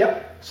strength.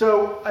 Yep.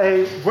 So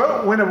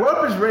when a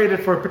rope is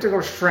rated for a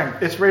particular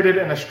strength, it's rated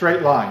in a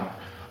straight line.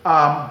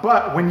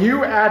 But when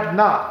you add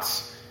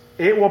knots,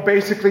 it will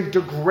basically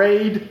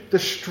degrade the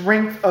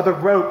strength of the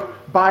rope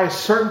by a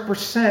certain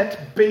percent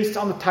based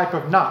on the type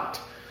of knot.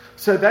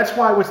 So that's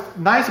why what's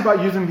nice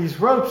about using these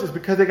ropes is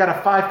because they got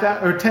a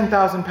 5,000 or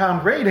 10,000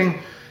 pound rating.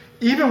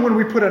 Even when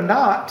we put a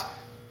knot,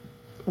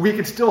 we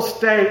can still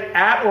stay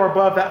at or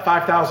above that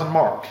 5,000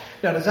 mark.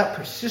 Now, does that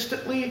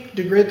persistently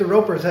degrade the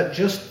rope, or is that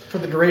just for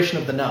the duration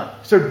of the knot?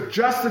 So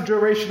just the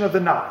duration of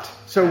the knot.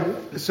 So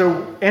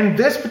in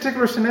this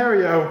particular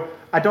scenario,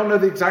 I don't know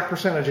the exact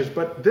percentages,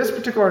 but this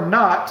particular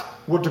knot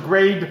will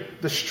degrade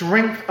the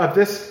strength of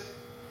this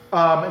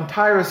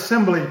entire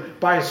assembly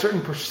by a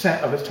certain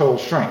percent of its total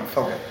strength.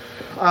 Okay.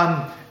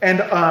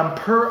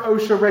 Per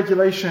OSHA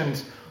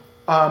regulations,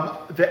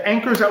 the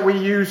anchors that we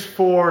use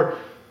for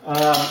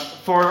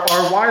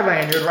our Y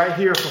lanyard right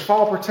here for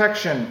fall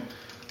protection,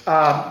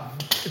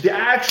 the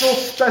actual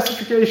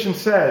specification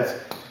says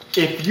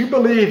if you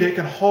believe it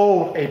can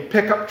hold a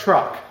pickup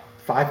truck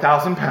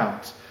 5,000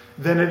 pounds,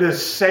 then it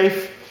is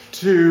safe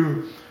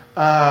to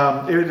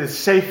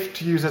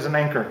use as an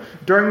anchor.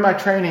 During my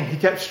training, he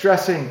kept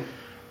stressing,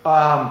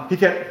 he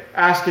kept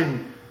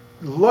asking,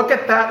 look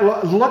at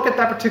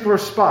that particular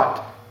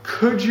spot.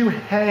 Could you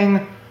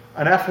hang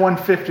an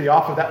F-150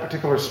 off of that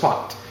particular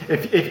spot?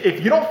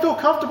 If you don't feel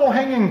comfortable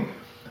hanging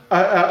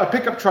a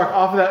pickup truck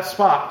off of that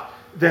spot,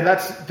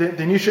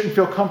 then you shouldn't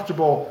feel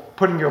comfortable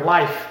putting your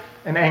life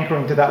and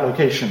anchoring to that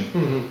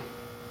location.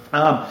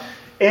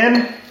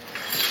 And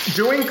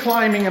doing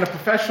climbing in a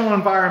professional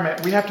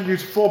environment, we have to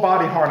use full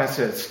body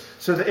harnesses.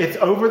 So that it's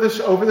over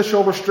the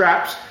shoulder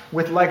straps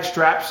with leg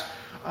straps.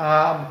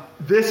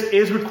 This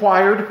is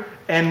required,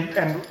 and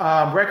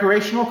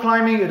recreational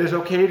climbing, it is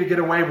okay to get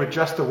away with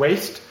just the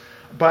waist.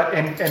 But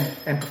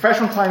in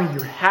professional climbing,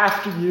 you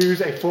have to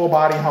use a full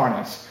body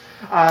harness.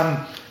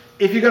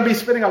 If you're going to be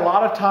spending a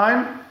lot of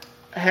time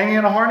hanging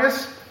in a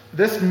harness,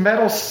 this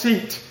metal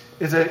seat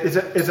is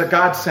a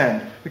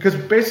godsend, because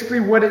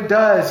basically what it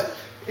does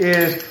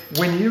is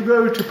when you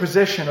go to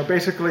position or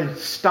basically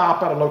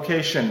stop at a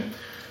location,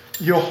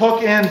 you'll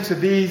hook into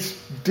these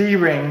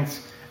D-rings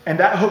and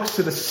that hooks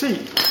to the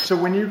seat. So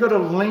when you go to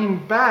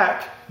lean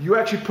back, you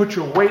actually put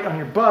your weight on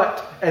your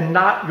butt and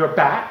not your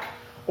back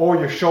or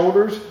your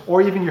shoulders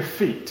or even your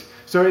feet.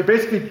 So it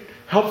basically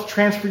helps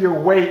transfer your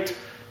weight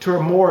to a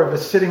more of a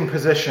sitting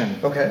position.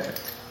 Okay.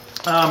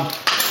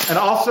 And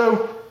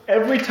also,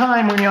 every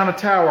time when you're on a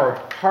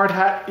tower, hard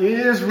hat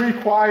is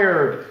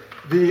required.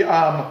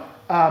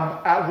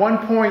 At one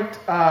point,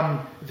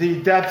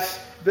 the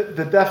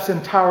deaths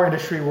in tower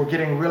industry were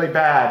getting really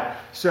bad.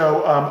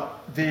 So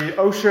the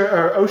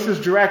OSHA's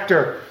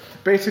director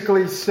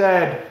basically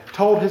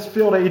told his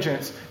field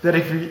agents that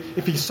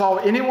if he saw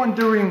anyone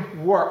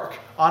doing work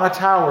on a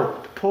tower,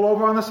 to pull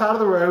over on the side of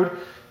the road,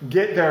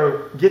 get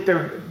their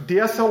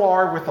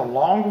DSLR with a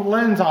long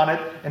lens on it,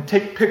 and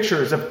take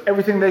pictures of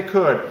everything they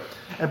could.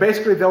 And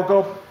basically,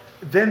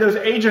 then those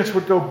agents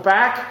would go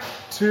back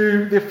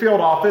to the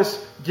field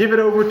office, give it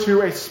over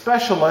to a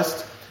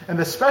specialist, and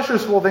the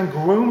specialist will then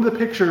groom the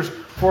pictures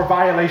for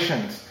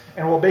violations,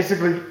 and will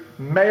basically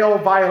mail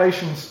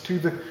violations to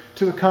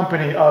the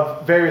company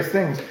of various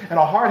things. And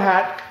a hard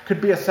hat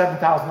could be a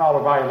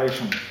 $7,000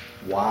 violation.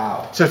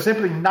 Wow. So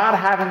simply not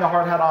having the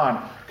hard hat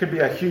on could be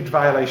a huge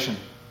violation.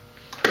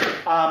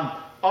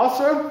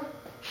 Also,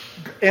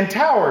 in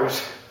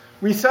towers,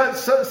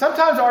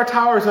 sometimes our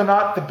towers are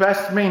not the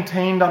best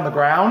maintained on the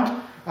ground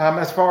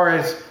as far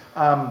as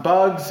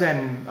bugs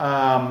and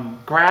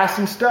grass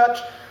and such.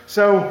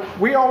 So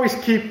we always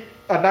keep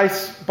a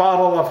nice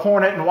bottle of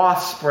hornet and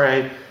wasp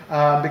spray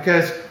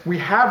because we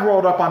have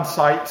rolled up on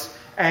sites,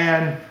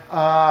 and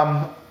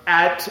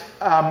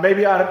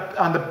maybe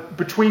on the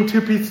between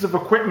two pieces of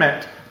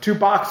equipment, 2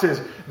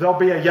 boxes, there'll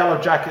be a yellow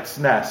jacket's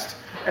nest.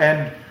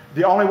 And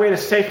the only way to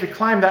safely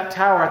climb that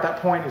tower at that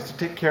point is to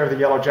take care of the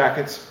yellow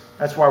jackets.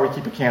 That's why we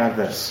keep a can of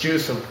this.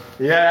 Juice them.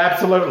 Yeah,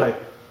 absolutely.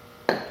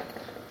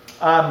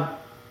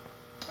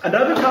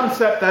 Another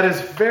concept that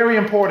is very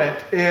important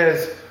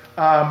is,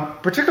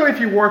 particularly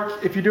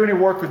if you do any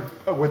work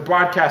with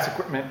broadcast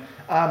equipment,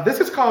 this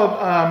is called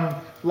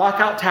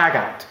lockout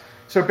tagout.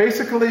 So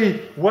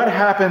basically, what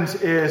happens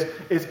is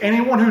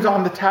anyone who's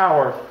on the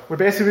tower would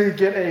basically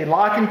get a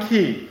lock and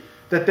key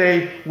that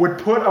they would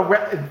put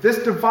this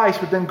device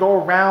would then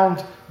go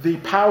around the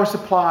power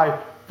supply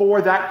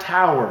for that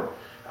tower.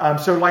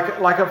 So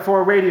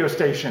for a radio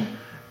station,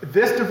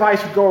 this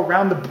device would go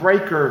around the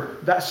breaker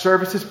that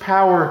services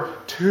power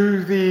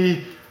to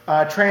the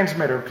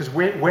transmitter. Because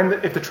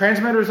if the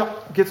transmitter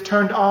gets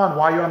turned on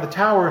while you're on the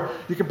tower,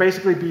 you can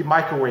basically be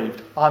microwaved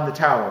on the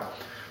tower.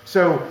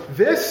 So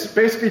this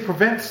basically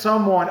prevents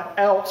someone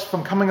else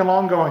from coming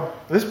along going,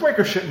 this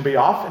breaker shouldn't be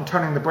off, and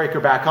turning the breaker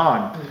back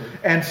on. Mm-hmm.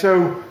 And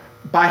so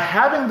by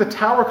having the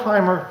tower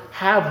climber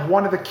have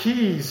one of the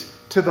keys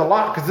to the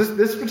lock, because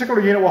this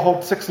particular unit will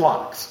hold 6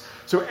 locks.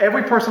 So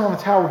every person on the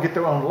tower will get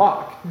their own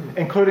lock,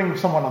 including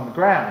someone on the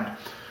ground.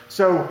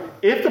 So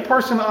if the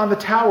person on the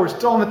tower is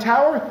still on the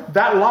tower,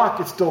 that lock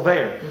is still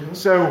there. Mm-hmm.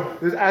 So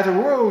as a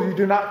rule, you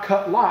do not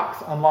cut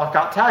locks on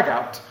lockout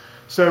tagout.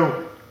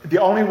 So the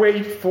only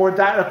way for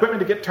that equipment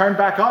to get turned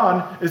back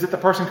on is if the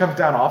person comes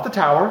down off the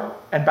tower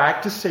and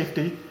back to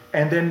safety,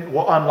 and then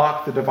we'll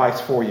unlock the device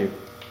for you.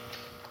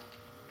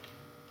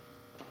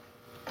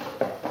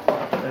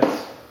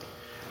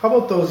 How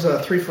about those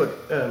 3-foot?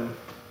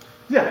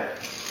 Yeah.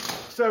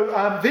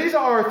 So these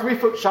are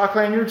 3-foot shock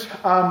lanyards.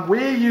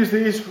 We use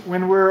these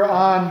when we're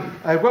on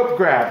a rope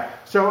grab.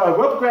 So a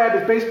rope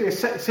grab is basically a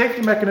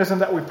safety mechanism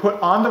that we put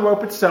on the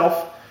rope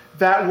itself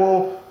that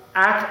will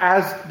act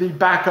as the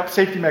backup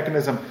safety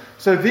mechanism.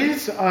 So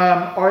these is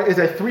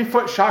a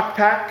 3-foot shock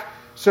pack.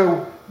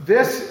 So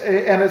this,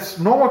 and its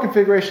normal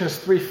configuration is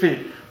 3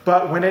 feet.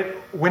 But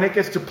when it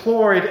gets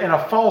deployed in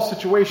a fall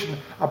situation,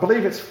 I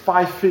believe it's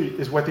 5 feet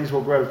is what these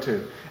will grow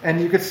to. And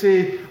you can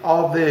see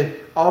all the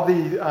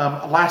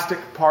elastic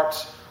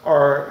parts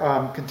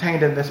are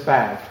contained in this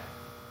bag.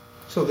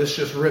 So this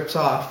just rips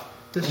off.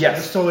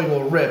 Yes. This totally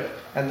will rip,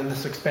 and then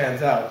this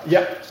expands out.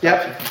 Yep.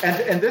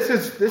 And this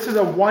is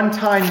a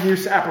one-time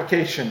use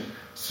application.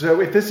 So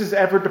if this is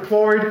ever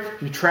deployed,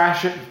 you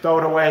trash it, throw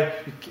it away.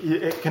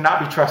 It cannot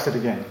be trusted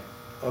again.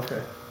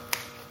 Okay.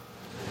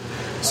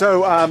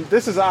 So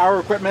this is our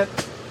equipment.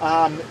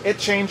 It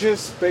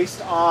changes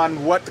based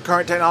on what the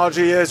current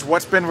technology is,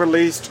 what's been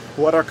released,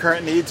 what our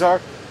current needs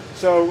are.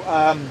 So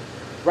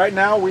right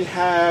now we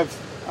have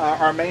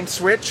our main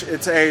switch.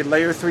 It's a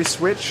layer 3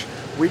 switch.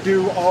 We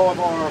do all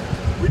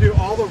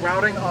the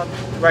routing on,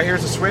 right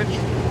here's the switch.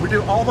 We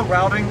do all the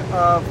routing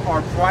of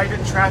our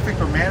private traffic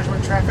or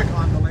management traffic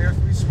on the layer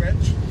 3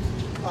 switch.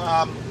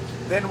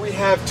 Then we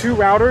have 2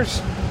 routers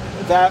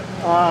that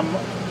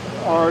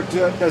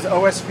does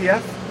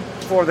OSPF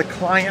for the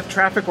client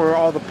traffic or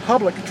all the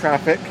public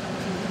traffic.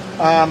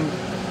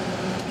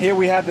 Here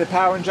we have the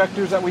power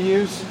injectors that we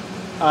use.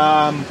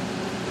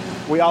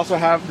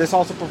 This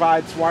also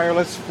provides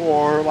wireless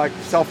for like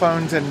cell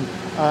phones and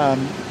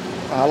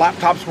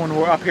laptops when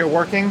we're up here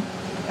working.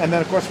 And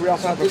then of course we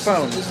also have a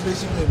phone. This is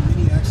basically a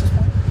mini access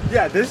point?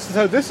 Yeah,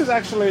 this is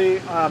actually,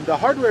 the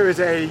hardware is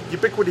a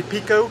Ubiquiti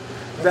Pico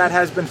that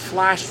has been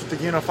flashed with the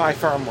UniFi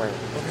firmware.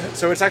 Okay.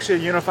 So it's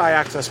actually a UniFi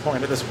access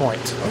point at this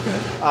point. Okay.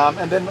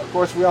 And then, of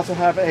course, we also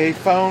have a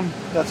phone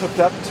that's hooked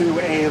up to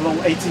a little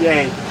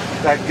ATA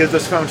that gives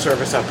us phone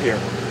service up here.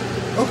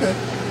 Okay.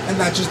 And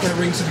that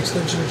rings an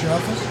extension at your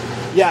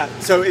office? Yeah,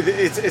 so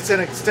it's an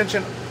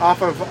extension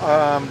off of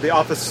the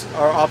office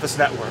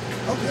network.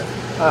 Okay.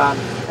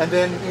 And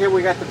then here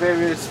we got the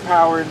various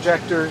power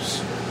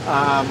injectors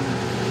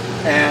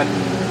and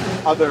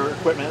other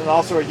equipment, and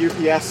also a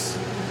UPS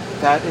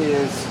that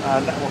is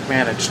network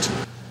managed.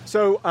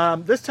 So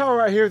this tower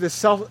right here, the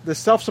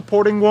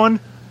self-supporting one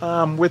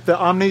with the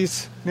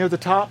Omnis near the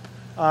top,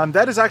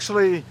 that is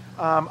actually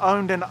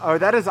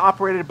that is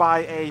operated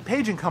by a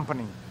paging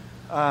company.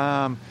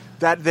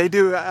 That they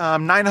do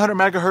 900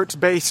 megahertz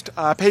based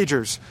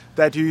pagers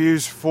that you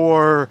use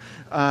for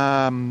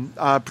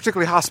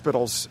particularly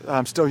hospitals.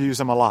 Still use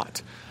them a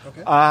lot.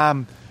 Okay.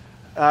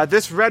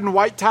 This red and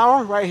white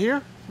tower right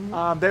here,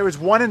 there is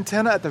one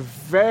antenna at the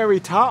very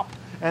top,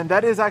 and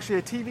that is actually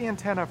a TV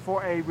antenna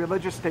for a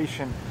religious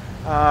station.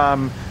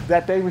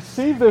 That they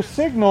receive their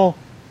signal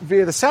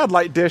via the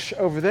satellite dish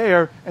over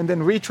there and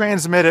then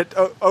retransmit it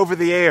over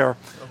the air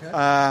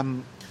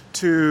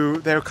to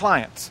their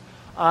clients.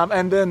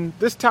 And then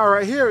this tower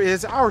right here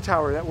is our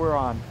tower that we're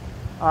on.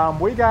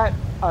 We got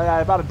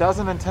about a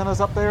dozen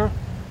antennas up there.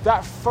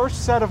 That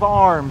first set of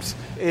arms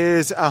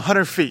is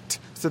 100 feet.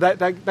 So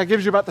that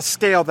gives you about the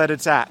scale that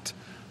it's at.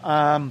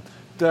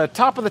 The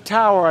top of the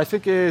tower, I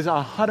think, is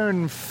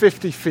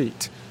 150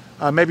 feet,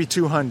 maybe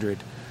 200.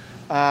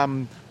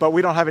 But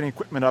we don't have any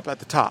equipment up at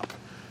the top.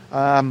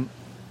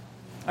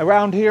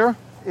 Around here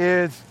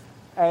is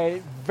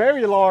a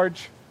very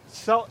large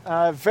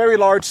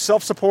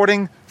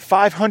self-supporting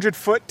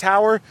 500-foot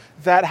tower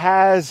that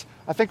has,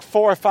 I think,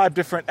 4 or 5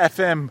 different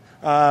FM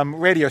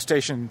radio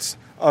stations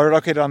are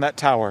located on that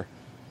tower.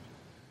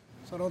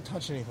 So don't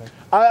touch anything.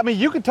 I mean,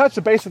 you can touch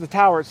the base of the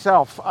tower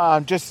itself.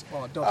 Don't touch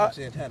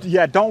the antenna.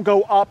 Yeah, don't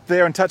go up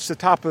there and touch the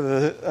top of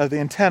the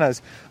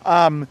antennas.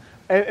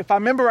 If I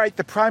remember right,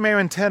 the primary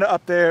antenna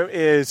up there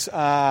is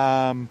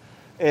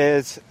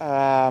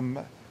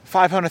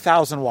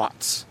 500,000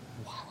 watts.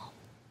 Wow.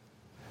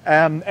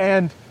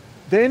 And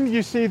then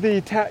you see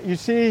the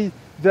 3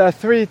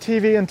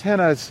 TV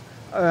antennas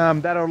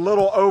that are a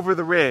little over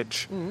the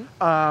ridge.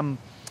 Mm-hmm.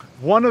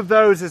 One of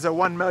those is a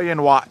 1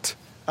 million watt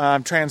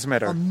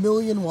transmitter. 1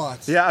 million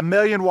watts? Yeah, 1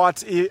 million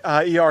watts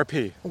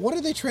ERP. What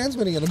are they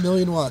transmitting at 1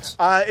 million watts?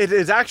 It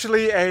is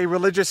actually a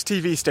religious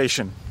TV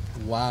station.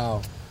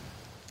 Wow.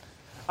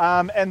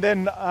 And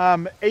then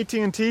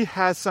AT&T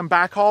has some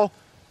backhaul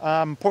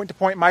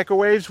point-to-point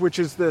microwaves, which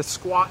is the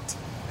squat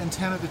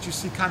antenna that you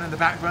see kind of in the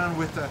background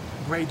with the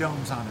gray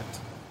domes on it.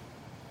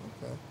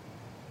 Okay.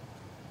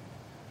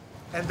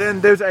 And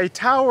then there's a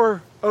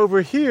tower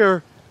over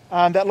here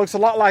that looks a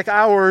lot like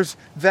ours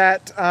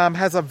that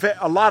has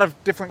a lot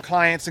of different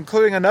clients,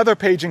 including another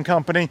paging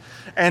company,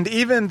 and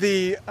even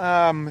the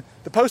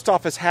post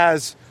office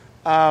has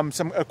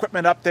some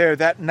equipment up there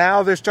that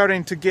now they're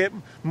starting to get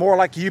more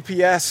like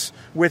UPS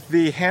with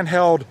the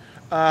handheld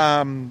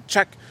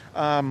check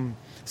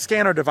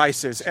scanner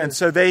devices, sure. And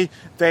so they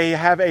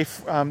have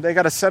they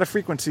got a set of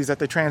frequencies that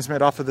they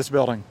transmit off of this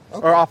building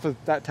or off of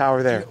that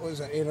tower there. What is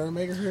that, 800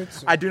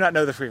 megahertz? I do not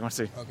know the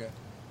frequency. Okay,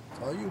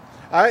 it's all you.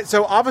 All right.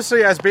 So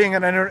obviously, as being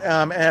an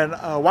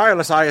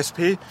wireless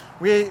ISP,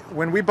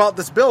 when we bought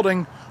this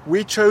building,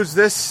 we chose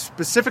this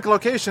specific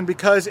location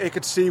because it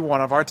could see one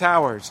of our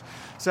towers.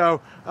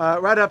 So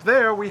right up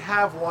there, we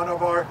have one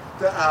of our.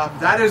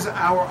 That is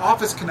our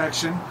office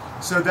connection.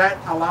 So that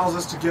allows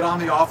us to get on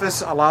the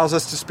office, allows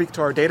us to speak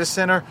to our data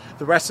center,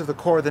 the rest of the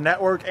core of the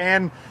network,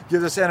 and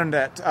gives us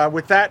internet.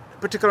 With that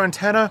particular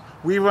antenna,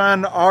 we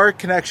run our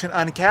connection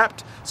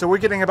uncapped, so we're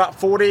getting about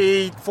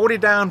 40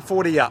 down,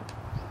 40 up.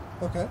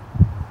 Okay.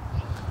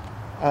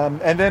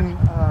 And then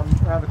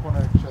around the corner,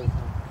 I can show you.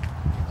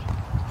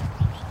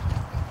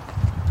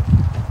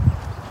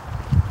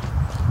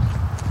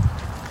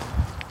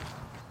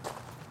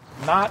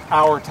 Not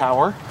our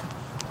tower,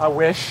 I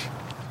wish.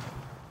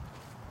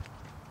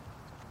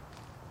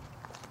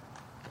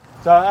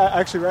 So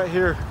actually right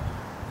here.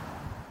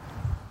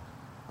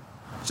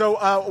 So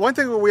one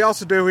thing that we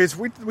also do is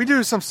we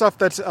do some stuff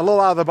that's a little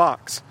out of the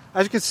box.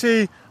 As you can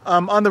see,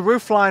 on the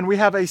roof line, we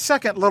have a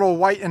second little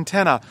white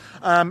antenna,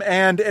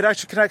 and it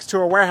actually connects to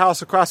a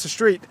warehouse across the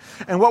street.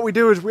 And what we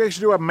do is we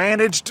actually do a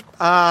managed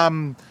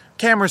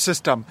camera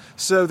system.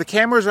 So the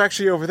cameras are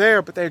actually over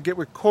there, but they get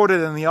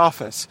recorded in the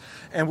office.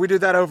 And we do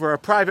that over a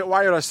private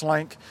wireless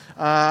link.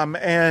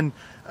 When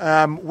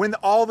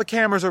all the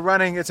cameras are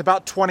running, it's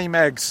about 20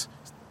 megs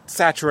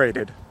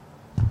saturated.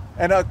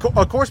 And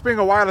of course, being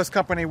a wireless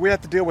company, we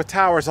have to deal with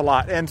towers a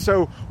lot. And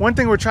so one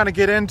thing we're trying to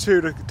get into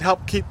to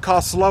help keep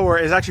costs lower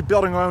is actually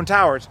building our own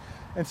towers.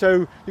 And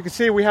so you can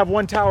see we have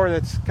one tower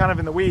that's kind of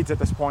in the weeds at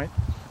this point.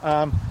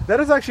 That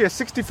is actually a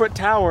 60-foot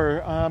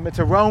tower. It's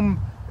a Ron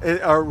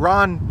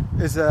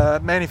is a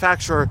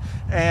manufacturer.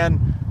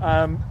 And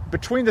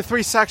between the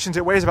 3 sections,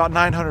 it weighs about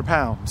 900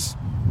 pounds.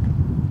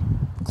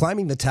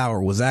 Climbing the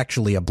tower was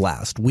actually a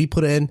blast. We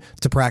put in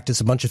to practice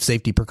a bunch of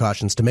safety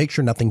precautions to make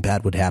sure nothing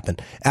bad would happen.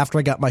 After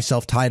I got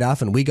myself tied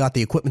off and we got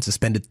the equipment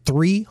suspended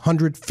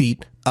 300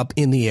 feet up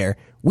in the air,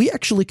 we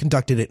actually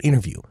conducted an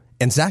interview.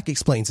 And Zach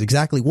explains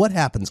exactly what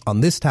happens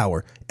on this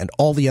tower and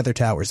all the other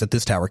towers that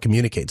this tower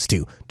communicates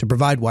to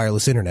provide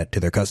wireless internet to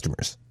their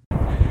customers.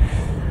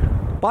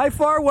 By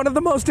far, one of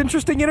the most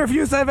interesting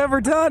interviews I've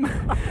ever done.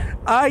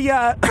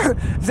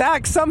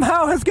 Zach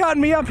somehow has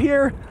gotten me up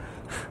here.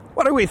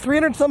 What are we,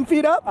 300 some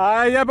feet up?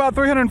 Yeah, about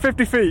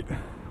 350 feet.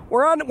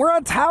 We're on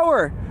a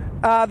tower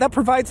that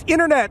provides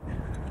internet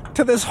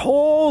to this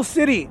whole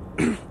city,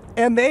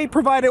 and they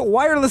provide it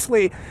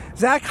wirelessly.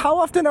 Zach, how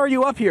often are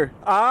you up here?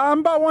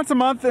 About once a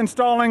month,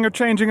 installing or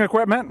changing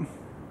equipment.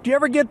 Do you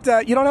ever get,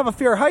 you don't have a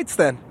fear of heights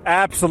then?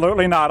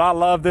 Absolutely not. I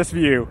love this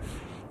view.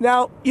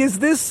 Now, is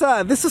this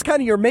is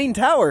kind of your main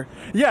tower?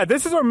 Yeah,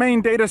 this is our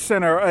main data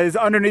center, is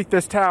underneath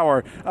this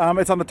tower.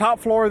 It's on the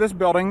top floor of this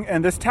building,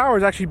 and this tower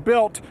is actually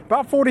built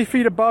about 40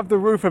 feet above the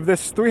roof of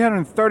this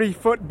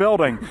 330-foot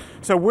building.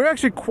 So we're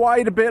actually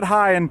quite a bit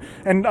high, and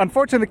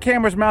unfortunately the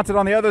camera's mounted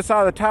on the other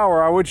side of the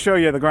tower. I would show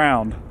you the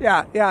ground.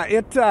 Yeah,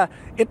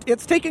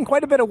 it's taken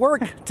quite a bit of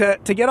work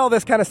to get all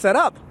this kind of set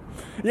up.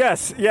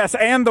 Yes,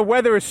 and the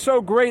weather is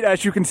so great,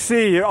 as you can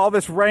see, all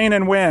this rain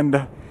and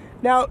wind.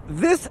 Now,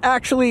 this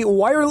actually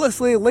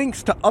wirelessly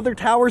links to other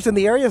towers in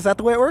the area. Is that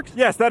the way it works?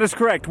 Yes, that is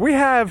correct. We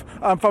have,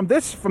 from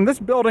this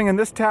building and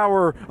this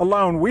tower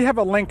alone, we have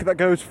a link that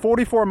goes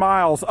 44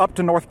 miles up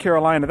to North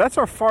Carolina. That's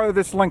our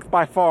farthest link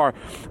by far.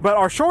 But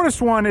our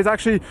shortest one is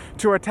actually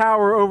to a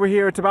tower over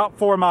here. It's about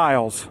 4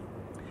 miles.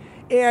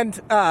 And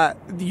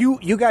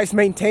you guys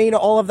maintain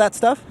all of that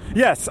stuff?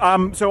 Yes.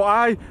 So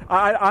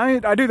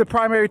I do the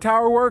primary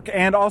tower work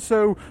and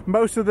also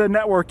most of the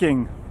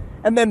networking.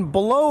 And then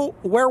below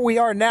where we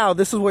are now,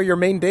 this is where your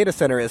main data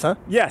center is, huh?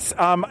 Yes.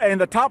 And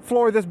the top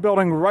floor of this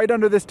building, right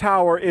under this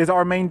tower, is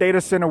our main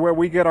data center where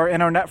we get our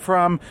internet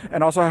from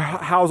and also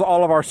house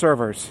all of our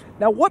servers.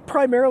 Now, what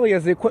primarily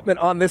is the equipment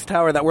on this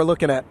tower that we're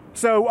looking at?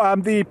 So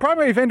the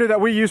primary vendor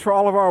that we use for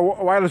all of our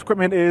wireless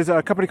equipment is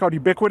a company called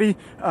Ubiquiti.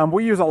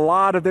 We use a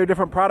lot of their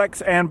different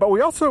products, but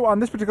we also, on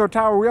this particular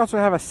tower, we also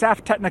have a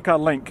SAF Technica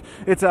link.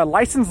 It's a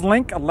licensed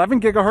link,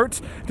 11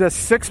 gigahertz.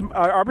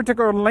 Our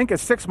particular link is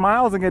 6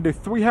 miles and can do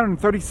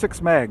 336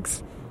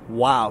 megs.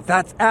 Wow,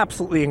 that's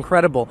absolutely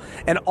incredible.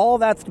 And all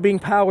that's being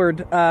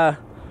powered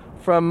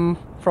from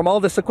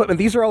all this equipment.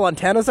 These are all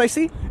antennas, I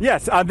see?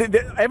 Yes,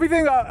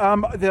 everything,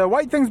 the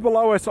white things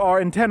below us are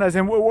antennas,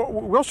 and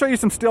we'll show you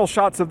some still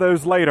shots of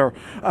those later.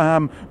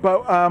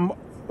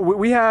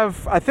 We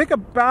have, I think,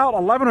 about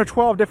 11 or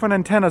 12 different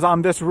antennas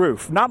on this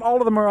roof. Not all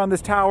of them are on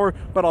this tower,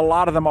 but a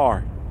lot of them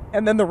are.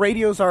 And then the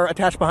radios are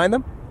attached behind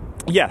them?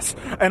 Yes,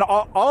 and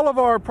all of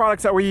our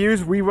products that we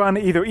use, we run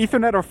either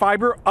Ethernet or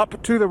fiber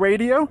up to the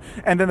radio,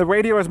 and then the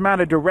radio is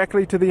mounted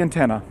directly to the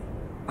antenna.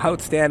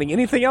 Outstanding.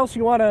 Anything else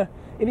you want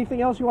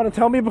to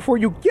tell me before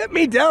you get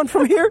me down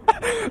from here?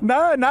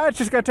 No, it's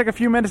just going to take a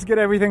few minutes to get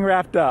everything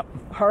wrapped up.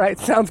 All right,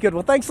 sounds good.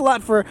 Well, thanks a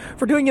lot for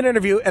doing an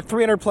interview at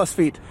 300 plus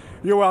feet.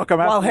 You're welcome.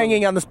 While absolutely.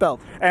 Hanging on this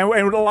belt. And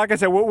like I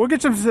said, we'll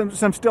get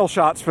some still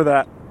shots for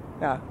that.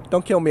 Yeah,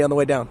 don't kill me on the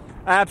way down.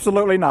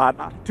 Absolutely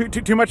not.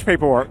 Too much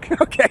paperwork.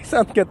 Okay,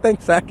 sounds good.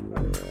 Thanks, Zach.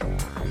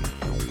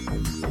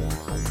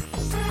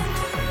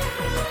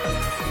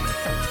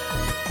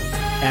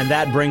 And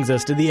that brings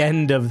us to the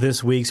end of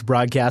this week's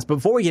broadcast.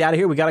 Before we get out of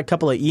here, we got a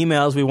couple of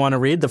emails we want to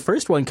read. The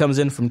first one comes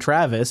in from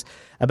Travis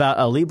about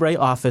a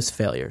LibreOffice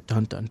failure.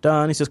 Dun, dun,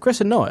 dun. He says,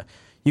 Chris and Noah,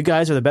 you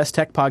guys are the best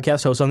tech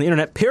podcast hosts on the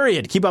internet,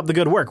 period. Keep up the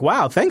good work.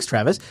 Wow, thanks,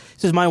 Travis. He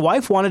says, my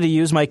wife wanted to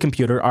use my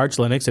computer, Arch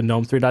Linux, and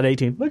GNOME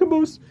 3.18, like a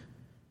boost,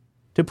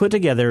 to put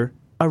together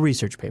a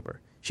research paper.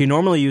 She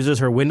normally uses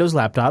her Windows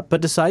laptop,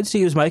 but decides to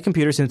use my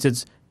computer since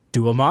its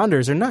dual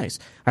monitors are nice.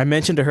 I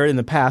mentioned to her in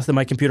the past that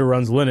my computer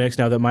runs Linux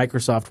now that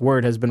Microsoft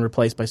Word has been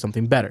replaced by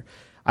something better.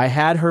 I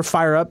had her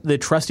fire up the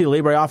trusty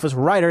LibreOffice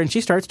writer, and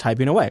she starts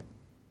typing away.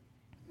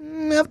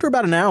 After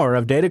about an hour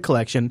of data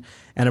collection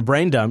and a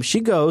brain dump, she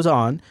goes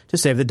on to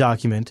save the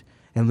document,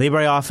 and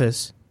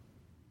LibreOffice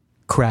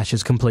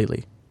crashes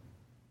completely.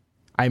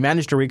 I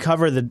managed to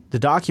recover the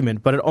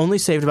document, but it only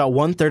saved about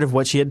 1/3 of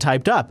what she had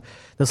typed up.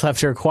 This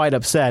left her quite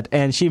upset,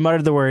 and she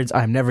muttered the words,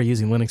 "I'm never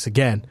using Linux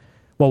again,"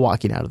 while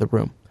walking out of the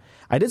room.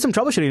 I did some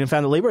troubleshooting and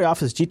found that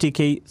LibreOffice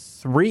GTK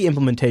 3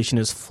 implementation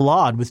is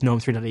flawed with GNOME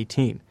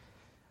 3.18.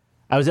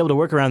 I was able to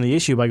work around the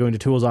issue by going to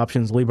Tools,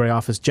 Options,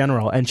 LibreOffice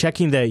General, and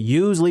checking the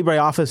Use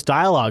LibreOffice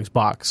dialogues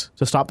box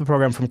to stop the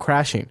program from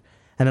crashing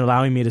and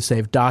allowing me to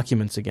save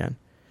documents again.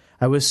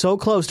 I was so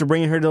close to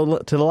bringing her to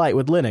the light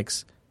with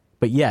Linux,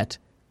 but yet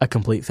a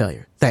complete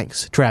failure.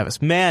 Thanks,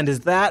 Travis. Man,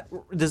 does that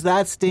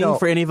sting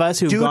for any of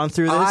us who've gone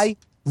through this? I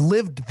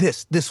lived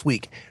this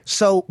week.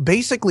 So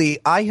basically,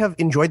 I have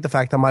enjoyed the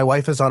fact that my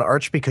wife is on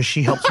Arch because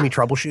she helps me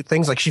troubleshoot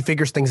things. Like, she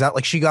figures things out.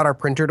 Like, she got our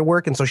printer to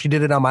work, and so she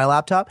did it on my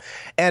laptop.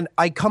 And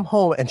I come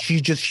home, and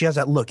she has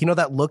that look. You know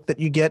that look that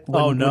you get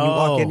when you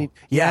walk in?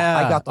 Yeah,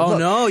 I got the look. Oh,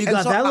 no, you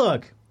got that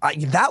look.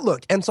 That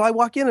look. And so I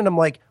walk in, and I'm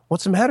like,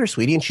 what's the matter,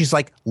 sweetie? And she's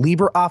like,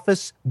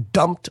 LibreOffice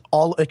dumped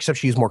except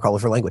she used more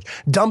colorful language,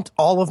 dumped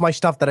all of my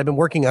stuff that I've been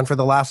working on for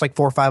the last 4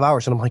 or 5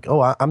 hours. And I'm like,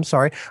 oh, I'm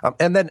sorry.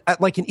 And then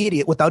like an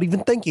idiot, without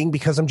even thinking,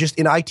 because I'm just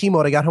in IT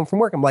mode, I got home from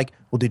work. I'm like,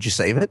 well, did you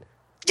save it?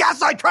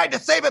 yes, I tried to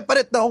save it,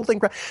 but the whole thing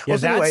crashed. Yeah,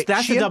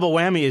 that's a double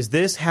whammy. Is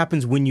this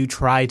happens when you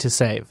try to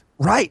save?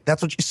 Right.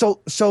 That's what.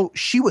 So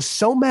she was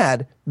so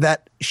mad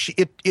that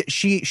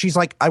she's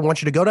like, I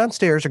want you to go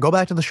downstairs or go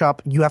back to the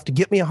shop. You have to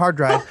get me a hard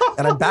drive,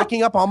 and I'm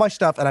backing up all my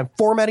stuff, and I'm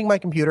formatting my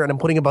computer, and I'm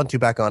putting Ubuntu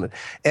back on it.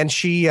 And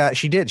she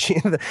did.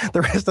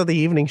 The rest of the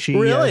evening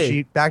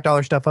she backed all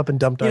her stuff up and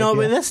dumped.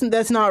 But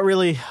that's not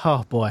really.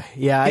 Oh boy,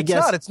 yeah. I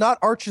guess it's not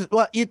Arch.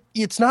 Well,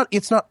 it's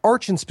not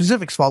Arch and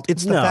Specific's fault.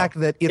 It's the fact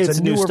that it's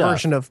a newer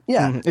version of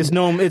It's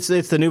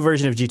the new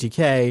version of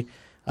GTK,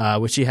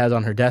 which she has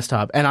on her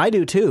desktop, and I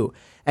do too.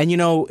 And,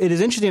 it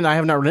is interesting. I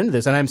have not run into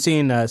this, and I'm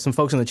seeing some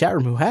folks in the chat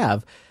room who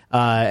have.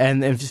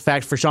 And in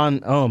fact, for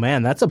Sean, oh,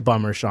 man, that's a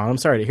bummer, Sean. I'm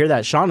sorry to hear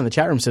that. Sean in the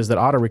chat room says that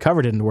auto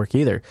recover didn't work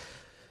either.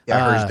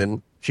 Yeah, hers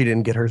didn't. She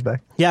didn't get hers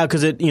back. Yeah,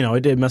 because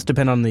it must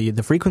depend on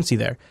the frequency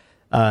there.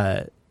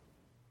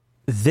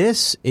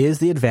 This is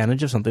the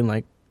advantage of something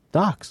like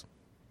Docs,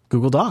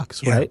 Google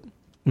Docs, right?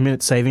 I mean,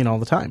 it's saving all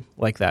the time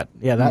like that.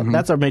 Yeah,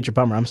 that's our major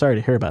bummer. I'm sorry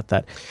to hear about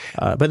that.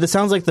 But it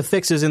sounds like the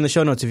fix is in the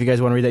show notes if you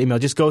guys want to read that email.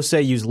 Just go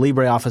use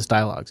LibreOffice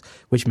Dialogues,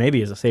 which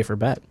maybe is a safer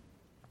bet.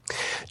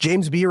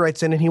 James B.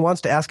 writes in, and he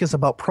wants to ask us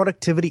about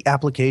productivity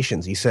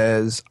applications. He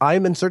says,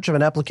 I'm in search of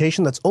an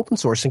application that's open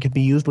source and can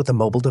be used with a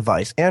mobile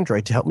device,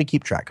 Android, to help me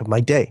keep track of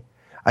my day.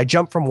 I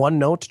jump from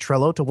OneNote to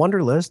Trello to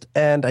Wunderlist,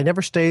 and I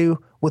never stay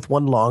with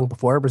one long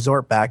before I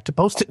resort back to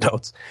Post-it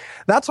notes.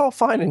 That's all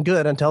fine and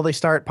good until they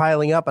start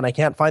piling up and I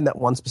can't find that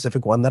one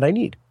specific one that I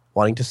need.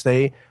 Wanting to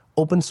stay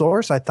open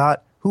source, I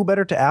thought, who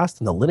better to ask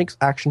than the Linux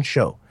Action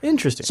Show?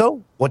 Interesting.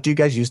 So, what do you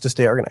guys use to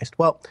stay organized?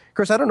 Well,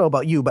 Chris, I don't know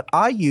about you, but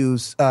I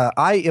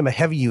am a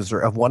heavy user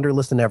of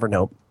Wunderlist and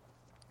Evernote.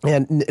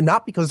 And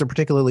not because they're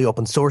particularly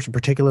open source or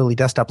particularly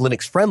desktop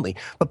Linux friendly,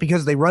 but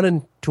because they run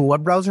into a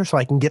web browser so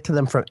I can get to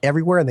them from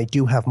everywhere, and they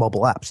do have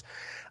mobile apps.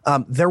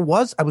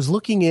 I was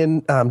looking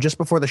in just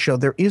before the show,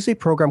 there is a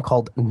program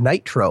called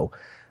Nitro,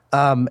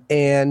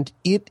 and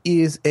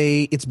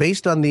it's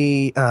based on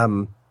the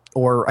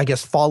or I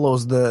guess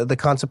follows the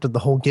concept of the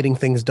whole Getting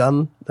Things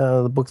Done,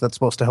 the book that's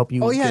supposed to help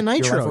you. Oh, yeah,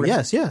 Nitro.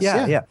 Yes.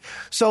 Yeah.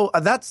 So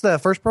that's the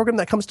first program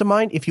that comes to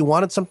mind. If you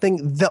wanted something,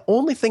 the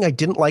only thing I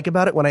didn't like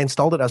about it when I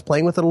installed it, I was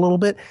playing with it a little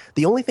bit.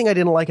 The only thing I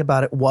didn't like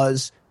about it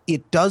was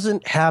it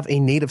doesn't have a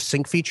native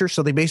sync feature.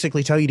 So they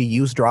basically tell you to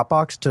use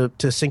Dropbox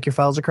to sync your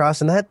files across.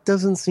 And that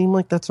doesn't seem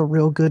like that's a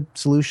real good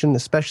solution,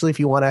 especially if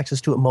you want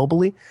access to it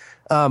mobilely.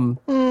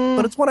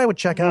 But it's one I would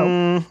check out.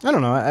 I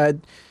don't know.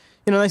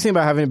 The nice thing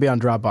about having it be on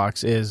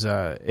Dropbox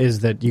is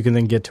that you can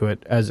then get to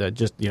it as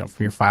from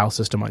your file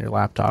system on your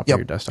laptop or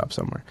your desktop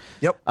somewhere.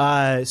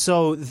 Yep.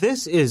 So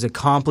this is a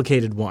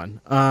complicated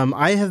one.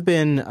 I have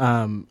been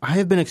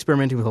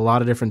experimenting with a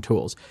lot of different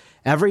tools.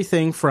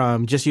 Everything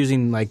from just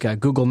using like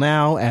Google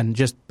Now and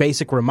just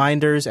basic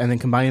reminders, and then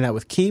combining that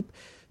with Keep,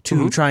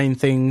 to trying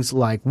things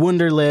like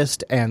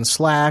Wunderlist and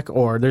Slack,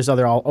 or there's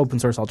other open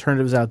source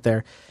alternatives out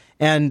there.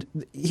 And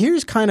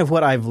here's kind of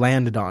what I've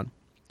landed on.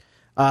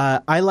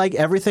 I like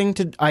everything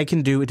I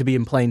can do to be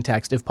in plain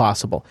text if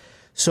possible.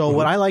 So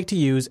what I like to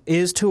use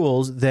is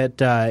tools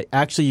that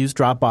actually use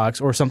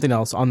Dropbox or something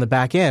else on the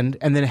back end,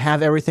 and then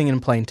have everything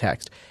in plain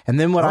text. And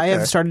then what I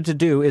have started to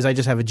do is I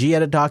just have a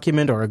gedit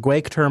document or a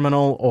Guake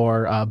terminal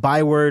or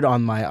Byword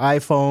on my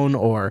iPhone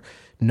or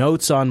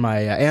Notes on my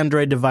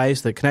Android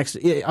device that connects.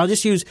 I'll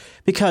just use,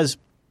 because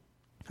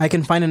I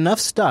can find enough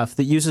stuff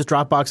that uses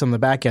Dropbox on the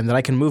back end that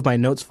I can move my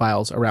notes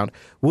files around.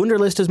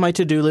 Wunderlist is my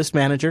to-do list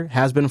manager,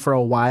 has been for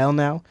a while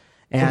now.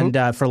 And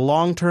for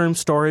long-term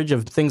storage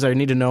of things I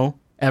need to know,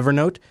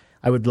 Evernote,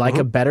 I would like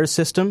a better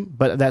system,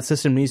 but that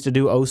system needs to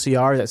do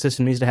OCR, that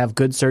system needs to have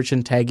good search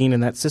and tagging,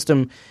 and that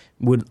system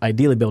would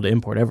ideally be able to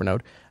import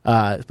Evernote.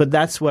 But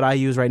that's what I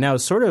use right now,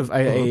 is sort of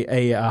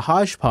a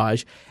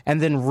hodgepodge,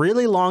 and then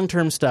really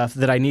long-term stuff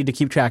that I need to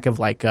keep track of,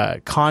 like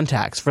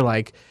contacts for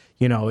like,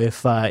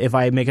 if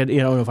I make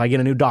if I get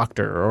a new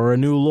doctor or a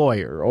new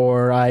lawyer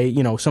or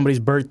somebody's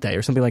birthday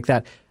or something like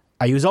that,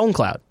 I use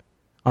OwnCloud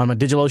on my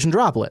DigitalOcean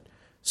Droplet.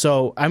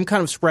 So I'm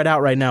kind of spread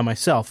out right now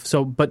myself.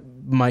 But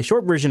my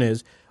short version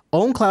is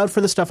OwnCloud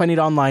for the stuff I need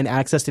online,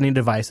 access to any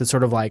device. It's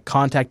sort of like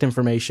contact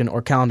information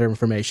or calendar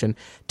information.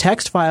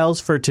 Text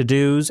files for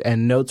to-dos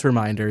and notes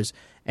reminders.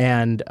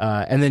 And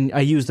then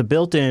I use the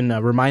built-in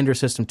reminder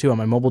system too on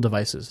my mobile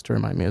devices to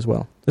remind me as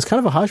well. It's kind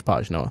of a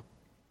hodgepodge, Noah.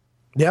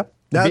 Yep.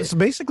 That's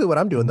basically what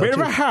I'm doing, though. Bit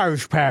of a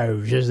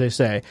hodgepodge, as they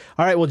say.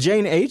 All right, well,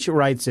 Jane H.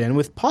 writes in,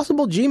 with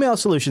possible Gmail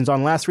solutions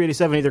on Last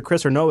 387, either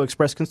Chris or Noah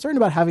expressed concern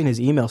about having his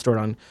email stored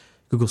on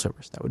Google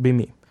servers. That would be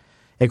me.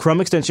 A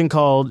Chrome extension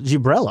called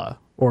Gibrella,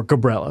 or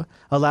Gabrella,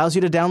 allows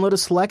you to download a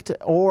select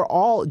or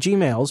all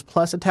Gmails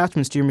plus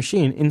attachments to your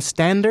machine in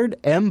standard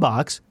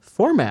mbox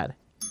format.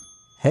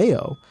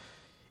 Heyo.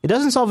 It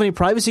doesn't solve any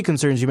privacy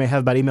concerns you may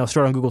have about email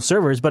stored on Google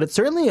servers, but it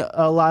certainly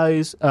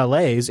allays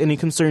any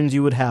concerns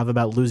you would have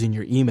about losing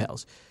your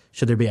emails,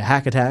 should there be a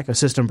hack attack, a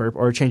system burp,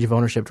 or a change of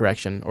ownership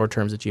direction or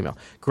terms at Gmail.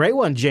 Great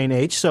one, Jane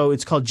H. So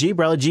it's called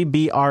Gibrella,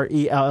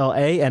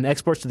 Gbrella, and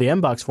exports to the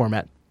mbox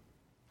format.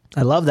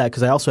 I love that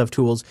because I also have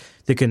tools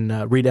that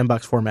can read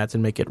MBox formats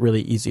and make it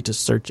really easy to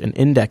search and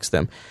index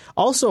them.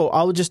 Also,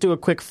 I'll just do a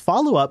quick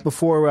follow-up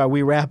before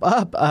we wrap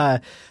up.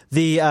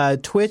 The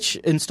Twitch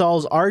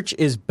installs Arch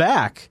is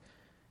back.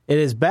 It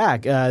is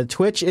back.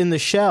 Twitch in the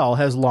Shell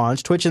has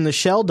launched,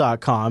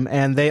 twitchintheshell.com,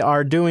 and they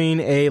are doing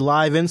a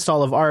live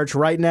install of Arch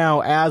right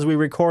now as we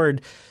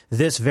record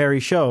this very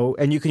show,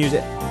 and you can use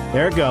it.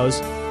 There it goes.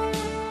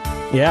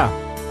 Yeah.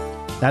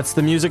 That's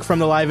the music from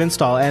the live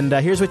install, and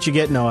here's what you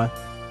get, Noah.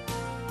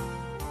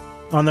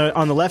 On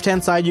the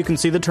left-hand side, you can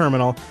see the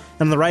terminal,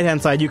 and on the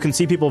right-hand side, you can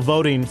see people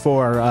voting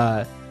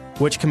for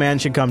which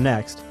command should come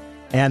next.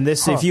 And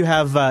this, if you're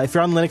on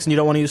Linux and you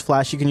don't want to use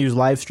Flash, you can use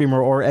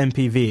Livestreamer or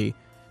MPV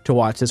to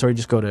watch this, or you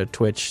just go to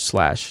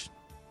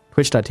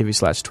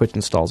twitch.tv/Twitch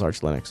installs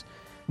Arch Linux.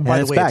 By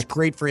the way, it's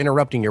great for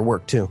interrupting your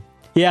work, too.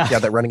 Yeah. You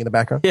have that running in the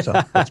background, so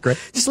that's great.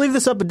 Just leave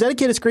this up and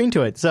dedicate a screen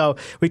to it. So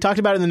we talked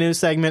about it in the news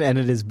segment, and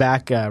it is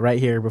back right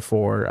here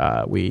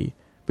before we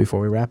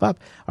wrap up.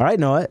 All right,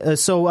 Noah.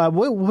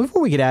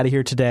 Before we get out of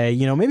here today,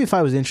 maybe if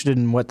I was interested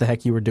in what the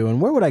heck you were doing,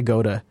 where would I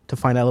go to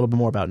find out a little bit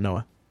more about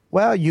Noah?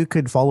 Well, you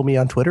could follow me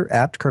on Twitter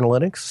at Colonel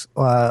Linux.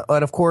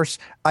 And of course,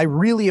 I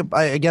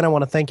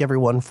want to thank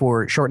everyone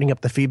for shortening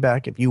up the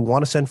feedback. If you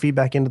want to send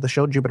feedback into the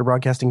show,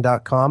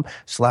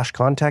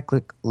 jupiterbroadcasting.com/contact,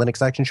 click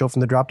Linux Action Show from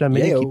the drop-down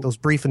menu. Keep those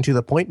brief and to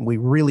the point. And we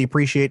really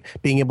appreciate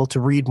being able to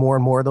read more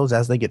and more of those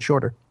as they get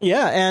shorter.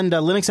 Yeah, and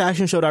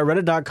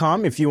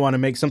linuxactionshow.reddit.com if you want to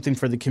make something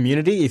for the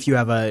community, if you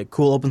have a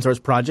cool open source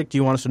project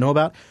you want us to know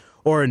about,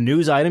 or a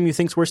news item you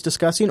think's worth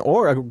discussing,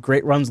 or a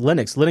great runs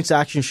Linux,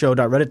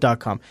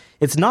 linuxactionshow.reddit.com.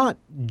 It's not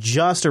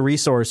just a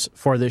resource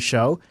for this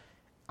show.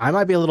 I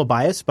might be a little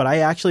biased, but I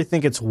actually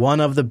think it's one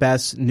of the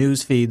best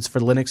news feeds for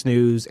Linux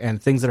news and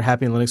things that are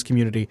happening in the Linux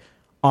community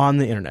on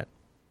the internet.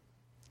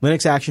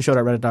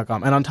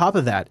 linuxactionshow.reddit.com. And on top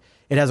of that,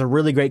 it has a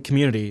really great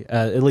community,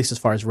 at least as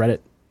far as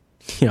Reddit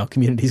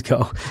communities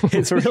go.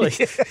 It's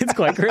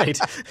quite great.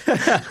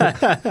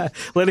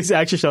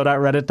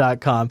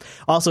 linuxactionshow.reddit.com.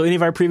 Also, any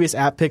of our previous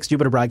app picks,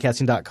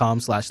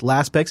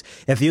 jupiterbroadcasting.com/lastpicks.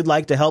 If you'd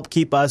like to help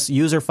keep us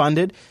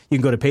user-funded, you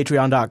can go to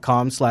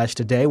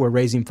patreon.com/today. We're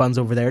raising funds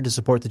over there to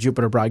support the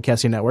Jupiter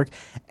Broadcasting Network.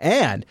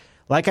 And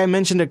like I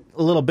mentioned a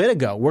little bit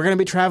ago, we're going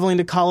to be traveling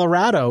to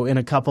Colorado in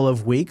a couple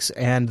of weeks,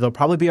 and there'll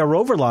probably be a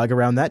rover log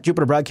around that,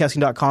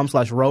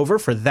 jupiterbroadcasting.com/rover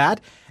for that.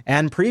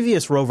 And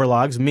previous rover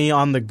logs, me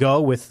on the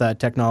go with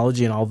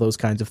technology and all those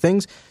kinds of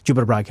things,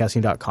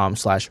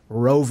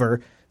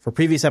 jupiterbroadcasting.com/rover for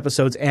previous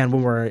episodes and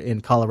when we're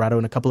in Colorado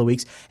in a couple of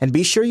weeks. And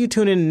be sure you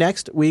tune in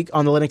next week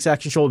on the Linux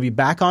Action Show. We'll be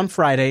back on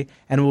Friday,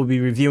 and we'll be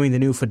reviewing the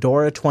new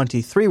Fedora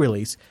 23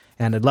 release.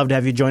 And I'd love to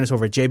have you join us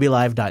over at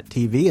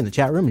jblive.tv in the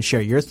chat room and share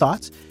your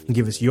thoughts and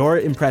give us your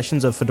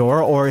impressions of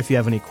Fedora, or if you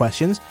have any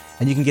questions.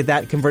 And you can get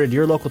that converted to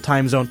your local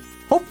time zone,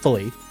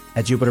 hopefully,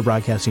 at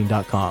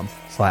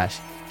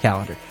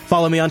jupiterbroadcasting.com/calendar.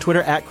 Follow me on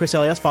Twitter at Chris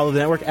Elias. Follow the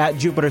network at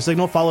Jupiter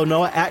Signal. Follow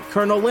Noah at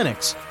Colonel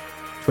Linux.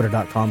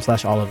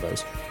 Twitter.com/all of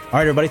those. All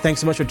right, everybody.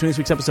 Thanks so much for tuning in this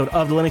week's episode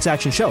of the Linux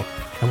Action Show. And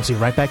we'll see you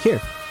right back here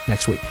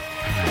next week.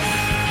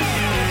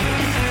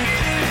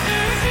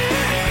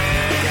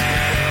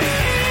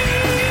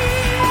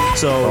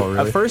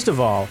 So, first of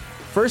all,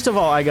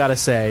 I got to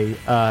say,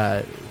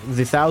 the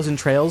 1,000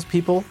 Trails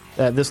people,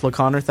 this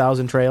LeConner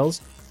 1,000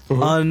 Trails,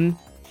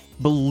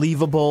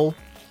 unbelievable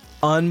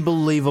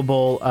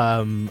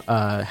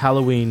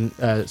Halloween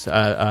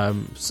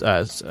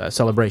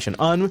celebration.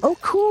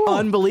 Cool.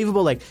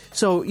 Unbelievable. It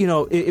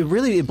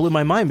really blew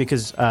my mind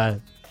because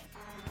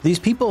these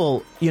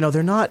people,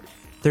 they're not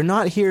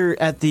here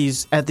at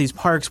these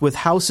parks with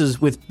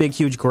houses with big,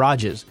 huge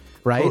garages.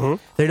 Right?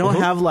 They don't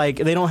have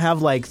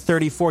like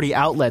 30, 40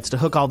 outlets to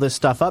hook all this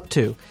stuff up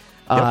to.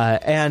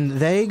 And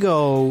they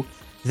go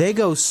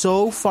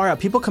so far out.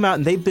 People come out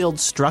and they build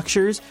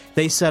structures.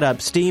 They set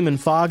up steam and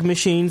fog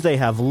machines. They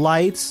have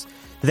lights.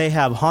 They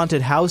have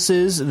haunted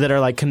houses that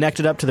are like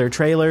connected up to their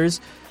trailers.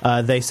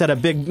 They set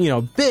up big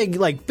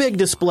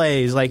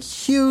displays, like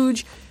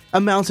huge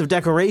amounts of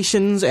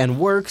decorations and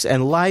works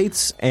and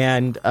lights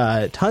and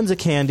tons of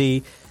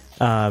candy.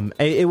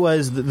 It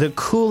was the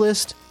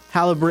coolest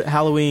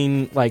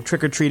Halloween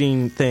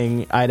trick-or-treating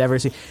thing I'd ever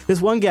seen.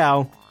 This one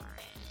gal,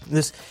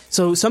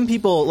 so some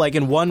people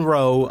in one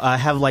row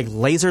have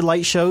laser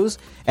light shows,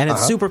 and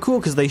it's super cool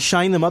because they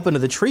shine them up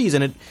into the trees.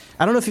 And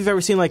I don't know if you've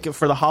ever seen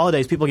for the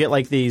holidays, people get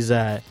these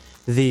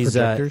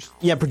projectors.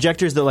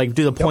 Projectors that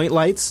do the point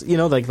lights, the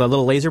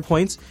little laser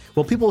points.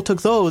 Well, people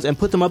took those and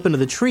put them up into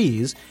the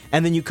trees,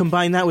 and then you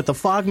combine that with the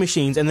fog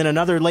machines, and then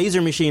another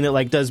laser machine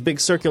that does big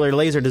circular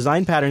laser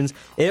design patterns.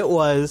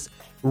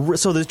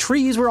 So the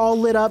trees were all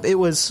lit up. It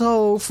was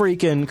so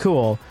freaking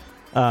cool,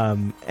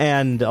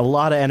 and a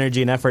lot of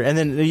energy and effort. And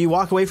then you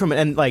walk away from it,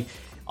 and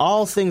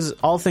all things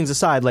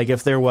aside,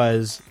 if this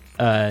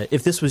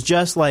was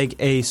just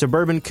a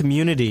suburban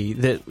community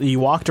that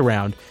you walked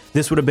around,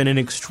 this would have been an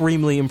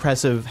extremely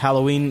impressive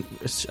Halloween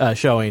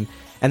showing.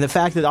 And the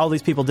fact that all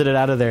these people did it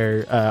out of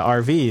their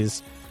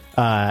RVs,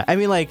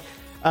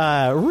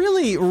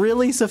 really,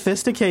 really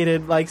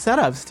sophisticated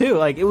setups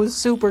too. It was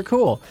super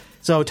cool.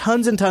 So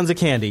tons and tons of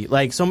candy,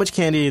 like so much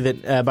candy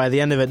that by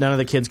the end of it, none of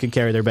the kids could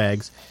carry their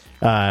bags.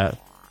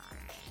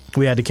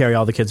 We had to carry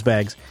all the kids'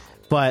 bags,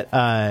 but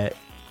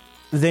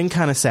then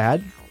kind of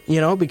sad,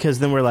 because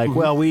then we're like,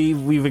 well,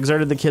 we've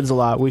exerted the kids a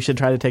lot. We should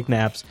try to take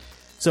naps.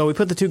 So we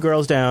put the two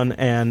girls down,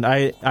 and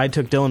I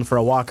took Dylan for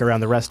a walk around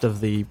the rest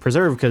of the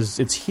preserve because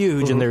it's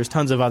huge, and there's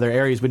tons of other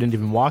areas we didn't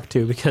even walk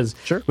to because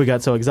we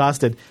got so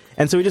exhausted.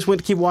 And so we just went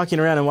to keep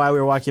walking around, and while we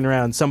were walking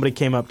around, somebody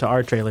came up to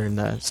our trailer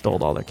and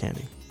stole all their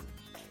candy.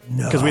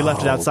 No. Because we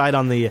left it outside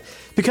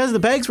because the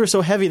bags were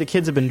so heavy, the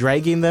kids had been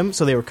dragging them,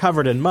 so they were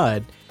covered in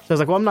mud. So I was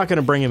like, well, I'm not going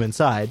to bring them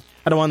inside.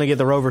 I don't want to get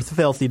the Rover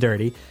filthy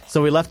dirty.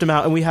 So we left them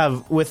out, and we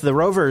have, with the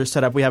Rover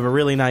set up, we have a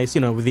really nice,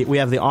 we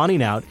have the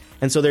awning out.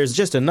 And so there's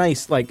just a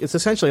nice, it's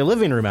essentially a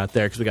living room out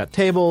there because we got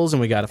tables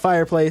and we got a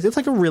fireplace. It's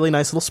like a really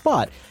nice little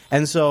spot.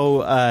 And so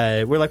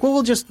we're like, well,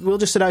 we'll just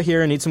sit out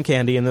here and eat some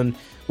candy. And then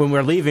when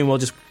we're leaving, we'll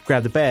just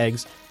grab the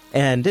bags.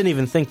 And didn't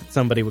even think that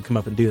somebody would come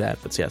up and do that.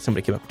 But yeah,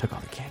 somebody came up and took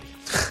all the candy.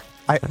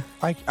 I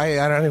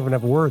don't even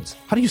have words.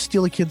 How do you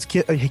steal a kid's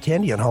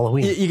candy on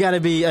Halloween? You got to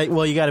be,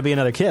 you got to be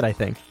another kid, I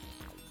think.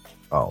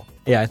 Oh.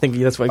 Yeah, I think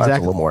that's what exactly.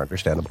 That's a little more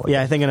understandable.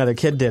 Yeah, I think another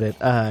kid did it.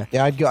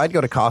 Yeah, I'd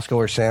go to Costco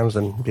or Sam's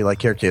and be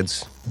like, "Here,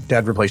 kids,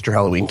 Dad replaced your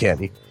Halloween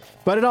candy."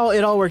 But it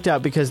all worked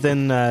out because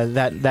then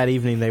that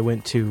evening they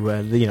went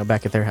to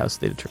back at their house.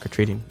 They did trick or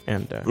treating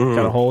and got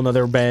a whole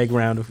another bag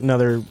round,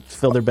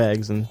 filled their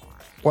bags and.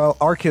 Well,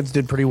 our kids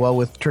did pretty well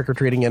with trick or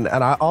treating, and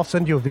I'll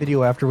send you a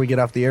video after we get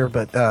off the air.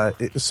 But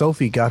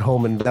Sophie got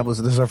home, and this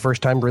is our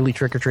first time really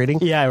trick or treating.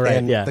 Yeah, right.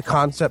 And the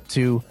concept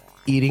to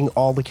eating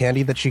all the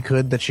candy that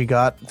she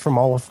got from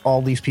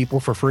all these people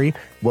for free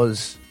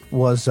was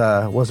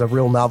a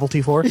real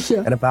novelty for her. Yeah.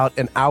 And about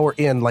an hour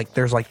in,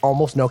 there's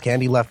almost no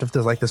candy left. If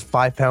there's this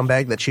 5-pound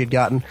bag that she had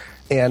gotten,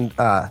 and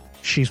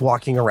she's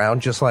walking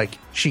around just like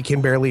she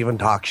can barely even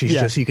talk. She's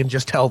just, you can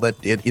just tell that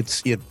it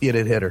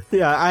had hit her.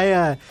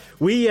 Yeah,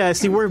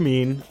 we're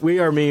mean. We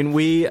are mean.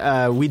 We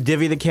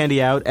divvy the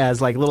candy out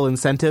as little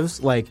incentives.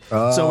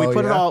 So we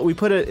put it all. We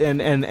put it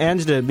and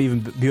Ange did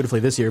even beautifully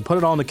this year. Put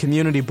it all in a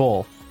community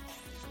bowl.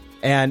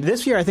 And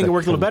this year, I think it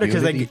worked a little better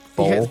because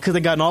they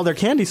gotten all their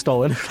candy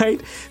stolen,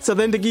 right? So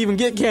then to even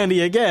get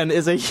candy again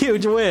is a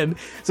huge win.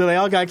 So they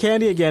all got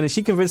candy again, and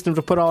she convinced them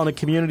to put all in a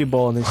community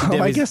bowl. And then she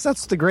I guess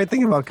that's the great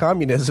thing about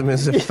communism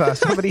is if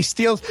somebody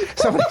steals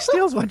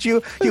what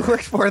you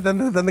worked for, then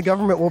the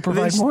government will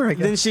provide more. I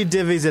guess. Then she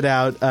divvies it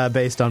out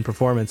based on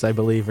performance, I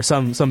believe, or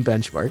some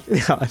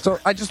benchmark. Yeah. So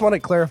I just want to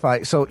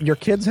clarify. So your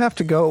kids have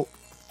to go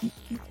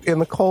in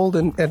the cold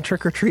and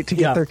trick or treat to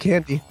get their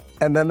candy.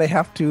 And then they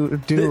have to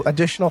do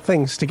additional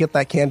things to get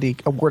that candy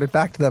awarded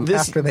back to them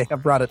after they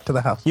have brought it to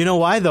the house. You know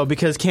why, though?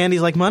 Because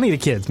candy's like money to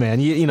kids,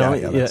 man.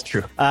 That's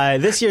true.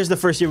 This year's the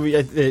first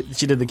year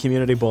she did the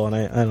community bowl, and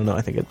I don't know.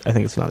 I think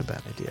it's not a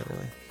bad idea,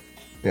 really.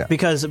 Yeah.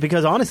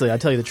 Because honestly, I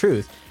tell you the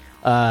truth,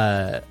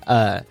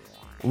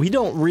 we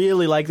don't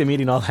really like them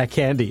eating all that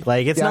candy.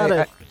 I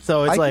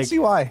can see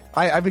why.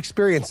 I've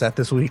experienced that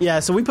this week. Yeah,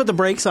 so we put the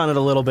brakes on it a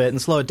little bit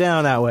and slow it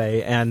down that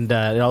way, and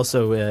it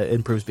also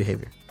improves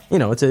behavior.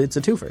 It's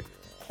a twofer.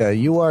 Yeah,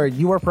 you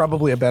are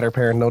probably a better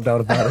parent, no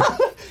doubt about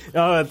it.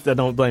 Oh,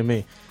 don't blame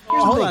me.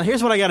 Hold on.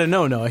 Here's what I got to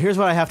know, Noah. Here's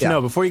what I have to know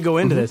before you go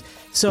into this.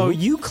 So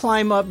you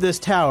climb up this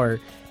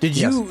tower. Did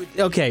you? Yes.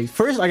 Okay.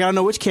 First, I got to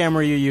know which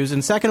camera you use,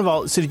 and second of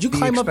all, so did you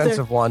climb up there? The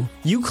expensive one.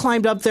 You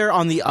climbed up there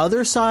on the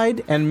other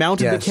side and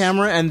mounted the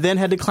camera, and then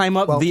had to climb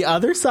up the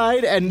other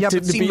side and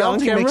to be on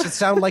camera. Makes it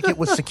sound like it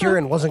was secure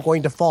and wasn't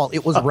going to fall.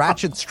 It was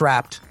ratchet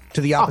strapped to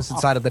the opposite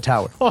side of the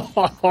tower.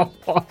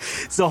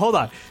 So hold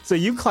on. So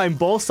you climb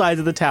both sides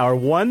of the tower,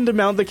 one to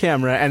mount the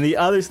camera, and the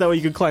other so that way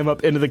you could climb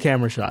up into the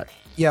camera shot.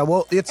 Yeah,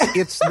 well,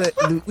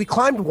 we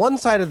climbed one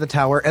side of the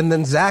tower, and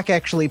then Zach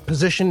actually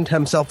positioned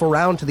himself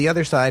around to the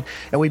other side,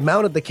 and we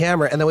mounted the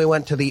camera, and then we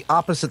went to the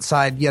opposite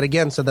side yet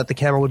again, so that the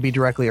camera would be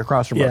directly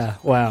across from us. Yeah,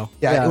 wow.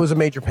 Yeah, it was a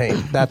major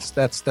pain. That's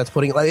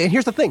putting it. And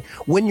here's the thing: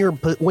 when you're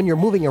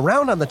moving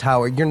around on the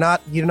tower, you're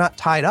not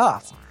tied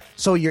off.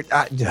 So you're,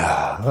 and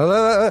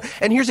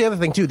here's the other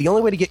thing too. The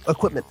only way to get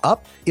equipment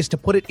up is to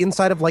put it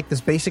inside of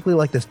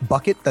this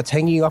bucket that's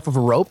hanging off of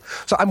a rope.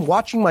 So I'm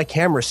watching my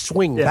camera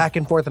swing back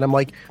and forth, and I'm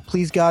like,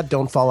 please God,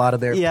 don't fall out of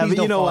there. Yeah, please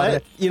but you know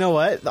what? You know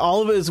what?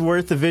 All of it is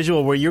worth the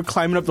visual where you're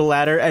climbing up the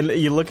ladder and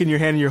you look in your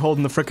hand and you're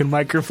holding the frickin'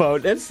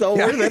 microphone. It's so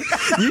worth it.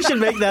 You should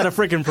make that a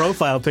frickin'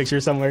 profile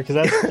picture somewhere because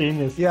that's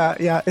genius.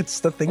 Yeah,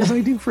 it's the things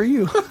I do for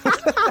you.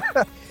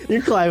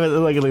 You're climbing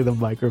look at the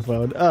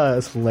microphone. Oh,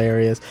 that's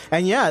hilarious.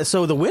 And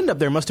so the wind up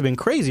there must have been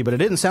crazy, but it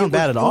didn't sound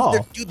bad at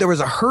all. Dude, there was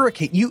a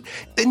hurricane. You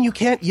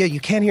can't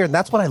hear. And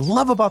that's what I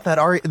love about that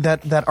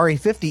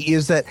RE50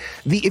 is that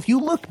if you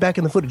look back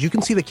in the footage, you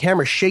can see the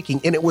camera shaking,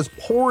 and it was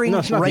pouring. No,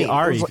 it's not rain. the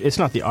RE. It's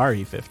not the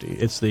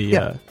RE50. It's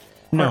the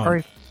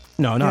no,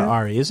 not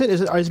RE. Is it?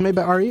 Is it made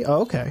by RE?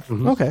 Oh, okay.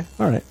 Mm-hmm. Okay,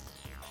 all right.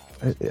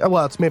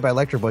 Well, it's made by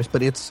Electro Voice,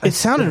 but it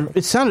sounded.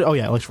 Oh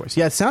yeah, Electro Voice.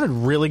 Yeah, it sounded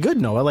really good,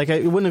 Noah.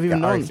 I wouldn't have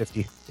even known.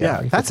 RE50.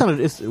 Yeah, that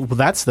sounded.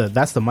 That's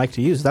the mic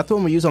to use. Is that the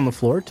one we use on the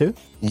floor too?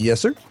 Yes,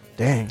 sir.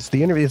 Dang. It's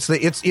the interview.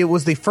 It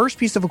was the first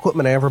piece of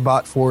equipment I ever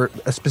bought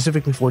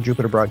specifically for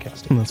Jupiter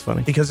Broadcasting. That's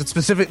funny. Because it's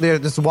specifically,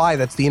 this is why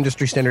that's the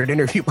industry standard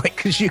interview mic,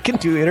 because you can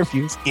do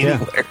interviews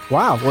anywhere.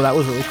 Wow. Well, that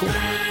was really cool.